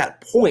get to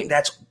that point.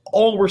 That's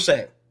all we're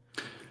saying.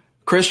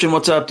 Christian,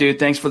 what's up, dude?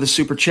 Thanks for the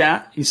super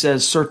chat. He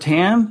says,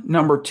 Surtain,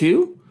 number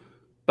 2.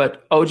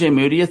 But OJ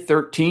Moody at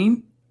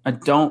 13, I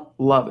don't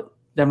love it.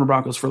 Denver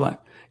Broncos for life.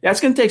 Yeah,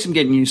 it's going to take some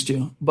getting used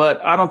to,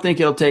 but I don't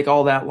think it'll take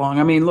all that long.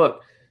 I mean,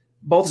 look,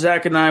 both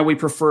Zach and I, we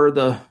prefer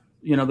the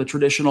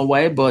traditional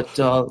way, but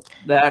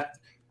that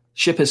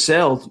ship has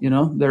sailed.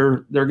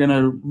 They're going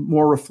to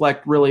more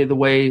reflect really the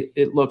way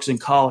it looks in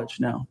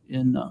college now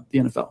in the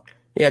NFL.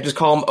 Yeah, just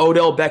call him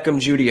Odell Beckham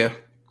Jr.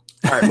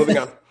 All right, moving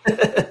on.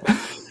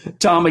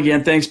 Tom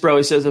again, thanks, bro.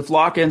 He says if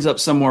Locke ends up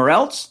somewhere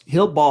else,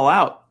 he'll ball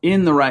out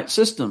in the right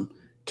system.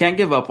 Can't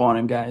give up on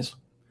him, guys.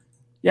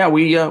 Yeah,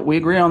 we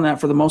agree on that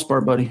for the most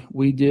part, buddy.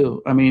 We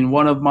do. I mean,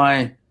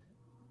 I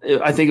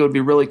think it would be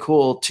really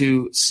cool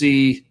to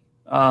see.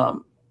 We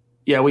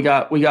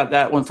got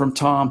that one from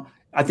Tom.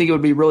 I think it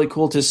would be really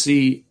cool to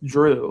see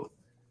Drew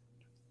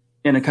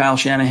in a Kyle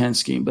Shanahan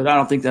scheme, but I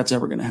don't think that's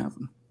ever going to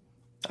happen.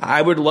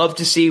 I would love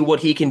to see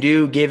what he can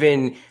do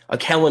given a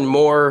Kellen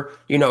Moore,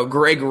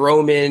 Greg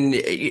Roman,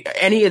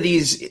 any of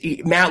these,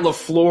 Matt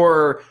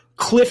LaFleur,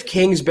 Cliff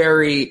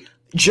Kingsbury,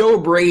 Joe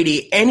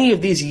Brady, any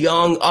of these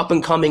young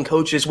up-and-coming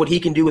coaches, what he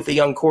can do with a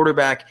young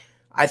quarterback,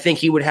 I think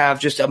he would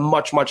have just a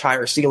much, much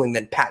higher ceiling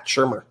than Pat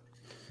Shurmur.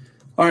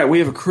 All right, we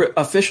have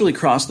officially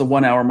crossed the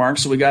 1 hour mark,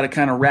 so we got to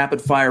kind of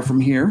rapid fire from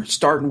here,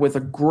 starting with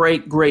a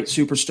great, great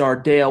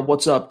superstar. Dale,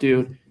 what's up,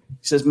 dude?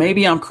 He says,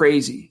 maybe I'm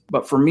crazy,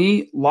 but for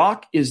me,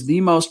 Locke is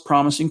the most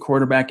promising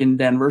quarterback in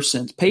Denver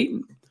since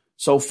Peyton.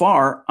 So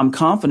far, I'm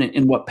confident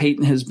in what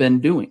Peyton has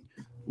been doing.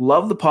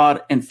 Love the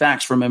pod and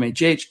facts from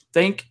MHH.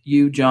 Thank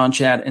you, John,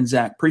 Chad, and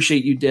Zach.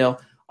 Appreciate you,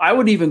 Dale. I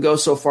would even go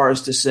so far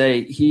as to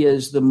say he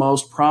is the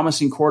most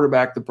promising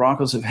quarterback the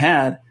Broncos have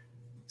had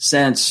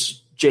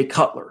since Jay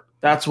Cutler.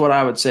 That's what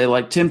I would say.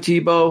 Like Tim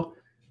Tebow,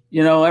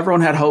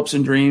 everyone had hopes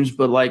and dreams,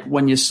 but like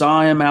when you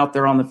saw him out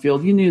there on the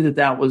field, you knew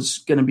that was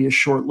going to be a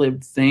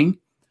short-lived thing.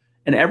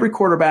 And every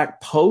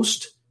quarterback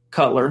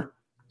post-Cutler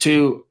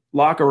to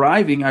Locke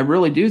arriving, I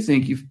really do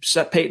think you've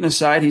set Peyton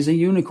aside. He's a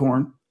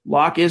unicorn.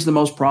 Locke is the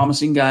most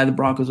promising guy the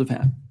Broncos have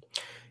had.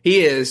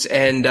 He is,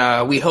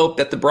 and we hope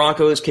that the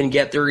Broncos can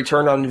get the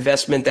return on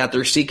investment that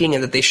they're seeking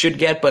and that they should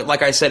get. But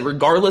like I said,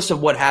 regardless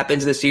of what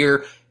happens this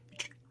year,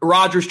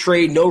 Rodgers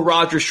trade, no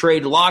Rodgers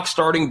trade, Locke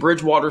starting,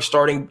 Bridgewater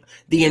starting,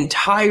 the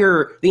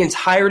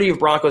entirety of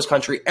Broncos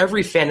country,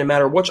 every fan, no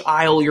matter which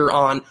aisle you're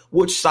on,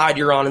 which side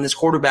you're on in this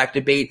quarterback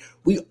debate,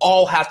 we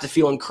all have to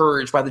feel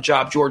encouraged by the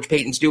job George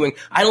Payton's doing.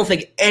 I don't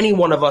think any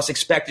one of us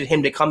expected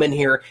him to come in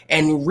here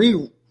and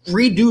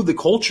redo the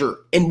culture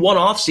in one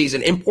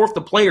offseason, import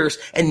the players,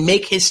 and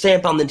make his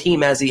stamp on the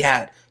team as he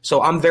had.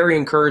 So I'm very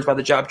encouraged by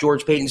the job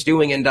George Payton's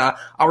doing, and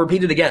I'll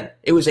repeat it again.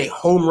 It was a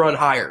home run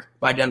hire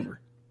by Denver.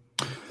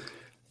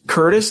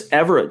 Curtis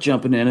Everett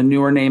jumping in, a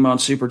newer name on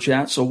Super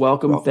Chat, so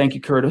welcome. Thank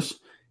you, Curtis.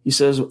 He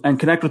says, and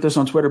connect with us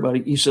on Twitter,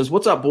 buddy. He says,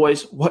 what's up,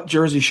 boys? What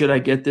jersey should I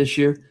get this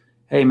year?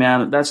 Hey,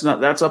 man, that's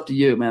up to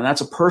you, man.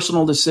 That's a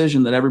personal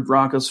decision that every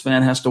Broncos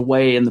fan has to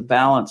weigh in the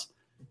balance.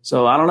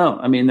 So I don't know.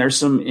 I mean, there's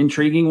some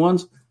intriguing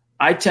ones.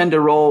 I tend to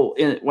roll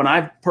in when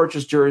I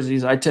purchase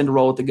jerseys. I tend to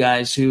roll with the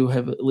guys who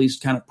have at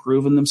least kind of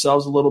proven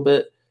themselves a little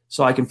bit,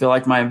 so I can feel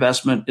like my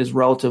investment is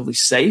relatively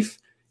safe,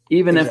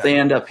 even if they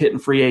end up hitting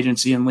free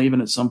agency and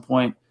leaving at some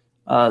point.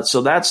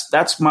 So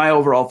that's my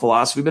overall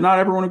philosophy, but not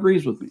everyone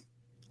agrees with me.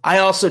 I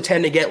also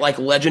tend to get like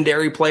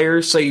legendary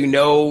players, so you're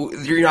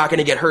not going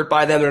to get hurt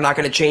by them. They're not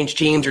going to change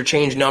teams or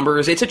change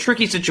numbers. It's a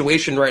tricky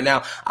situation right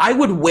now. I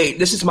would wait.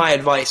 This is my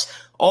advice.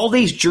 All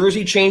these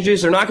jersey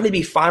changes, they're not going to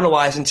be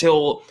finalized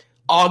until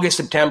August,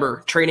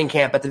 September, training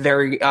camp at the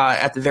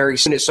very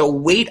soon. So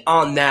wait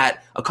on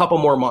that a couple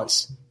more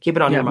months. Keep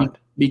it on your mind.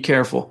 Be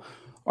careful.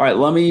 All right,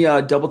 let me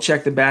double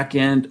check the back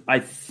end. I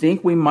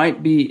think we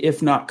might be,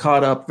 if not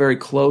caught up, very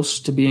close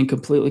to being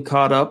completely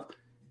caught up.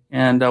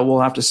 And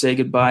we'll have to say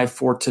goodbye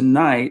for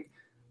tonight.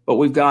 But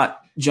we've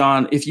got,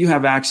 John, if you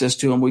have access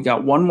to them, we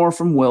got one more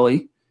from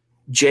Willie,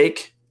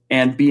 Jake,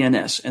 and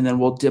BNS, and then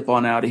we'll dip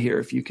on out of here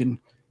if you can,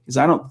 because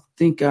I don't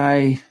think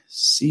I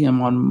see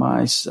him on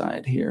my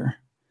side here.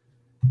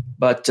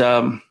 But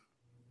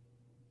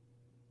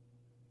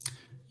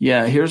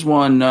yeah, here's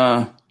one.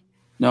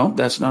 No,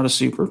 that's not a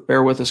super.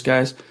 Bear with us,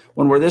 guys.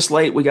 When we're this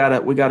late, we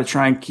gotta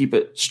try and keep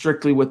it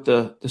strictly with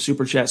the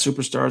super chat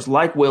superstars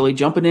like Willie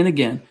jumping in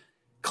again,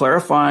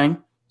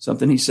 clarifying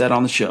something he said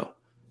on the show.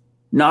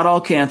 Not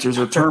all cancers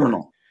are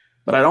terminal,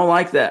 but I don't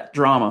like that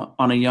drama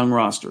on a young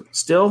roster.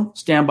 Still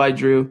stand by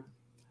Drew.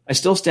 I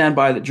still stand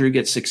by that Drew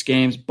gets 6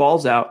 games,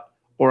 balls out,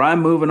 or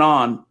I'm moving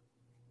on.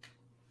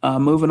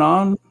 Moving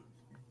on.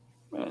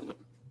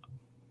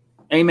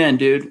 Amen,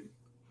 dude.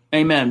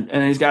 Amen.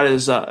 And he's got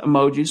his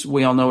emojis.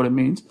 We all know what it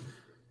means.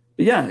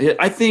 But yeah,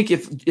 I think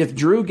if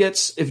Drew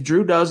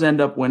does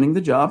end up winning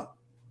the job,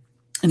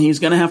 and he's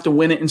going to have to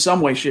win it in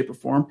some way, shape, or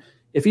form.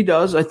 If he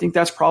does, I think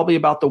that's probably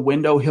about the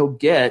window he'll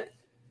get,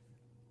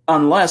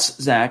 unless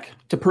Zach,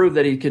 to prove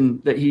that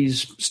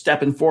he's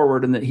stepping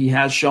forward and that he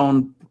has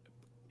shown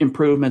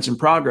improvements and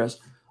progress.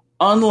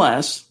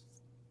 Unless,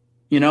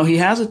 he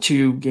has a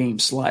 2-game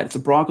slide. If the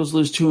Broncos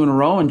lose 2 in a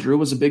row, and Drew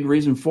was a big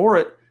reason for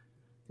it.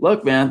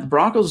 Look, man, the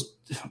Broncos,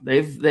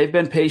 they've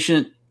been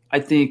patient, I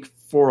think,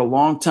 for a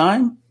long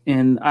time.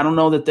 And I don't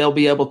know that they'll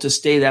be able to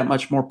stay that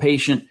much more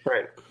patient.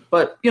 Right.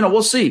 But,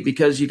 we'll see,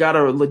 because you got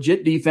a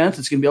legit defense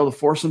that's going to be able to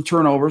force some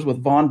turnovers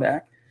with Vaughn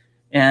back.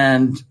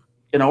 And,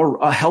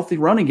 a healthy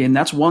running game.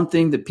 That's one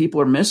thing that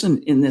people are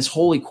missing in this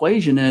whole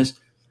equation is,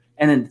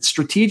 and then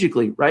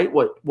strategically, right,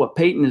 what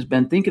Peyton has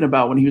been thinking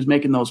about when he was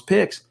making those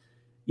picks.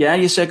 Yeah,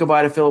 you said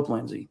goodbye to Phillip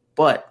Lindsay.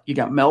 But you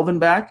got Melvin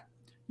back.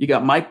 You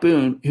got Mike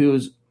Boone,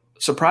 who's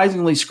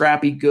surprisingly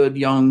scrappy, good,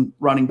 young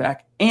running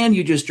back. And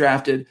you just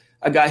drafted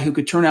a guy who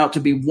could turn out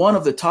to be one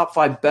of the top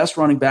 5 best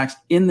running backs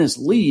in this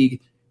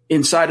league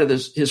inside of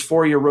his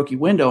 4-year rookie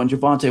window, and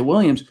Javonte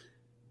Williams.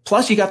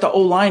 Plus, you got the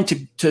O-line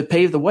to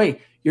pave the way.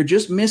 You're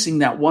just missing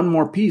that one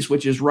more piece,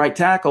 which is right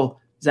tackle,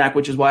 Zach,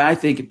 which is why I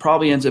think it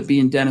probably ends up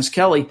being Dennis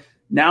Kelly.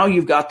 Now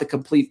you've got the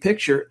complete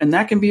picture, and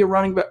that can be a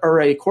running back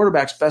or a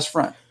quarterback's best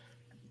friend.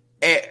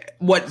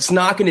 What's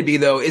not going to be,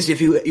 though, is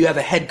if you have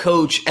a head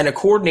coach and a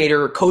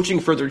coordinator coaching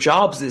for their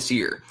jobs this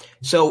year.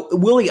 So,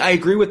 Willie, I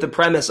agree with the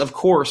premise, of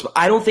course, but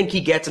I don't think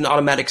he gets an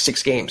automatic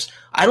 6 games.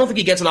 I don't think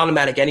he gets an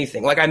automatic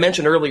anything. Like I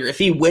mentioned earlier, if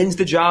he wins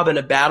the job in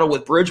a battle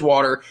with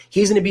Bridgewater,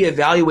 he's going to be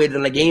evaluated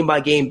on a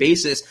game-by-game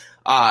basis.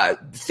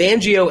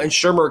 Fangio and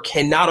Shurmur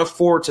cannot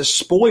afford to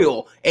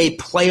spoil a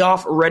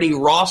playoff-ready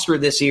roster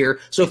this year.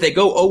 So if they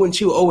go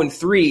 0-2,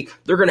 0-3,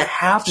 they're going to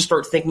have to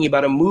start thinking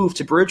about a move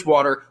to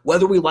Bridgewater,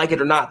 whether we like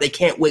it or not. They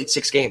can't wait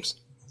 6 games.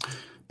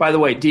 By the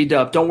way,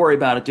 D-Dub, don't worry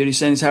about it, dude. He's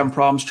saying he's having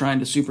problems trying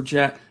to super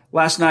chat.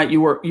 Last night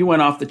you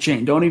went off the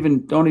chain. Don't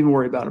even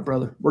worry about it,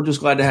 brother. We're just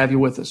glad to have you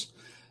with us.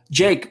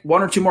 Jake,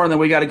 1 or 2 more, and then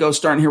we got to go.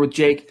 Starting here with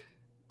Jake.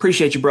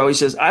 Appreciate you, bro. He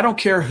says, I don't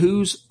care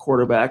who's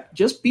quarterback.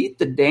 Just beat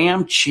the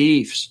damn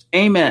Chiefs.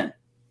 Amen.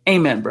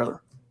 Amen, brother.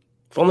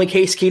 If only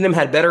Case Keenum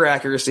had better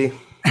accuracy.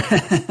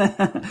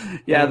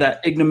 Yeah,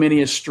 that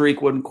ignominious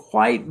streak wouldn't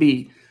quite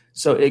be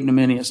so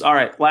ignominious. All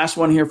right, last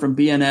one here from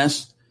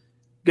BNS.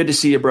 Good to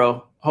see you,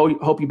 bro.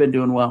 Hope you've been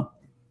doing well.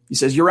 He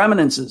says, Your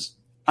Eminences,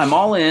 I'm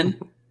all in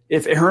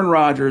if Aaron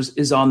Rodgers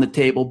is on the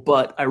table,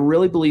 but I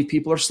really believe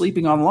people are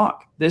sleeping on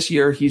Locke. This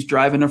year, he's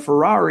driving a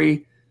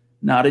Ferrari,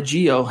 not a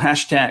Geo.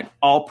 Hashtag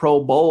all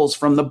pro Bulls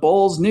from the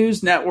Bulls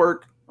News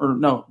Network. Or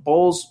no,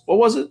 Bulls. What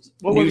was it?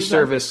 News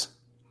Service.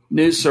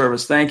 News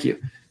Service. Thank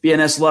you.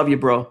 BNS, love you,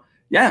 bro.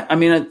 Yeah, I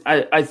mean,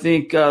 I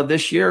think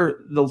this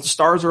year the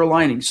stars are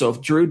aligning. So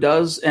if Drew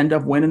does end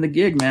up winning the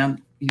gig,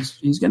 man,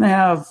 he's going to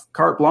have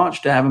carte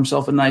blanche to have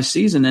himself a nice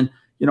season. And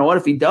you know what?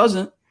 If he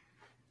doesn't,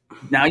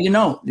 now you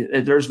know.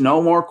 There's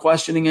no more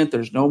questioning it.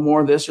 There's no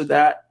more this or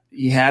that.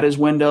 He had his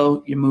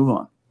window. You move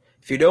on.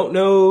 If you don't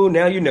know,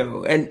 now you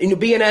know. And in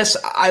BNS,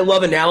 I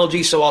love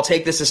analogy, so I'll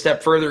take this a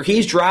step further.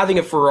 He's driving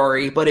a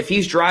Ferrari, but if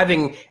he's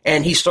driving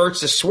and he starts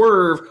to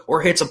swerve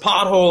or hits a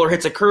pothole or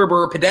hits a curb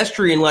or a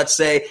pedestrian, let's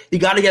say, you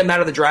got to get him out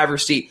of the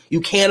driver's seat.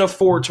 You can't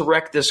afford to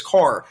wreck this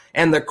car.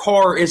 And the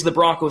car is the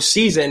Broncos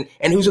season,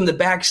 and who's in the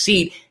back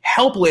seat,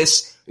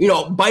 helpless,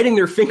 biting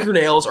their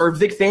fingernails, are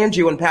Vic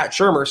Fangio and Pat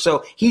Shurmur.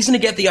 So he's going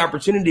to get the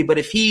opportunity, but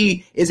if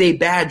he is a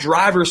bad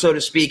driver, so to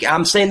speak,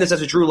 I'm saying this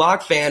as a Drew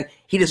Lock fan,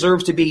 he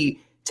deserves to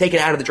be taken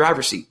out of the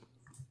driver's seat.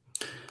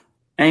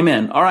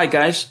 Amen. All right,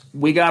 guys,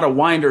 we got to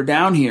wind her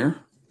down here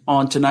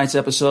on tonight's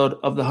episode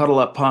of the Huddle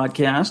Up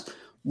podcast.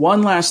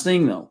 One last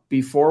thing, though,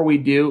 before we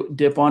do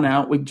dip on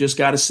out, we just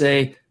got to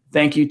say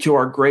thank you to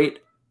our great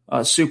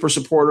super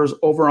supporters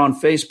over on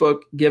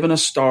Facebook, giving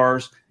us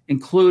stars,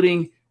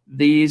 including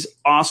these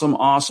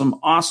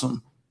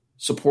awesome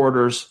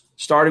supporters,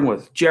 starting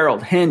with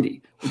Gerald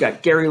Hendy. We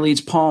got Gary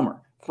Leeds Palmer,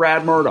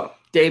 Brad Murdoch,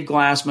 Dave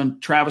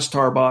Glassman, Travis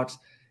Tarbox.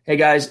 Hey,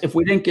 guys, if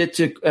we didn't get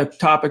to a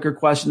topic or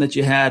question that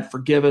you had,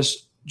 forgive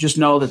us. Just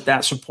know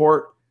that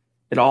support,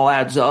 it all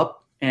adds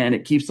up, and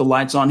it keeps the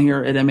lights on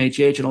here at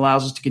MHH and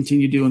allows us to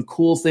continue doing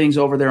cool things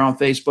over there on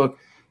Facebook,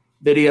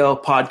 video,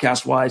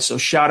 podcast-wise. So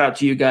shout out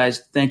to you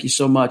guys. Thank you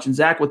so much. And,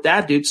 Zach, with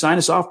that, dude, sign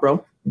us off,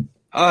 bro.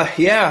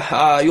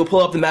 You'll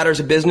pull up the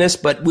matters of business,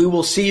 but we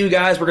will see you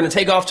guys. We're going to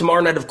take off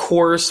tomorrow night, of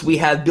course. We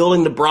have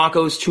Building the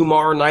Broncos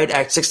tomorrow night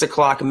at 6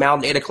 o'clock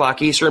Mountain, 8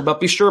 o'clock Eastern. But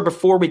be sure,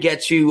 before we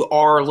get to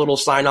our little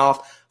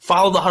sign-off,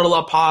 follow the Huddle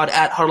Up Pod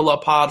at Huddle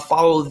Up Pod.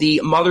 Follow the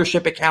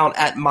Mothership account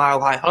at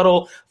Mile High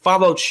Huddle.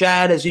 Follow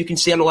Chad, as you can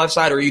see on the left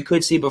side, or you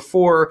could see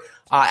before,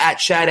 at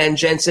Chad N.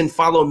 Jensen.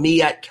 Follow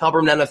me at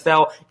Kelberman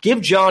NFL.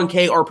 Give John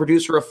K., our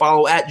producer, a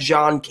follow at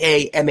John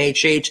K.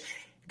 MHH.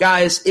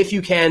 Guys, if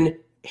you can,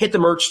 hit the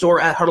merch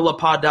store at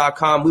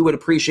huddleuppod.com. We would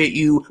appreciate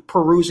you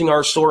perusing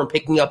our store and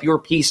picking up your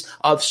piece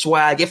of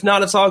swag. If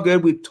not, it's all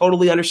good. We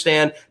totally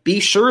understand.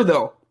 Be sure,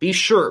 though. Be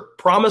sure.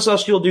 Promise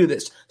us you'll do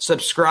this.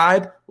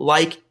 Subscribe,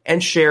 like,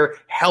 and share.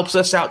 Helps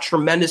us out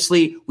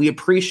tremendously. We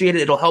appreciate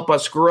it. It'll help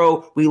us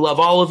grow. We love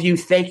all of you.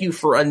 Thank you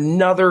for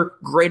another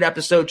great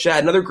episode,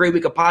 Chad. Another great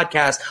week of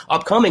podcast.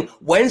 Upcoming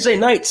Wednesday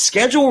night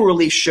schedule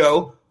release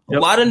show. Yep.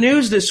 A lot of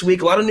news this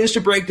week, a lot of news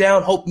to break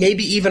down. Hope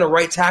maybe even a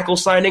right tackle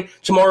signing.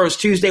 Tomorrow is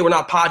Tuesday. We're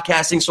not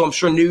podcasting, so I'm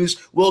sure news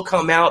will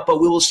come out.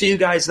 But we will see you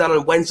guys down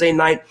on Wednesday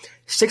night,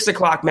 6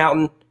 o'clock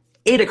Mountain,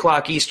 8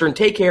 o'clock Eastern.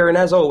 Take care, and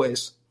as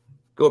always,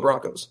 go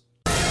Broncos.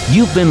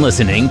 You've been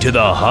listening to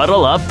the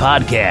Huddle Up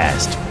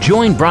Podcast.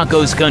 Join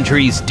Broncos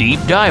Country's deep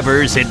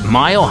divers at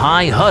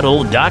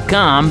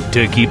milehighhuddle.com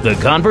to keep the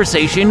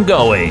conversation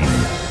going.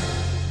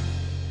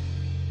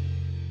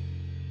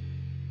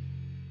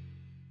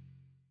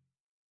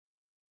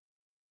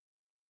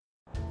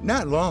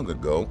 Not long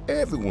ago,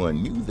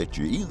 everyone knew that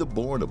you're either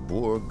born a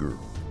boy or girl.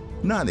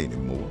 Not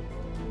anymore.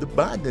 The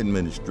Biden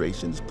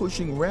administration is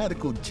pushing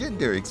radical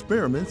gender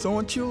experiments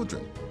on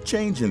children,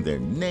 changing their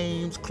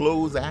names,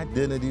 clothes,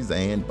 identities,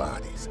 and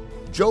bodies.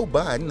 Joe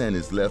Biden and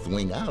his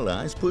left-wing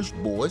allies push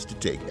boys to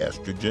take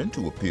estrogen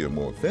to appear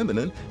more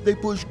feminine. They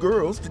push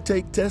girls to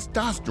take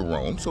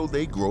testosterone so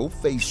they grow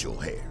facial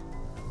hair.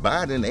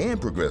 Biden and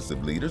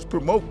progressive leaders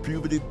promote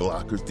puberty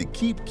blockers to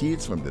keep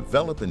kids from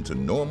developing to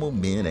normal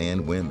men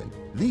and women.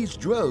 These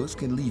drugs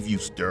can leave you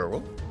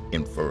sterile,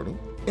 infertile,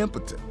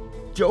 impotent.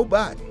 Joe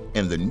Biden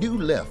and the new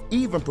left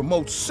even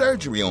promote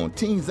surgery on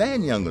teens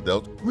and young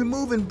adults,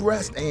 removing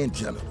breasts and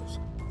genitals.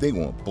 They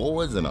want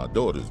boys in our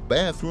daughters'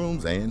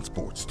 bathrooms and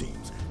sports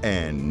teams.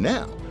 And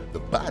now, the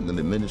Biden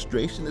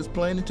administration is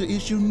planning to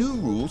issue new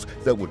rules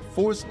that would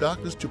force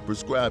doctors to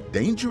prescribe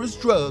dangerous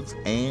drugs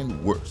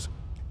and worse.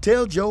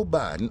 Tell Joe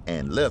Biden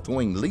and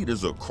left-wing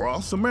leaders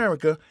across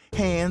America,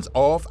 hands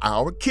off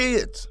our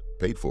kids.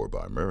 Paid for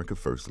by America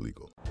First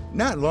Legal.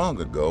 Not long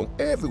ago,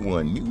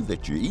 everyone knew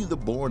that you're either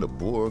born a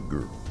boy or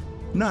girl.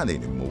 Not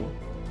anymore.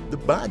 The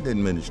Biden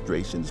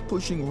administration is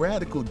pushing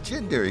radical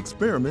gender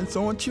experiments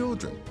on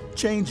children,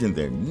 changing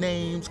their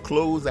names,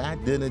 clothes,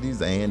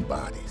 identities, and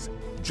bodies.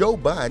 Joe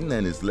Biden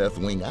and his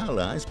left-wing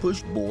allies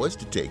push boys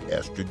to take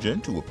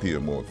estrogen to appear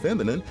more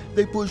feminine.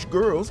 They push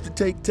girls to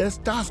take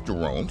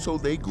testosterone so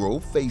they grow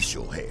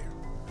facial hair.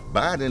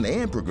 Biden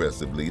and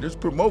progressive leaders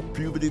promote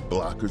puberty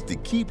blockers to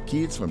keep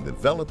kids from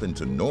developing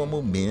to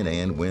normal men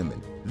and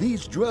women.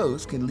 These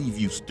drugs can leave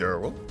you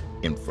sterile,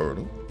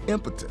 infertile,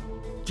 impotent.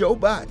 Joe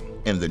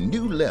Biden and the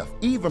new left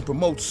even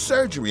promote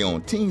surgery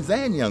on teens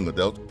and young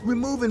adults,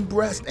 removing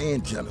breasts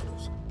and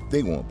genitals.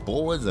 They want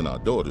boys in our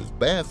daughters'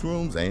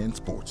 bathrooms and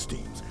sports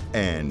teams.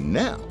 And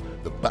now,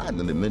 the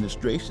Biden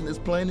administration is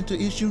planning to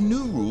issue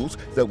new rules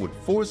that would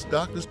force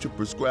doctors to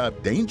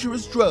prescribe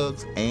dangerous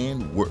drugs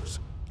and worse.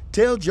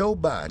 Tell Joe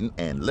Biden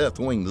and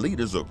left-wing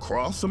leaders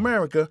across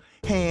America,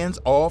 hands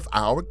off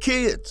our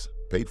kids.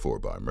 Paid for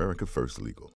by America First Legal.